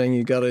producer saying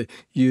you got to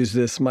use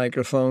this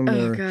microphone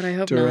or God, I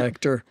hope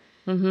director.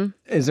 Not.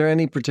 Mm-hmm. Is there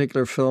any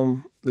particular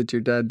film that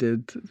your dad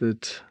did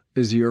that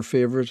is your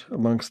favorite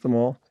amongst them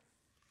all?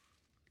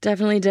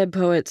 Definitely Dead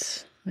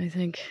Poets. I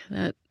think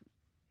that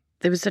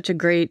it was such a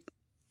great,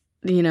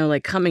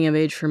 coming of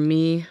age for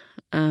me.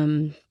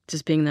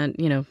 Just being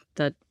that,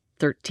 that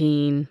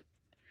 13,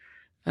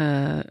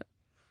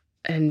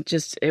 and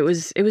just it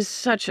was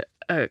such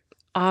a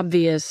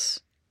obvious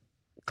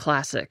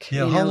classic.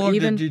 Yeah, how long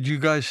did you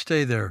guys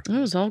stay there? It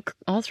was all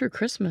through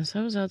Christmas.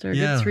 I was out there a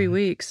Yeah. good 3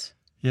 weeks.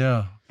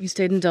 Yeah. We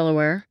stayed in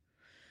Delaware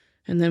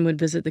and then would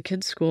visit the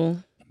kids'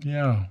 school.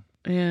 Yeah.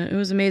 Yeah, it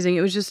was amazing.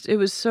 It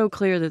was so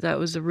clear that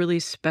was a really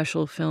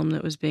special film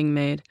that was being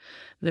made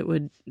that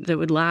would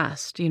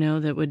last,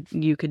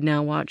 you could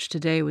now watch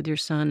today with your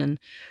son and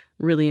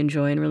really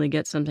enjoy and really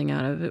get something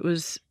out of. It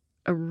was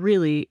a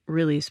really,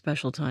 really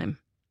special time.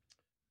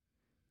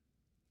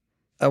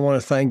 I want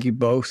to thank you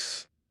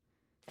both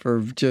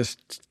for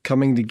just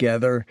coming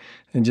together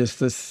and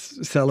just this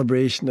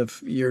celebration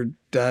of your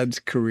dad's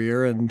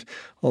career, and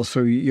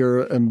also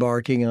you're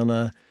embarking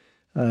on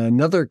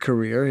another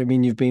career. I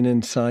mean, you've been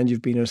in sound,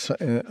 you've been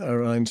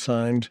around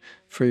sound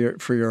for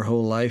your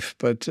whole life,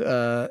 but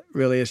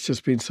really it's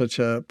just been such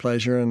a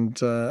pleasure,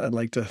 and I'd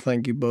like to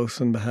thank you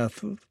both on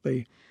behalf of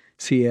the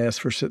CS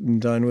for sitting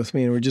down with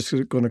me. And we're just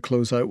going to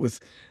close out with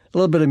a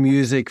little bit of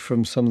music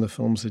from some of the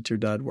films that your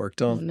dad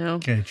worked on. Oh, no.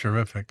 Okay,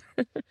 terrific.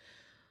 I'm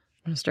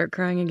going to start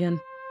crying again.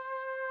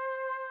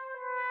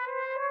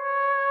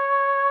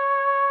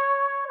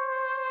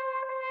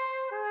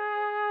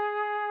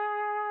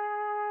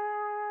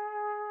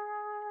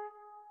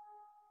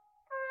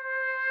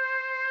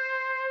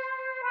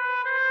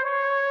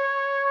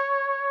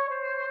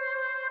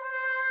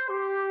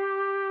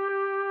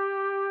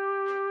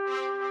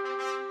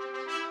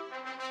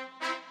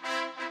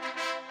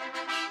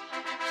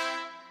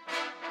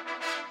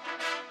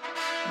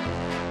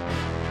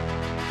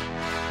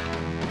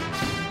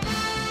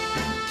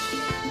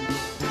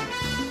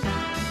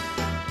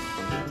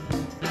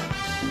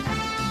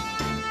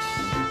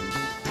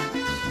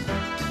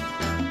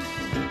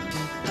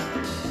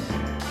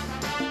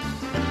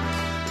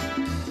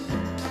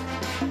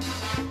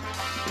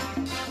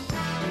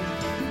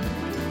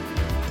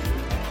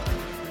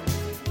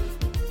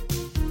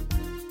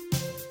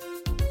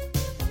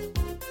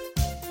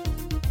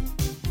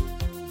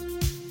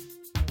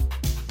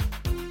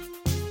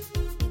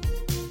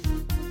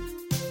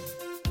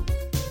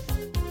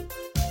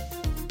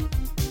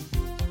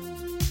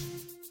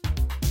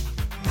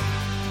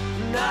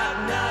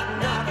 Knock,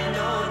 knock, knocking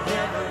on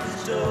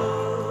heaven's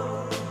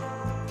door.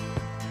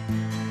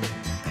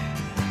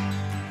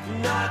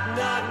 Knock,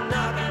 knock,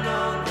 knocking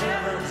on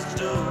heaven's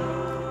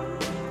door.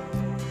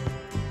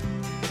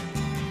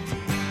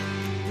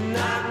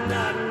 Knock,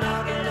 knock,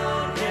 knocking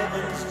on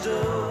heaven's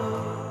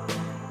door.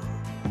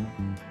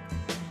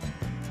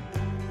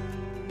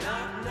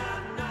 Knock,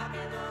 knock,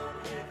 knocking on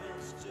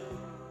heaven's door.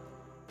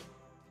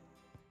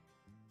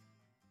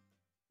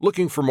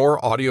 Looking for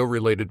more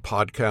audio-related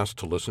podcasts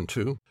to listen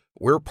to?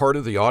 We're part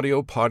of the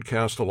Audio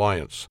Podcast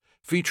Alliance,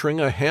 featuring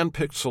a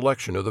hand-picked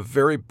selection of the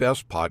very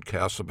best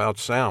podcasts about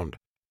sound.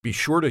 Be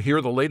sure to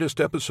hear the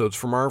latest episodes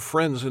from our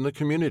friends in the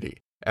community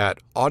at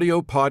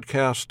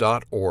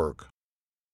audiopodcast.org.